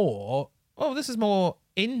more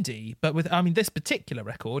indie, but with, I mean, this particular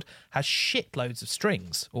record has shitloads of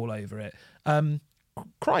strings all over it.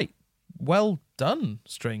 Quite well done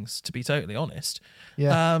strings, to be totally honest.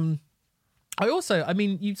 Yeah. I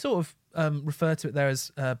mean, you sort of refer to it there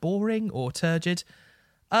as boring or turgid.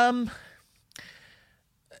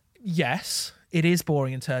 Yes, it is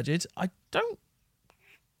boring and turgid.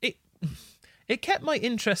 It kept my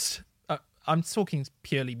interest. I'm talking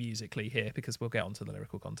purely musically here because we'll get onto the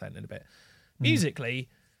lyrical content in a bit. Musically,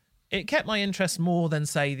 it kept my interest more than,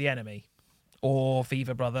 say, The Enemy or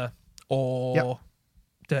Viva Brother or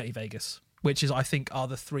Dirty Vegas, which is, I think, are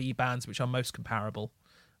the 3 bands which are most comparable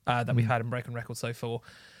that we've had in Broken Record so far.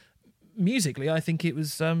 Musically, I think it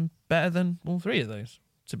was better than all 3 of those,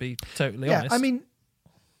 to be totally honest. I mean,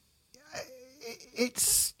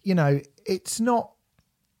 it's not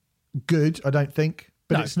good, I don't think.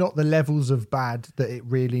 But it's not the levels of bad that it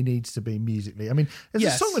really needs to be musically. I mean, there's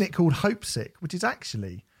a song in it called Hopesick, which is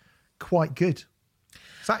actually quite good.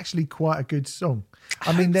 It's actually quite a good song.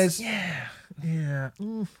 I mean, there's... Yeah.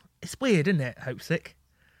 It's weird, isn't it, Hopesick?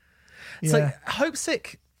 It's like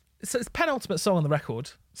Hopesick... So it's the penultimate song on the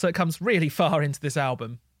record, so it comes really far into this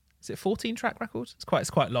album. Is it a 14-track record? It's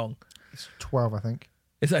quite long. It's 12, I think.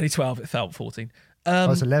 It's only 12. It felt 14.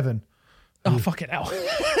 It's 11. Oh, fucking hell.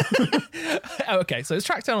 Okay, so it's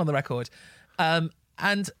tracked down on the record. And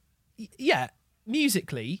yeah,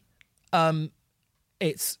 musically,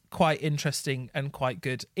 it's quite interesting and quite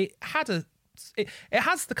good. It has the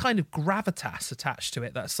kind of gravitas attached to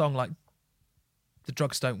it that a song like The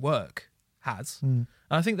Drugs Don't Work has. And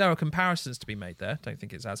I think there are comparisons to be made there. Don't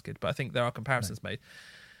think it's as good, but I think there are comparisons made.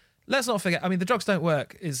 Let's not forget, I mean, The Drugs Don't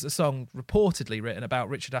Work is a song reportedly written about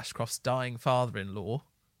Richard Ashcroft's dying father-in-law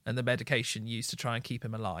and the medication used to try and keep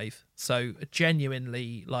him alive. So a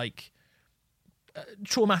genuinely,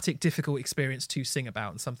 traumatic, difficult experience to sing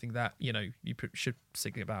about, and something that, you should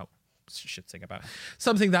sing about.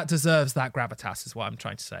 Something that deserves that gravitas is what I'm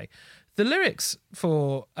trying to say. The lyrics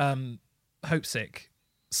for Hopesick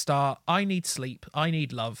start, I need sleep, I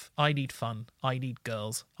need love, I need fun, I need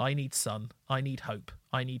girls, I need sun, I need hope,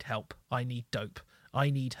 I need help, I need dope, I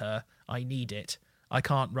need her, I need it, I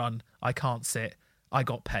can't run, I can't sit, I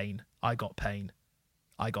got pain, I got pain,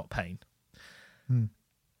 I got pain.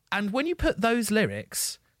 And when you put those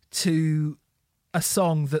lyrics to a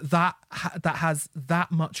song that has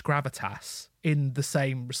that much gravitas in the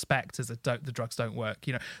same respect as the drugs don't work,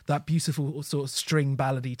 you know, that beautiful sort of string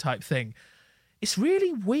ballady type thing, it's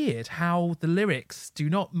really weird how the lyrics do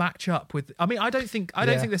not match up with. I mean, I don't think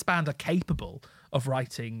this band are capable of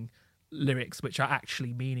writing lyrics which are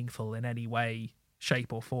actually meaningful in any way,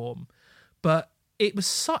 shape, or form. But it was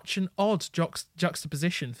such an odd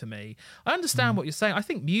juxtaposition for me. I understand what you're saying. I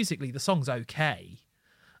think musically the song's okay,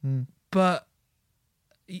 but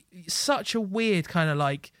such a weird kind of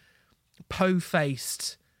like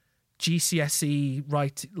po-faced GCSE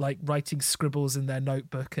writing scribbles in their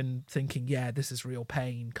notebook and thinking, yeah, this is real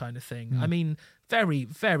pain kind of thing. I mean, very,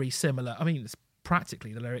 very similar. I mean, it's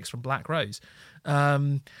practically the lyrics from Black Rose, you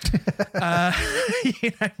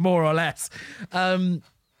know, more or less,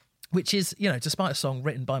 which is, you know, despite a song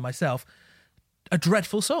written by myself, a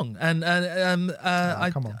dreadful song. And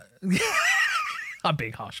come on. I'm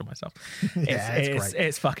being harsh on myself.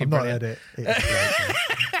 It's fucking brilliant. It's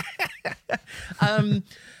great.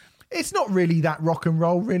 It's not really that rock and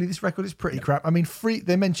roll, really. This record is pretty crap. I mean,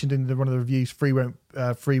 they mentioned in one of the reviews, Free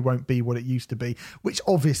won't be what it used to be, which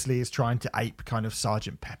obviously is trying to ape kind of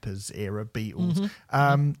Sgt. Pepper's era Beatles,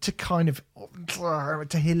 to kind of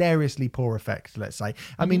to hilariously poor effect, let's say.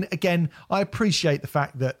 I mean, again, I appreciate the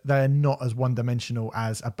fact that they're not as one-dimensional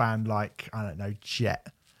as a band like, I don't know,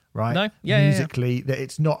 Jet. Right? No, musically, that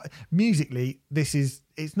it's not musically.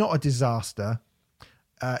 It's not a disaster.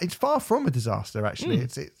 It's far from a disaster, actually.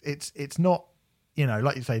 It's not, you know,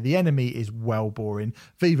 like you say, The Enemy is well boring.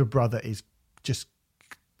 Viva Brother is just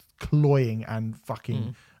cloying and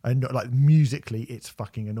fucking, and like musically, it's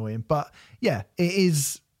fucking annoying. But yeah, it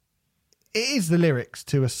is the lyrics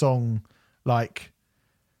to a song like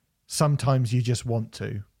Sometimes You Just Want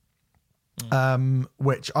To.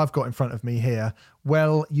 Which I've got in front of me here.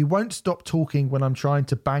 Well, you won't stop talking when I'm trying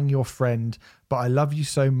to bang your friend, but I love you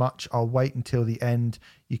so much I'll wait until the end.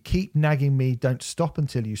 You keep nagging me, don't stop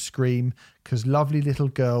until you scream, because lovely little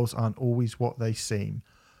girls aren't always what they seem.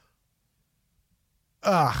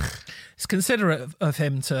 Ugh. It's considerate of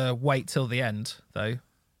him to wait till the end, though,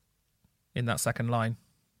 in that second line.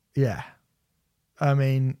 Yeah. I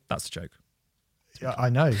mean... That's a joke.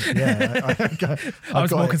 I know, yeah. I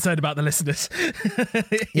was more concerned about the listeners.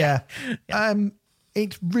 Yeah.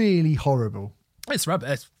 It's really horrible. It's rubbish.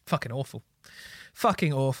 It's fucking awful.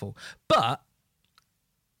 Fucking awful. But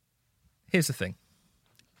here's the thing.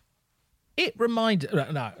 It reminded...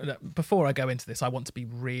 No, before I go into this, I want to be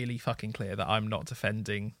really fucking clear that I'm not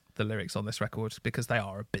defending the lyrics on this record because they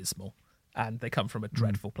are abysmal and they come from a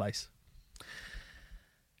dreadful place.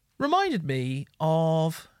 Reminded me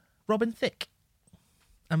of Robin Thicke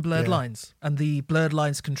and Blurred Lines and the Blurred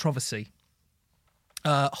Lines controversy.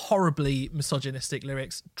 Horribly misogynistic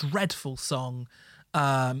lyrics, dreadful song.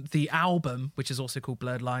 The album, which is also called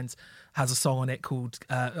Blurred Lines, has a song on it called,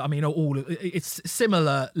 it's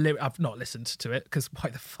similar. I've not listened to it because why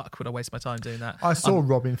the fuck would I waste my time doing that? I saw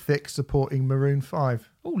Robin Thicke supporting Maroon 5.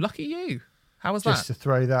 Oh, lucky you. How was that? Just to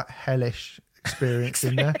throw that hellish experience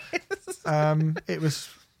in there. It was,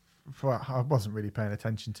 well, I wasn't really paying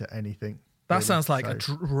attention to anything. That really, sounds like a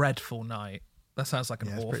dreadful night. That sounds like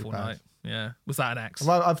an awful night. Yeah. Was that an ex?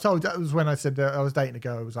 Well, I've told, that was when I said that I was dating a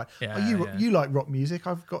girl. I was like, you like rock music?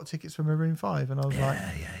 I've got tickets for Maroon 5. And I was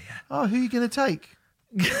oh, who are you going to take?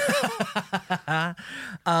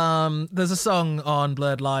 There's a song on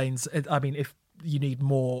Blurred Lines. If you need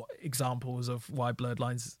more examples of why Blurred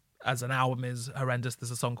Lines as an album is horrendous,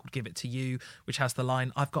 there's a song called Give It To You, which has the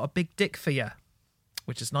line, I've got a big dick for you,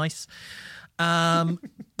 which is nice.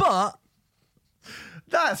 But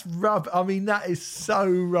that's that is so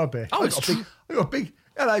rubbish. Oh, I got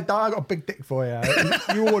a big dick for you.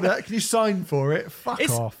 You order it. Can you sign for it? Fuck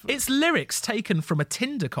off. It's lyrics taken from a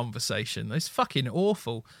Tinder conversation. It's fucking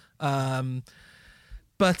awful. But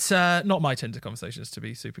not my Tinder conversations, to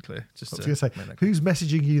be super clear. Just I was going to say, who's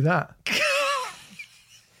messaging you that?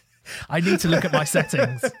 I need to look at my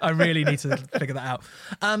settings. I really need to figure that out.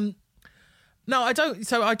 No, I don't.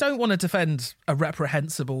 So I don't want to defend a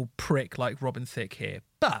reprehensible prick like Robin Thicke here,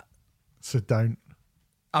 but so don't.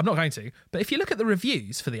 I'm not going to. But if you look at the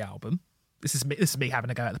reviews for the album, this is me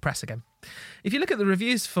having a go at the press again. If you look at the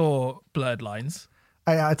reviews for Blurred Lines,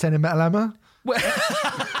 8 out of 10 in Metal Hammer.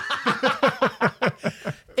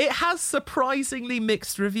 It has surprisingly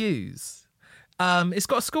mixed reviews. It's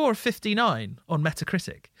got a score of 59 on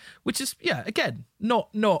Metacritic, which is, again, not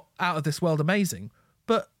out of this world amazing,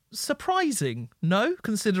 but surprising, no,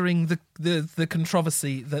 considering the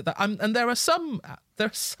controversy that and there are some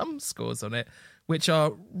scores on it which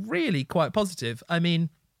are really quite positive. I mean,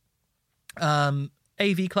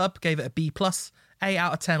 AV Club gave it a B+, 8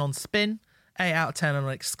 out of 10 on Spin, 8 out of 10 on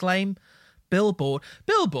Exclaim. Billboard,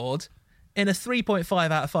 in a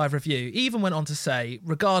 3.5 out of 5 review, even went on to say,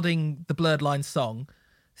 regarding the Blurred Lines song,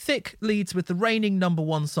 Thicke leads with the reigning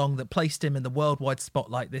 #1 song that placed him in the worldwide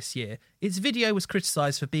spotlight this year. Its video was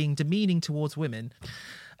criticised for being demeaning towards women,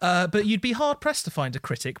 but you'd be hard-pressed to find a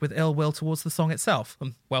critic with ill will towards the song itself.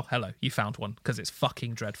 Well, hello, you found one, because it's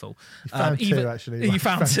fucking dreadful. You found two, actually. You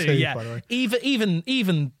found two, yeah. By the way.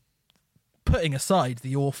 Even putting aside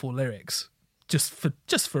the awful lyrics, just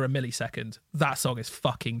for a millisecond, that song is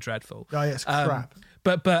fucking dreadful. Oh, yeah, it's crap.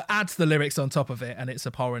 But add the lyrics on top of it, and it's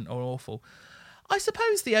abhorrent or awful. I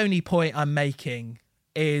suppose the only point I'm making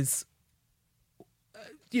is,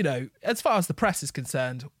 as far as the press is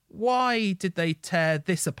concerned, why did they tear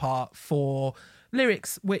this apart for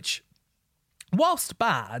lyrics which, whilst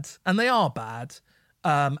bad, and they are bad,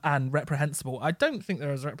 and reprehensible, I don't think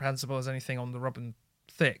they're as reprehensible as anything on the Robin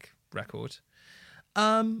Thicke record.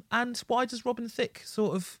 And why does Robin Thicke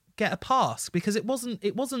sort of get a pass? Because it wasn't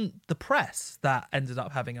the press that ended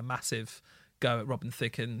up having a massive go at Robin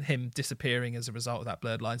Thicke and him disappearing as a result of that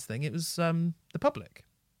Blurred Lines thing. It was the public.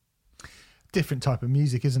 Different type of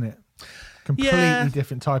music, isn't it? Completely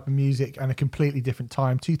different type of music and a completely different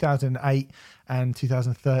time. 2008 and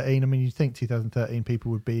 2013. I mean, you'd think 2013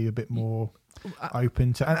 people would be a bit more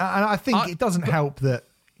open to... And I think it doesn't help that...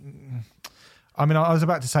 I mean, I was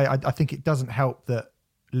about to say, I think it doesn't help that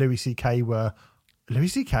Louis C.K. Louis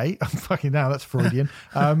C.K.? Fucking now, that's Freudian.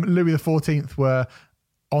 Louis XIV were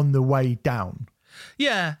on the way down.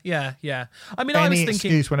 Yeah. I mean, I was thinking...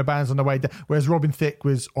 excuse when a band's on the way down, whereas Robin Thicke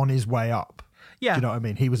was on his way up. Yeah. Do you know what I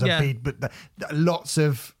mean? He was a big... But lots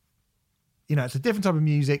of... it's a different type of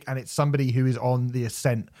music, and it's somebody who is on the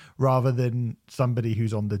ascent rather than somebody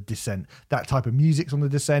who's on the descent. That type of music's on the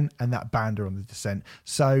descent, and that band are on the descent.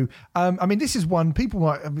 So, I mean, this is one people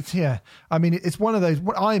might, I mean, it's one of those.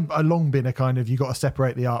 I've long been a kind of you got to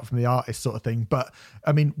separate the art from the artist sort of thing. But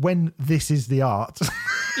I mean, when this is the art,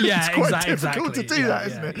 it's quite difficult to do that,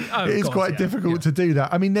 isn't it? Oh, it is quite difficult to do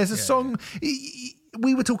that. I mean, there's a song.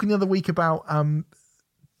 We were talking the other week about.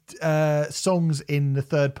 Songs in the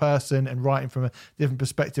third person and writing from a different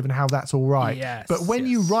perspective and how that's all right. Yes, but when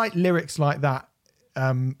you write lyrics like that,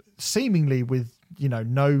 seemingly with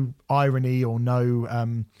no irony or no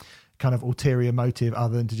kind of ulterior motive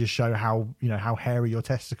other than to just show how hairy your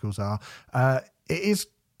testicles are, it is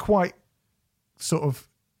quite sort of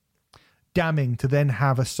damning to then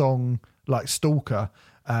have a song like Stalker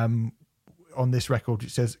on this record.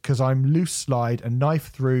 It says, "'Cause I'm loose slide, a knife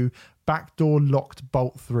through, back door locked,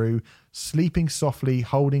 bolt through, sleeping softly,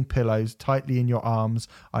 holding pillows tightly in your arms.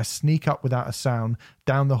 I sneak up without a sound,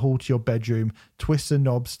 down the hall to your bedroom, twist a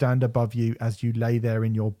knob, stand above you as you lay there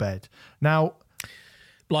in your bed." Now,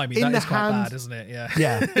 blimey, that is quite bad, isn't it? Yeah.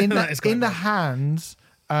 Yeah. In the hands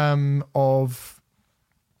of...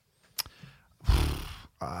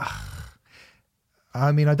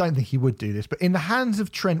 I mean, I don't think he would do this, but in the hands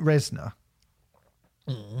of Trent Reznor,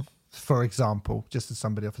 for example, just as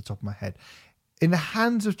somebody off the top of my head, in the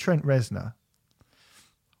hands of Trent Reznor,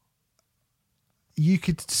 you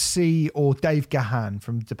could see, or Dave Gahan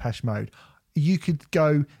from Depeche Mode, you could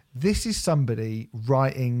go, this is somebody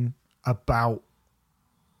writing about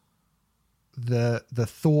the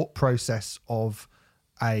thought process of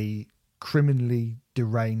a criminally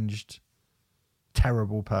deranged,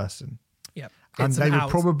 terrible person. Yeah. And they would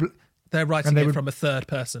probably... They're writing it from a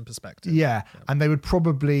third-person perspective. Yeah, and they would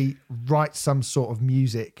probably write some sort of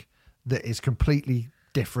music that is completely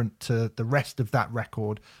different to the rest of that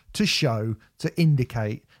record to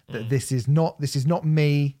indicate that this is not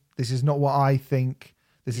me, this is not what I think,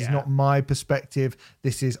 this is not my perspective.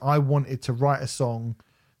 I wanted to write a song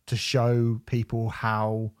to show people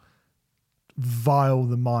how vile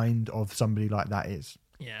the mind of somebody like that is.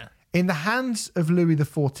 Yeah. In the hands of Louis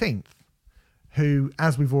XIV, who,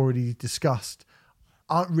 as we've already discussed,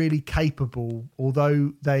 aren't really capable,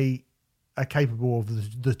 although they are capable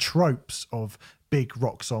of the tropes of big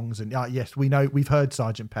rock songs. And yes, we know, we've heard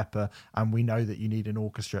Sgt. Pepper, and we know that you need an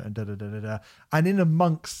orchestra and da-da-da-da-da. And in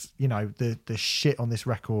amongst, the shit on this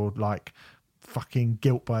record, like fucking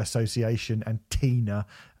Guilt by Association and Tina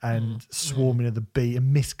and Swarming of the Bee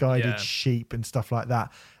and Misguided Sheep and stuff like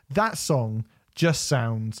that, that song just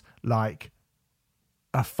sounds like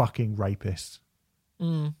a fucking rapist.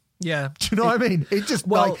 Yeah. Do you know what I mean? It just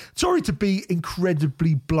sorry to be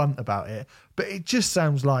incredibly blunt about it, but it just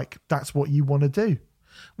sounds like that's what you want to do.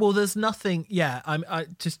 Well, there's nothing. Yeah, I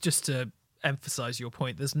just to emphasize your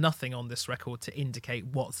point. There's nothing on this record to indicate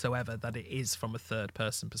whatsoever that it is from a third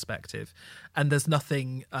person perspective, and there's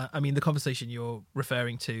nothing. I mean, the conversation you're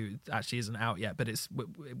referring to actually isn't out yet, but it's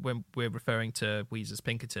when we're referring to Weezer's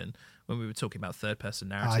Pinkerton when we were talking about third person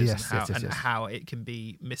narratives how it can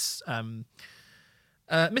be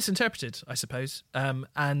misinterpreted, I suppose.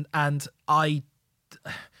 And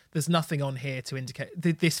there's nothing on here to indicate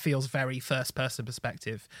this feels very first person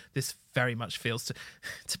perspective. This very much feels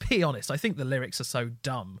to be honest, I think the lyrics are so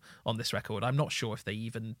dumb on this record. I'm not sure if they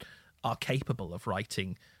even are capable of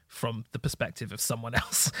writing from the perspective of someone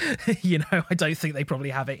else. I don't think they probably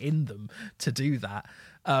have it in them to do that.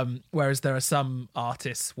 Whereas there are some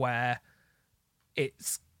artists where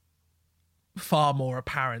it's far more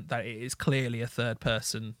apparent that it is clearly a third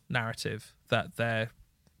person narrative that they're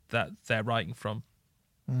writing from.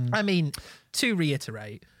 I mean, to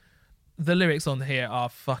reiterate, the lyrics on here are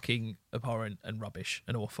fucking abhorrent and rubbish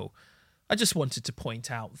and awful. I just wanted to point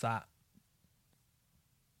out that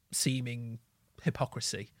seeming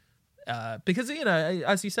hypocrisy. Because,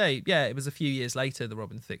 as you say, yeah, it was a few years later, the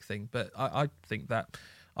Robin Thicke thing, but I think that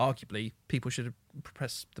arguably people should have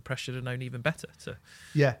the press should have known even better to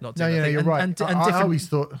not do that thing. You're right. And I always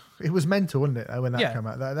thought it was mental, wasn't it, when that came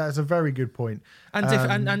out? That's a very good point.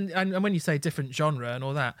 And and when you say different genre and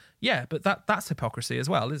all that, yeah, but that's hypocrisy as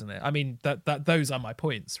well, isn't it? I mean, that those are my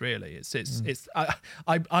points, really.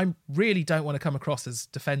 I really don't want to come across as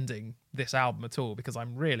defending this album at all, because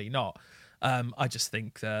I'm really not. I just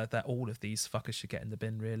think that all of these fuckers should get in the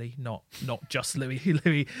bin, really, not just Louis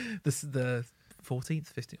the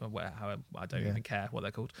 14th, 15th, or however, I don't even care what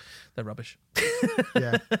they're called. They're rubbish.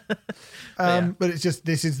 But it's just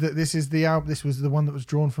this is the album. This was the one that was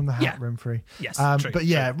drawn from the hat, Renfrey. Yes, true, but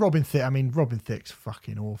yeah, true. Robin Thicke's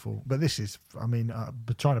fucking awful. But this is,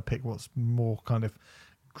 trying to pick what's more kind of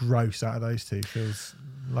gross out of those two feels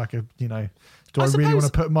like do I really want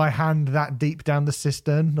to put my hand that deep down the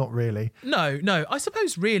cistern? Not really. No. I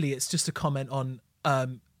suppose really it's just a comment on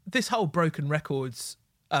this whole Broken Records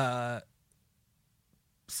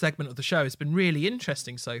segment of the show has been really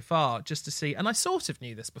interesting so far, just to see, and I sort of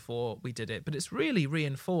knew this before we did it, but it's really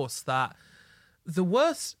reinforced that the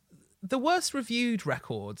worst reviewed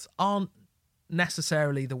records aren't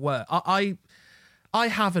necessarily the worst. I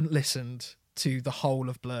haven't listened to the whole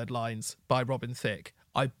of Blurred Lines by Robin Thicke.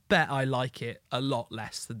 I bet I like it a lot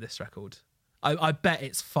less than this record. I bet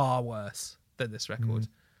it's far worse than this record.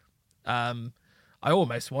 I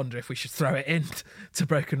almost wonder if we should throw it in to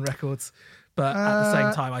Broken Records, but at the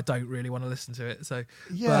same time, I don't really want to listen to it. So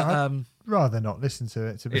I'd rather not listen to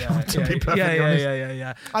it. To be perfectly honest.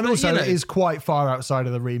 Yeah. And but, also, it is quite far outside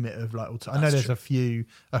of the remit of I know there's a few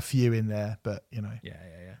in there, but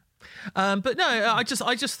Yeah. But no, I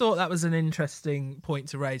just thought that was an interesting point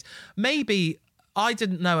to raise. Maybe I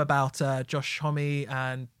didn't know about Josh Homme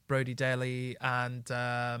and Brody Daly and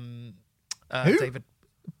David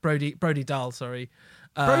Brody Dahl. Sorry,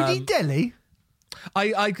 Brody Daly.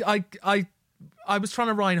 I was trying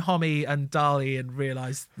to rhyme Homme and Daly and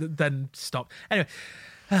realised, then stopped. Anyway,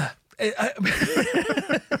 I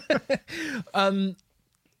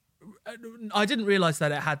didn't realise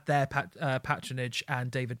that it had their patronage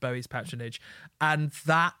and David Bowie's patronage, and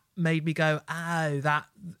that made me go, that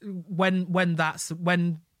when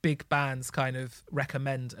big bands kind of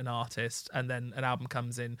recommend an artist and then an album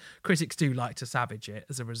comes in, critics do like to savage it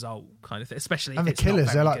as a result, kind of thing, especially and if the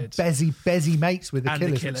Killers, they're like good. Bezzy mates with the and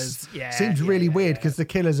Killers. The Killers, seems really weird because the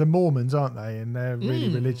Killers are Mormons, aren't they? And they're really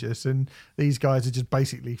religious, and these guys are just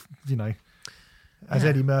basically, as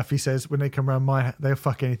Eddie Murphy says, when they come around they'll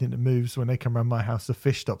fuck anything that moves. When they come around my house, the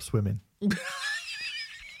fish stop swimming.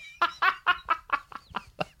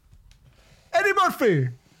 Eddie Murphy.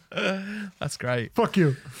 That's great. Fuck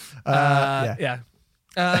you. No,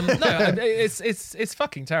 it's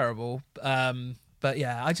fucking terrible. But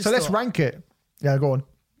yeah, I just let's rank it. Yeah, go on.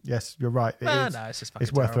 Yes, you're right. No, it's just fucking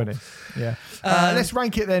it's worth terrible. winning. Yeah. Let's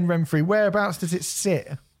rank it then, Renfrey. Whereabouts does it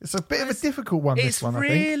sit? It's a bit of a difficult one. This one, I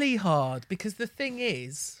think. It's really hard because the thing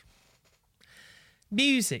is,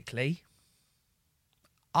 musically,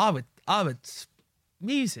 I would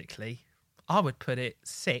put it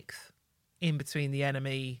sixth in between The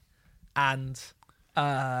Enemy and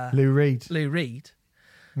Lou Reed.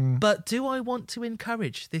 But do I want to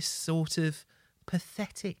encourage this sort of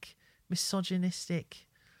pathetic, misogynistic,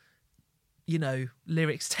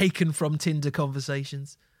 lyrics taken from Tinder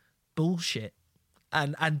conversations bullshit?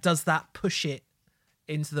 And does that push it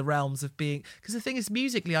into the realms of being, because the thing is,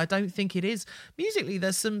 musically, I don't think it is. Musically,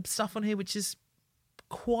 there's some stuff on here which is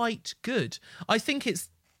quite good. I think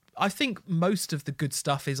most of the good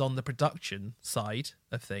stuff is on the production side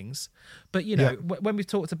of things. But, you know, when we've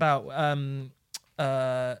talked about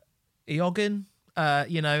Eeuuuwwee,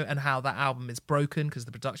 and how that album is broken because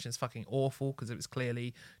the production is fucking awful, because it was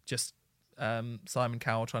clearly just Simon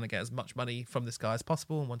Cowell trying to get as much money from this guy as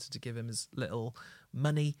possible and wanted to give him as little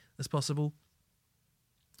money as possible.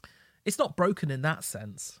 It's not broken in that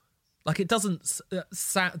sense. Like, it doesn't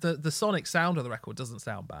the sonic sound of the record doesn't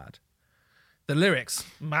sound bad. The lyrics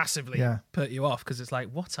massively put you off because it's like,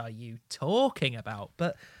 what are you talking about?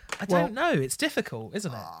 But I don't know. It's difficult,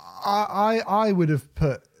 isn't it? I would have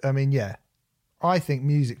put, I think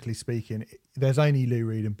musically speaking, there's only Lou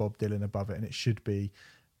Reed and Bob Dylan above it, and it should be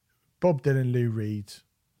Bob Dylan, Lou Reed,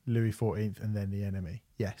 Louis XIV, and then The Enemy.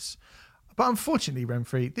 Yes. But unfortunately,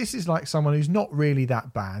 Renfrey, this is like someone who's not really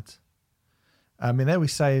that bad. They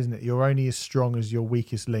always say, isn't it, you're only as strong as your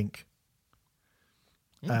weakest link.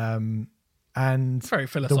 And very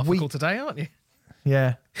philosophical today, aren't you?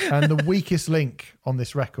 Yeah. And the weakest link on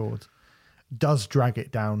this record does drag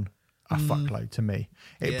it down a fuckload to me.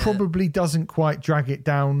 It probably doesn't quite drag it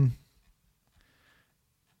down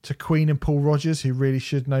to Queen and Paul Rodgers, who really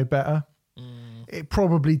should know better. It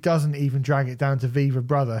probably doesn't even drag it down to Viva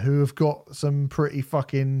Brother, who have got some pretty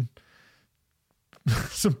fucking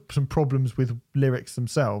some problems with lyrics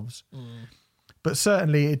themselves. But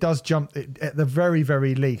certainly it does jump, at the very,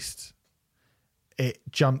 very least, it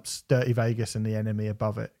jumps Dirty Vegas and The Enemy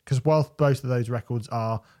above it. Because whilst both of those records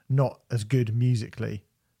are not as good musically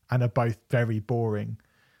and are both very boring,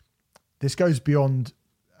 this goes beyond,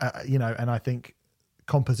 and I think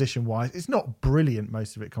composition-wise, it's not brilliant,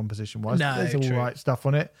 most of it composition-wise. No, there's all right stuff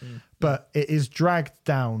on it. But it is dragged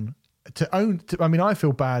down I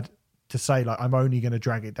feel bad to say, like, I'm only going to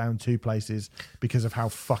drag it down 2 places because of how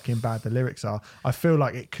fucking bad the lyrics are. I feel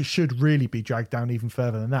like it should really be dragged down even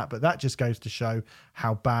further than that. But that just goes to show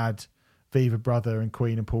how bad Viva Brother and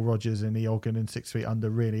Queen and Paul Rodgers and Eeuuuwwee and 6 Feet Under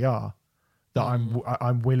really are. That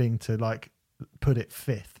I'm willing to, like, put it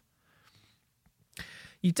 5th.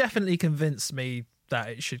 You definitely convinced me that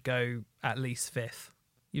it should go at least 5th.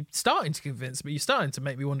 You're starting to convince me. You're starting to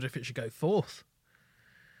make me wonder if it should go 4th.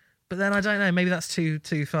 But then I don't know. Maybe that's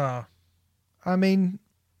too far. Are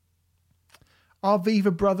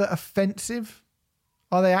Viva Brother offensive?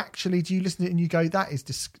 Are they actually? Do you listen to it and you go, that is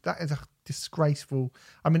a disgraceful?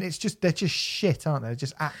 It's just, they're just shit, aren't they? They're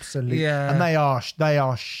just absolute. Yeah. And they are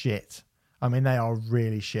shit. They are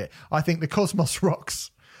really shit. I think the Cosmos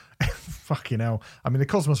Rocks, fucking hell. The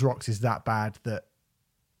Cosmos Rocks is that bad that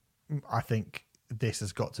I think this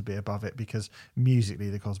has got to be above it, because musically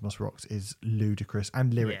the Cosmos Rocks is ludicrous,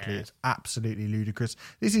 and lyrically it's absolutely ludicrous.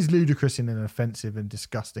 This is ludicrous in an offensive and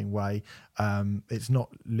disgusting way. It's not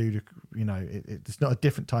ludicrous, it's not a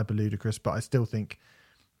different type of ludicrous, but I still think.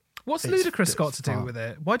 What's ludicrous got to do with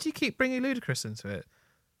it? Why do you keep bringing ludicrous into it?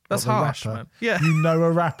 That's harsh, man. Yeah,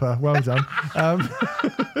 a rapper. Well done.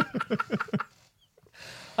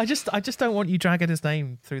 I just don't want you dragging his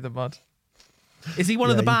name through the mud. Is he one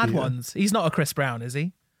of the bad ones? He's not a Chris Brown, is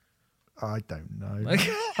he? I don't know.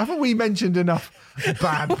 Haven't we mentioned enough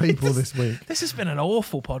bad people this week? This has been an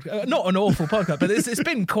awful podcast. Not an awful podcast, but it's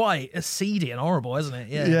been quite seedy and horrible, hasn't it?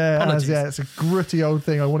 Yeah. It's a gritty old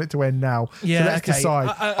thing. I want it to end now. Yeah, so let's decide.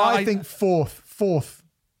 I think 4th.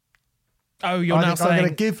 Oh, you're now saying...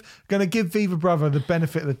 I'm going to give Viva Brother the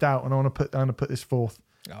benefit of the doubt, and I'm going to put this 4th.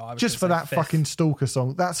 Just for that 5th. Fucking Stalker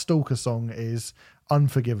song. That Stalker song is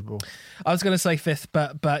unforgivable. I was going to say 5th,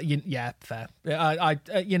 but yeah, fair.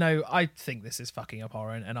 I think this is fucking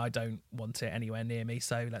abhorrent, and I don't want it anywhere near me.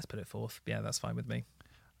 So let's put it 4th. Yeah, that's fine with me.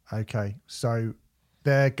 Okay, so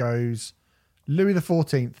there goes Louis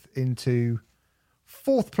XIV into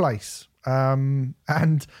 4th place. And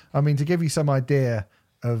to give you some idea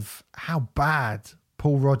of how bad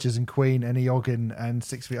Paul Rodgers and Queen and Eeuuuwwee and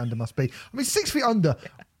 6 Feet Under must be. 6 Feet Under,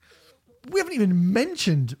 we haven't even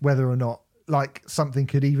mentioned whether or not like something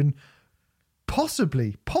could even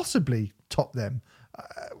possibly top them.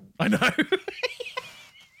 I know.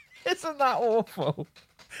 Isn't that awful?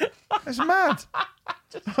 It's mad.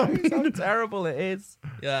 Just shows how terrible it is.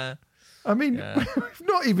 Yeah. We've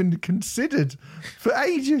not even considered for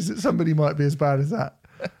ages that somebody might be as bad as that.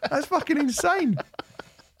 That's fucking insane.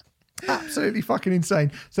 Absolutely fucking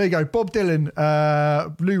insane. So there you go. Bob Dylan,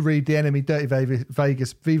 Lou Reed, The Enemy, Dirty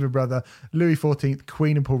Vegas, Viva Brother, Louis XIV,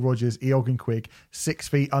 Queen and Paul Rodgers, Eeuuuwwee, 6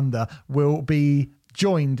 Feet Under will be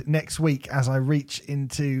joined next week as I reach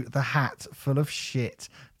into the hat full of shit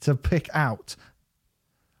to pick out.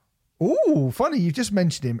 Ooh, funny, you just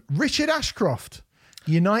mentioned him. Richard Ashcroft.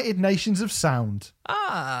 United Nations of Sound.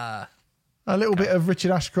 Ah. A little bit of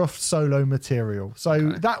Richard Ashcroft solo material.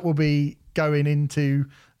 So that will be going into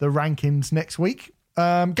the rankings next week.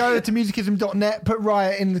 Go to musicism.net, put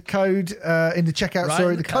Riot in the code, in the checkout. Riot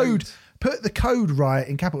Sorry, the code. Put the code Riot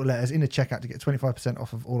in capital letters in the checkout to get 25%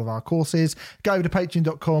 off of all of our courses. Go to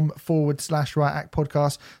patreon.com/Riot Act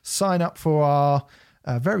podcast. Sign up for our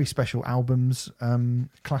very special albums,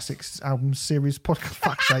 classics albums series podcast.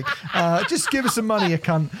 Fuck's sake. Just give us some money, you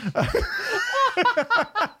cunt.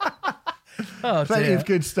 Plenty of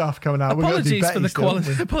good stuff coming out. Apologies for the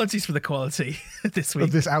quality. Apologies for the quality this week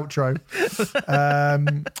of this outro.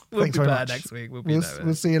 We'll Thanks be very back much. next week.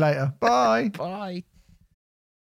 We'll see you later. Bye. Bye.